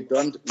that we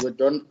don't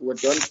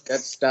get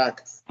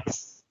stuck.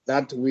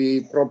 That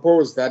we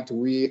propose that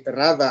we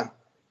rather,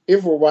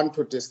 if we want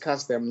to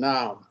discuss them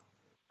now,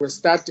 we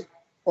start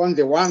on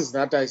the ones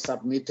that I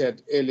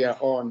submitted earlier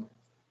on,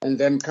 and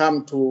then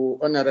come to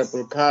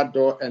Honorable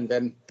Kado, and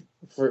then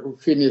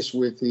finish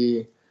with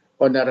the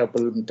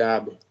Honorable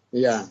Ndabe.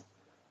 Yeah.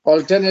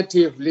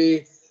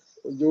 Alternatively,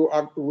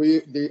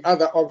 the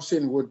other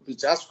option would be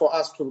just for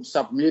us to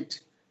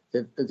submit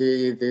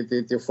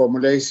the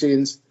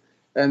formulations,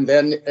 and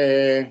then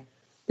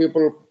we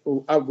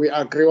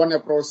agree on a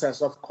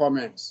process of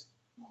comments,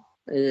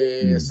 so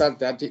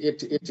that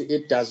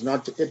it does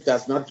not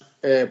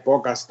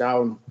bog us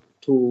down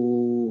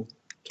to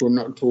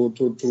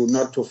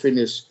not to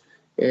finish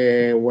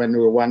when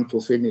we want to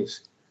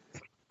finish.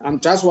 I'm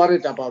just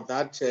worried about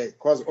that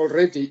because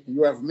already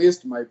you have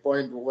missed my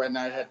point when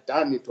I had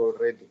done it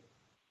already.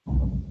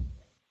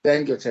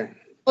 Thank you, Chair.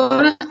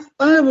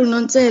 Honorable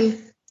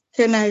Nonsel,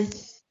 can I?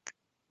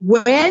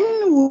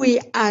 When we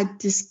are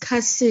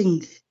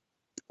discussing,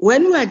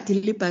 when we are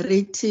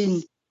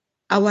deliberating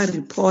our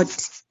report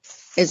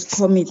as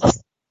committee,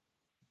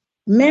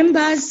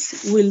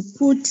 members will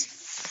put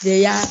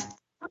their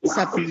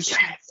submissions.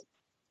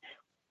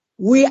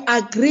 We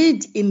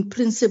agreed in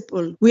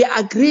principle, we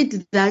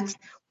agreed that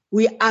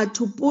we are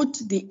to put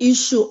the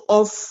issue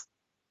of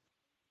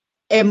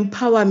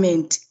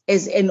empowerment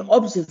as an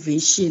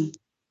observation.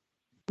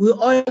 We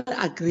all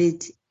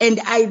agreed.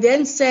 And I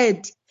then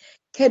said,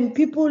 can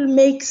people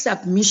make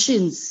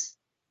submissions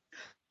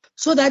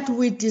so that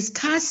we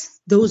discuss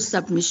those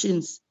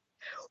submissions?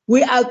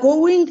 We have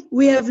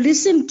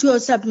listened to your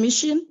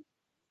submission,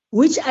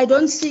 which I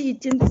don't see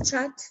it in the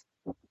chat.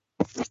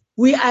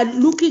 We are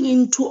looking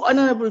into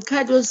Honorable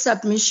Kado's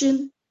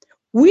submission.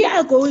 We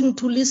are going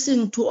to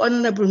listen to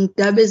Honorable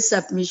Ndabe's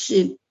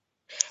submission.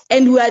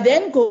 And we are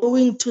then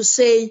going to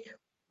say,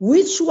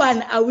 which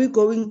one are we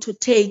going to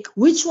take?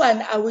 Which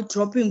one are we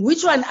dropping?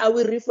 Which one are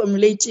we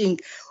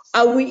reformulating?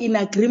 Are we in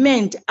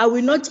agreement? Are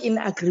we not in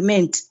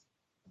agreement?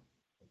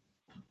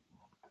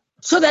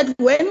 So that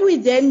when we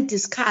then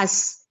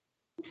discuss,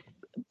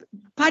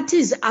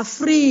 parties are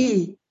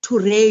free to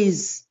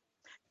raise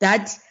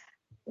that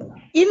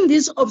in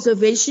this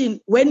observation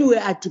when we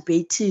are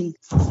debating.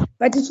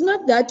 But it's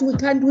not that we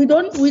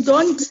don't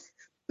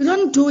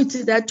do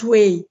it that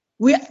way.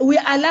 We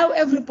allow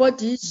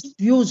everybody's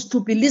views to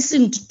be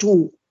listened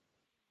to,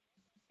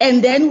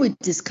 and then we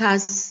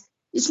discuss.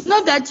 It's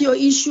not that your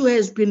issue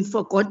has been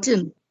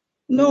forgotten.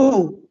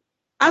 No.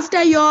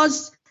 After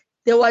yours,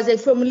 there was a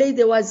formulation,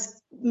 there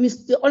was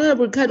Mr.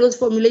 Honorable Kado's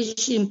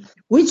formulation,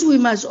 which we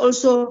must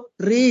also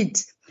read.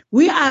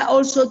 We are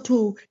also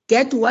to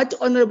get what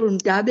Honorable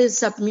Ndabe's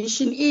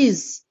submission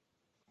is.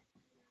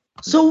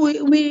 So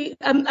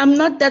I'm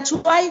not, that's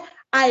why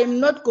I am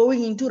not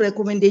going into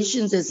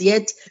recommendations as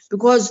yet,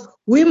 because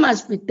we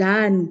must be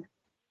done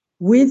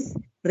with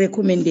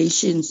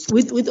recommendations,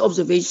 with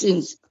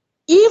observations.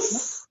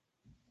 If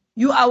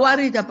you are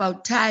worried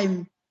about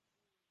time,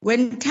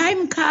 when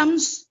time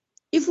comes,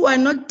 if we are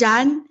not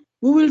done,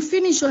 we will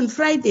finish on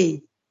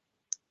Friday.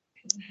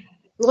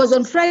 Because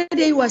on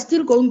Friday, we are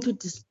still going to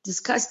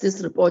discuss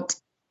this report,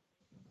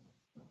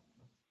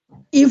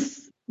 if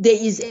there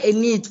is a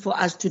need for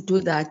us to do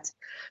that.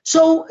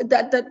 So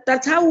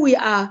that's how we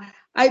are.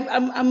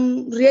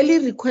 I'm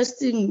really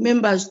requesting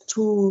members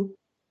to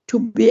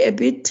be a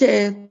bit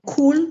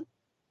cool.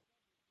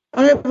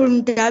 Honorable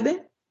Ndabe.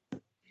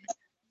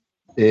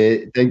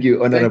 Thank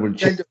you, Honorable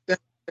Chair.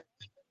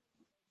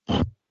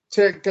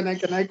 Chair, can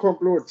I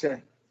conclude,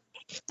 Chair?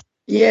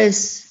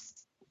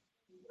 Yes.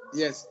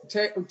 Yes,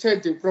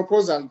 the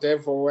proposal,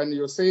 therefore, when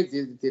you say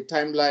the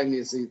timeline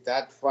is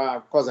that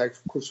far, because I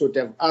should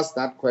have asked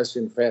that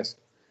question first.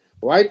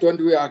 Why don't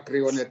we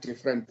agree on a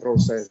different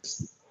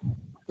process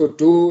to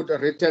do the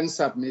written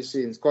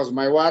submissions? Because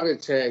my worry,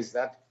 Chair, is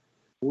that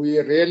we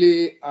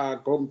really are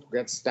going to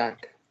get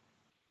stuck.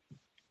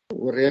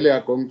 We really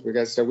are going to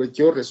get stuck, with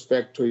due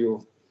respect to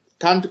you.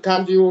 Can't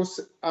you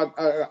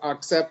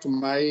accept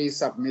my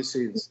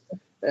submissions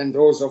and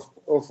those of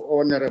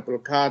Honorable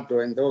Kato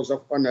and those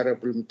of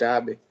Honorable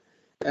Mdabe,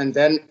 and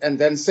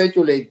then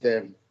circulate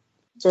them,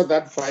 so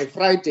that by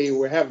Friday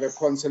we have a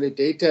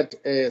consolidated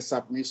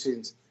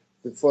submissions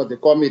for the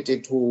committee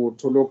to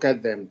look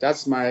at them.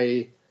 That's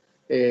my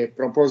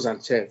proposal,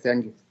 Chair.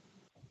 Thank you.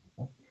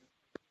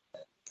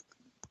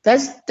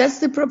 That's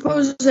the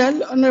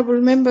proposal,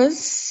 honourable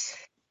members.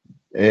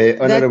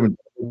 Honorable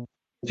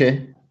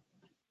Chair.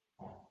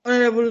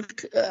 Honourable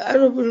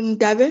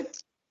Mdabe.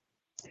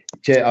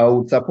 Chair, I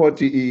would support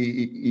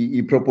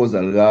the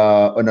proposal,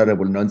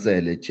 Honorable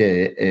Nonsele,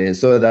 Chair,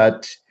 so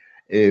that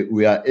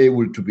we are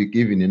able to be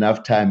given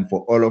enough time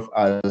for all of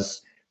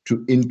us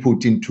to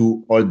input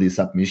into all the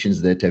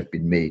submissions that have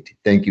been made.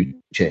 Thank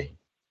you, Chair.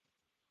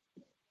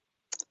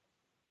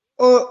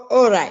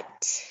 All right.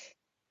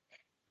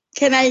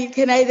 Can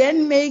I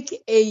then make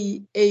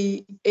a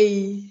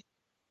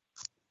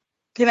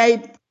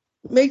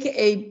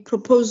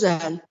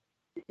proposal,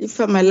 if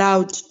I'm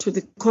allowed, to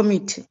the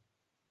committee?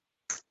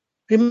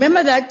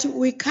 Remember that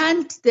we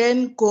can't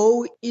then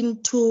go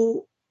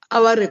into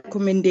our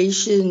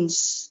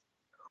recommendations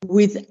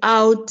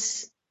without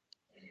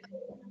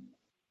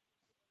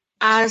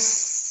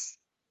us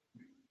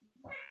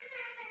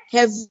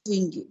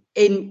having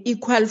an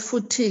equal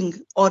footing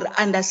or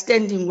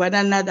understanding one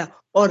another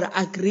or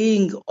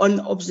agreeing on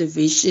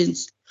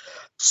observations,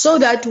 so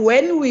that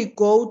when we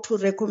go to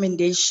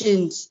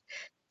recommendations,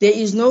 there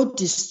is no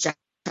disjuncture,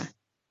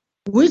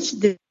 which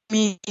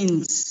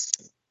means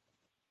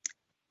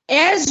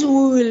as we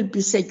will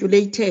be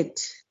circulated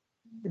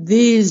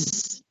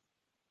these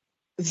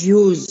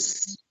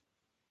views,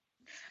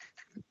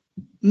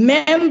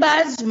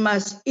 members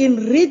must, in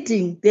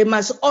reading, they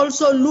must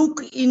also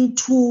look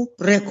into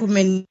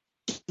recommendations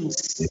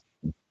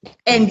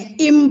and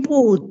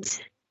input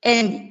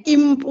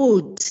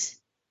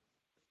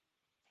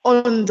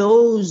on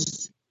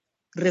those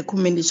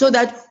recommendations, so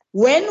that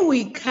when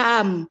we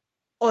come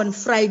on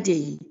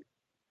Friday,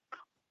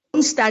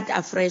 we start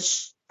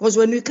afresh. Because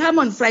when we come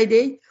on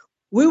Friday,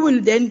 we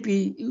will then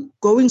be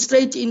going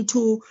straight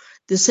into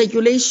the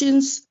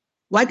circulations.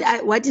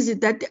 What is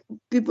it that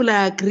people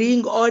are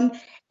agreeing on?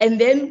 And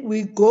then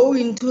we go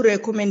into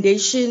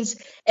recommendations.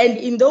 And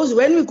in those,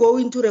 when we go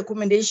into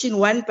recommendation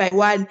one by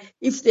one,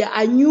 if there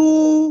are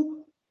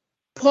new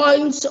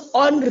points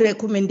on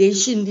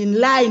recommendation in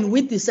line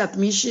with the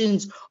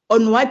submissions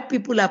on what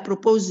people are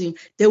proposing,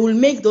 they will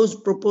make those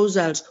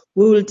proposals.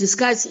 We will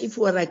discuss if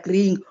we're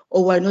agreeing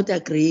or we're not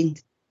agreeing.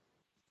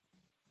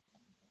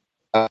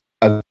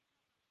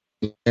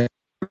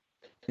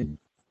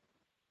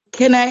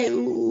 Can I,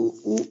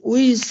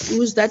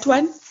 who's that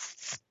one?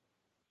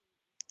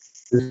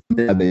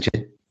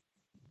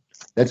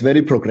 That's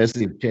very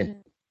progressive, Chair.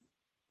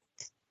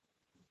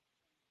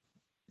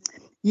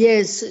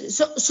 Yes,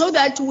 so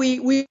that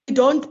we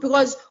don't,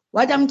 because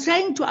what I'm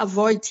trying to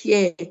avoid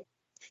here,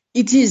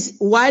 it is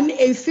one,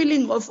 a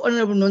feeling of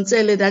Honorable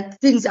Nonsele that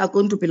things are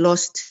going to be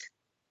lost.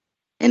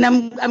 And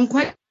I'm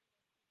quite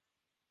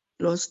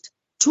lost.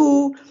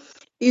 Two,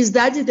 is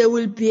that there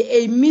will be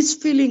a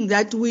misfeeling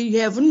that we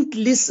haven't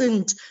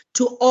listened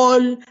to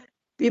all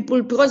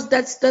people, because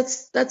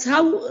that's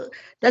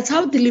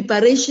how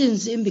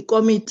deliberations in the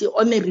committee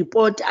on a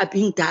report are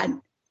being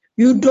done.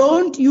 You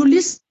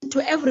listen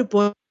to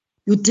everybody.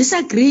 You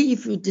disagree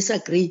if you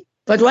disagree.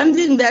 But one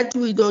thing that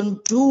we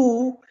don't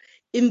do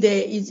in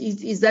there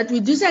is that we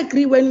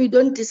disagree when we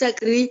don't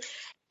disagree,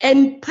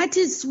 and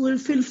parties will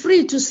feel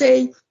free to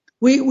say,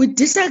 we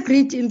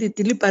disagreed in the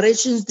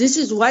deliberations. This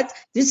is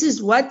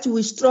what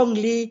we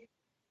strongly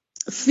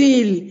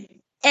feel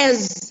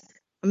as,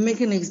 I'll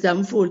make an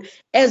example,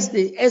 as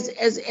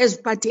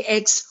party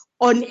X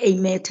on a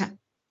matter,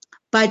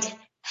 but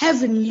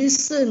having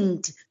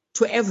listened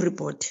to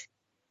everybody.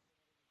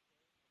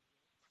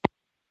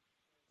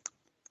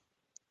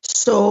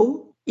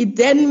 So it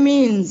then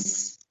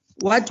means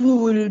what we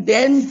will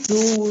then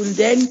do,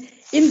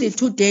 in the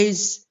 2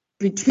 days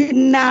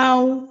between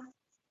now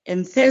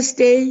and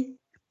Thursday,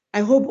 I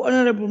hope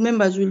honorable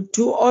members will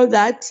do all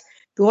that,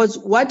 because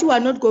what we are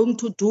not going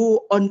to do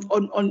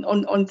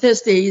on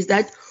Thursday is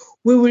that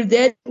we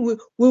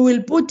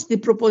will put the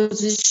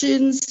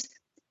propositions.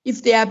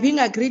 If they are being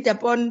agreed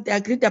upon, they are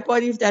agreed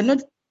upon. If they are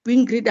not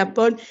being agreed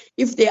upon,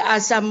 if there are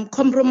some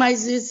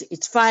compromises,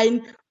 it's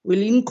fine.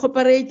 We'll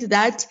incorporate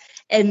that,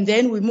 and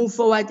then we move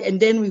forward, and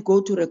then we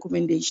go to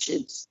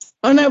recommendations.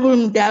 Honorable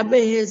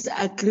Mdabe has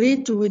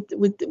agreed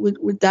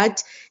with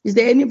that. Is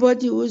there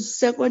anybody who's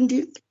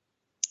seconding?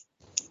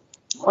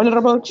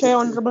 Honorable Chair,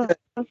 Honorable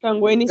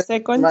Kangweni,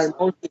 second. My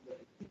motion.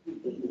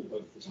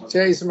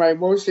 Chair, is my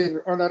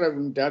motion.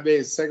 Honorable Mdabe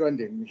is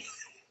seconding me.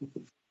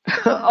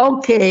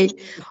 Okay.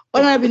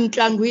 Honorable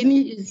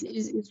Ntlangwini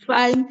is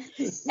fine.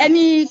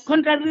 Any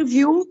contrary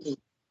view?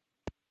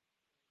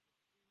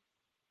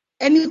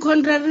 Any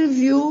contrary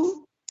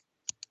view?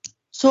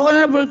 So,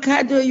 Honorable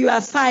Kado, you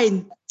are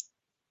fine.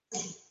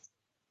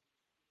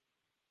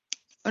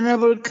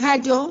 Honorable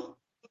Kado?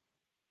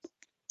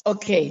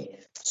 Okay.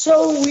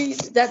 So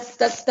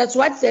that's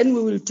what then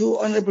we will do,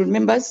 honorable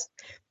members.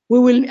 We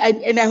will,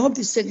 and I hope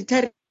the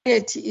Secretariat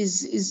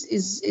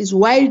is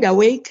wide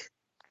awake.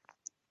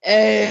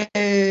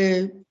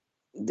 On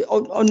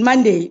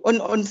Monday,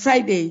 on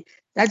Friday,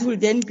 that will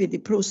then be the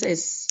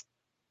process.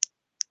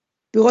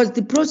 Because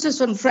the process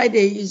on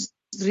Friday is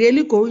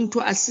really going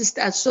to assist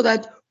us so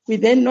that we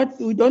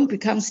don't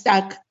become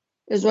stuck,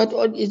 as I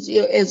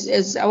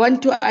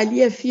want to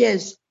allay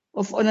fears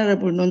of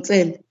Honorable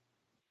Nontsel.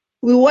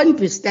 We won't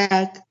be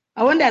stuck.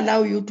 I won't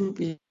allow you to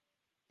be.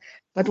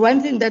 But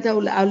one thing that I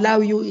will allow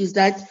you is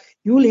that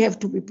you will have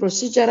to be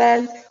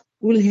procedural,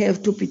 you will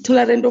have to be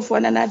tolerant of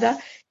one another,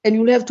 and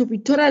you will have to be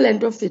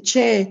tolerant of the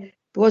chair,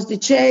 because the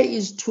chair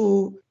is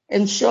to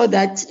ensure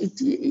that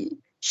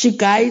she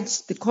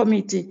guides the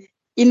committee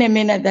in a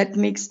manner that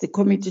makes the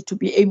committee to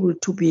be able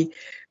to be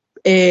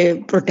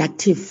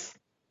productive.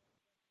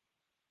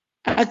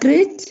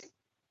 Agreed?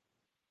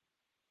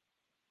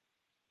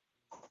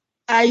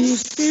 Are you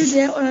still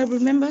there, honorable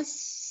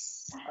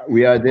members?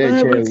 We are there,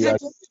 Honorable Chair.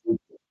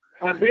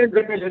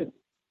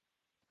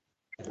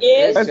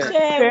 Yes, Chair.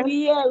 Chair,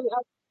 we are.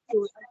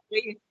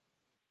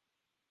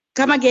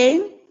 Come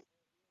again?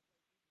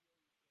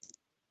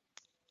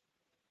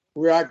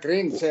 We are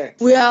agreeing, Chair.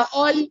 We are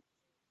all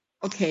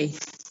okay.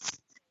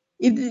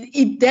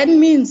 It then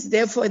means,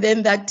 therefore,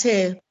 then that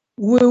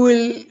we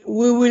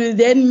will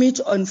then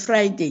meet on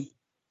Friday.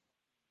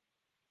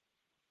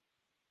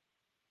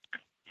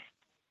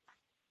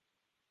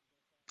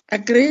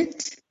 Agreed?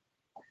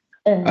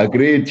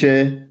 Agreed,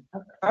 Chair.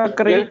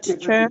 Agreed,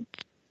 Chair.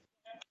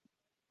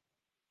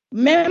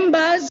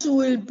 Members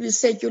will be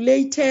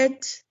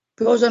circulated,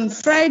 because on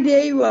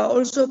Friday we are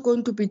also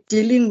going to be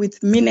dealing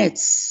with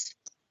minutes.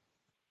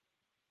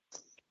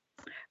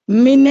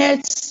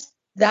 Minutes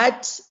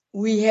that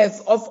we have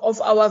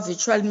of our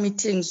virtual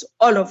meetings,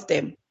 all of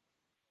them.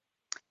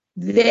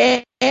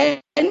 Then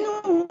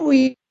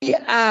we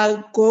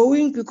are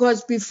going,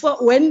 because before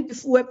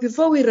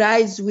we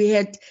rise, we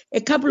had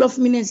a couple of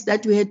minutes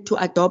that we had to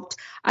adopt.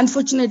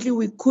 Unfortunately,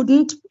 we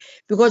couldn't,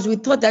 because we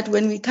thought that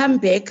when we come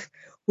back,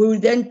 we will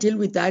then deal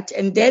with that.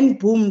 And then,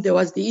 boom, there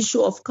was the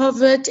issue of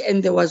COVID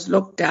and there was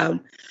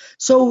lockdown.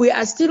 So we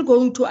are still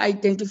going to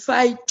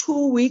identify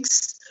 2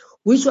 weeks,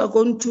 which are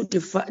going to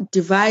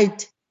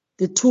divide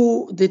the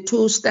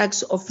two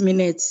stacks of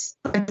minutes.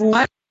 But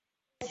what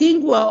I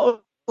think we are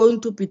all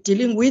going to be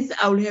dealing with,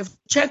 I will have to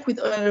check with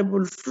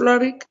Honorable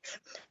Floric.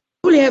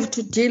 We'll have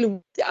to deal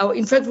with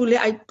in fact,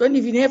 I don't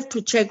even have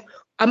to check.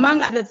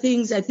 Among other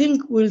things, I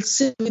think we'll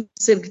sit with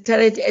the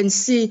Secretariat and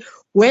see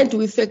where do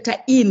we factor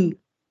in,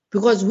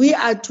 because we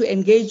are to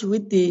engage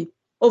with the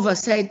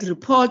oversight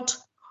report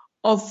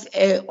of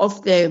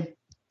the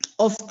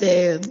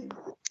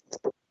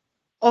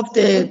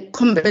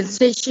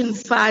compensation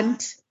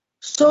fund,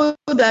 so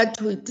that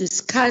we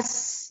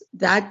discuss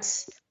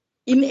that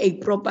in a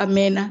proper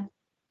manner.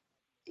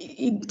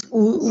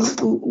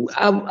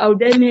 I'll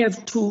then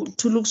have to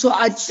look. So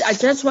I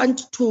just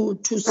want to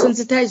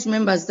sensitize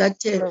members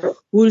that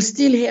we'll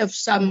still have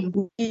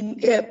some,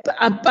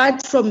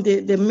 apart from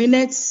the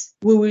minutes,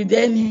 we will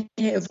then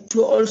have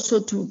to also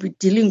to be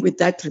dealing with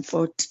that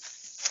report.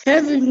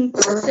 Having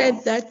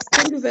said that,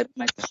 thank you very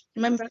much,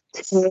 members.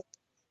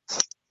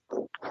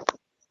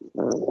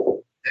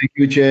 Thank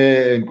you,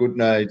 Chair, and good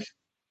night.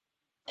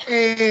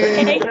 Good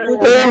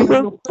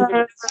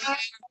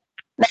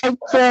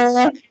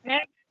night.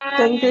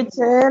 Thank you,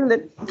 Chair.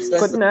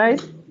 Good night.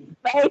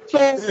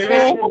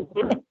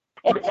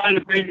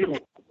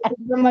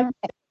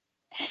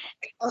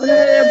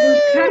 Honorable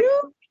Kadu.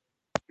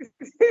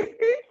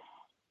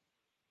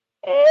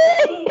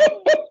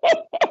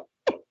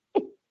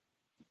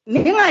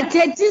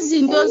 Ningathethi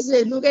izinto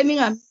zenu ke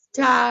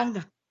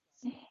ningamthanga.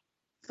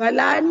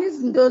 Valani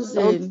izinto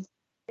zenu.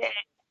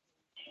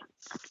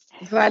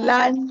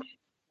 Valani.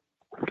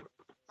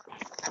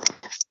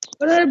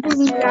 Honorable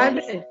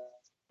Mugabe.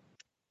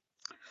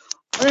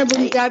 Honorable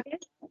Mugabe.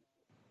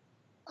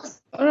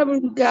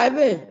 Honorable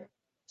Mugabe.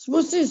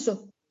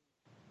 Sibusiso.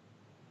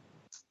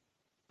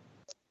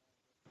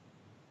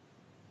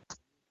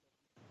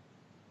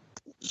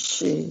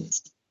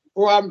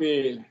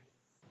 Uhambile.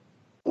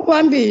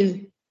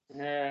 Uhambile.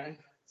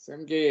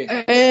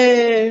 Semkile.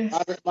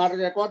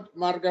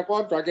 Marke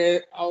kodwa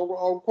ke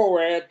awukho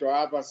wedwa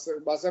apha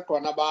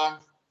basekhona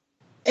abantu.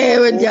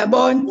 Ewe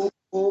ndiyabona.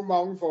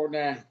 Uma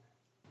ungifone.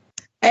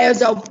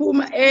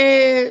 Uzawuphuma.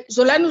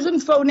 Zolani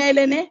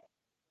uzundifonele ne?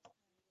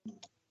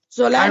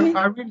 Zolani?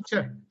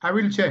 I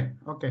will check.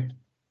 Okay.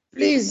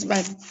 Please,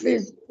 man,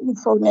 please,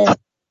 ungiffonele.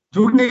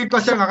 Dukunika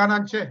ixesha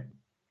engakanani, Chair?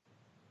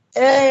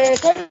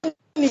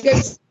 Kanike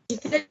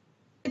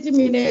 30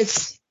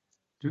 minutes.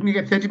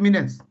 Dukunika 30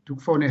 minutes to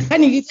phone in.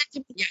 Kanike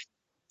 30 minutes.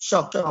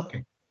 Sure.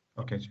 Okay.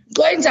 Okay, Chair.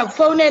 Mcweyi ndiza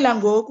kufonela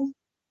ngoku.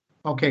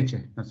 Okay,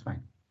 Chair, that's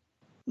fine.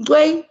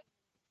 Mcweyi.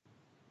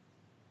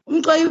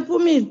 Mcweyi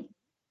uphumile.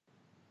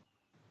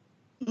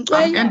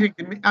 Mcweyi.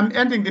 I'm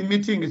ending the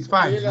meeting. It's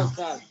fine. Yes,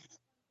 sir.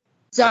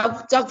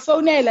 Ndiza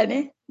kufonela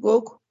ne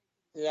ngoku.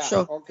 Yeah,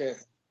 Sure. okay.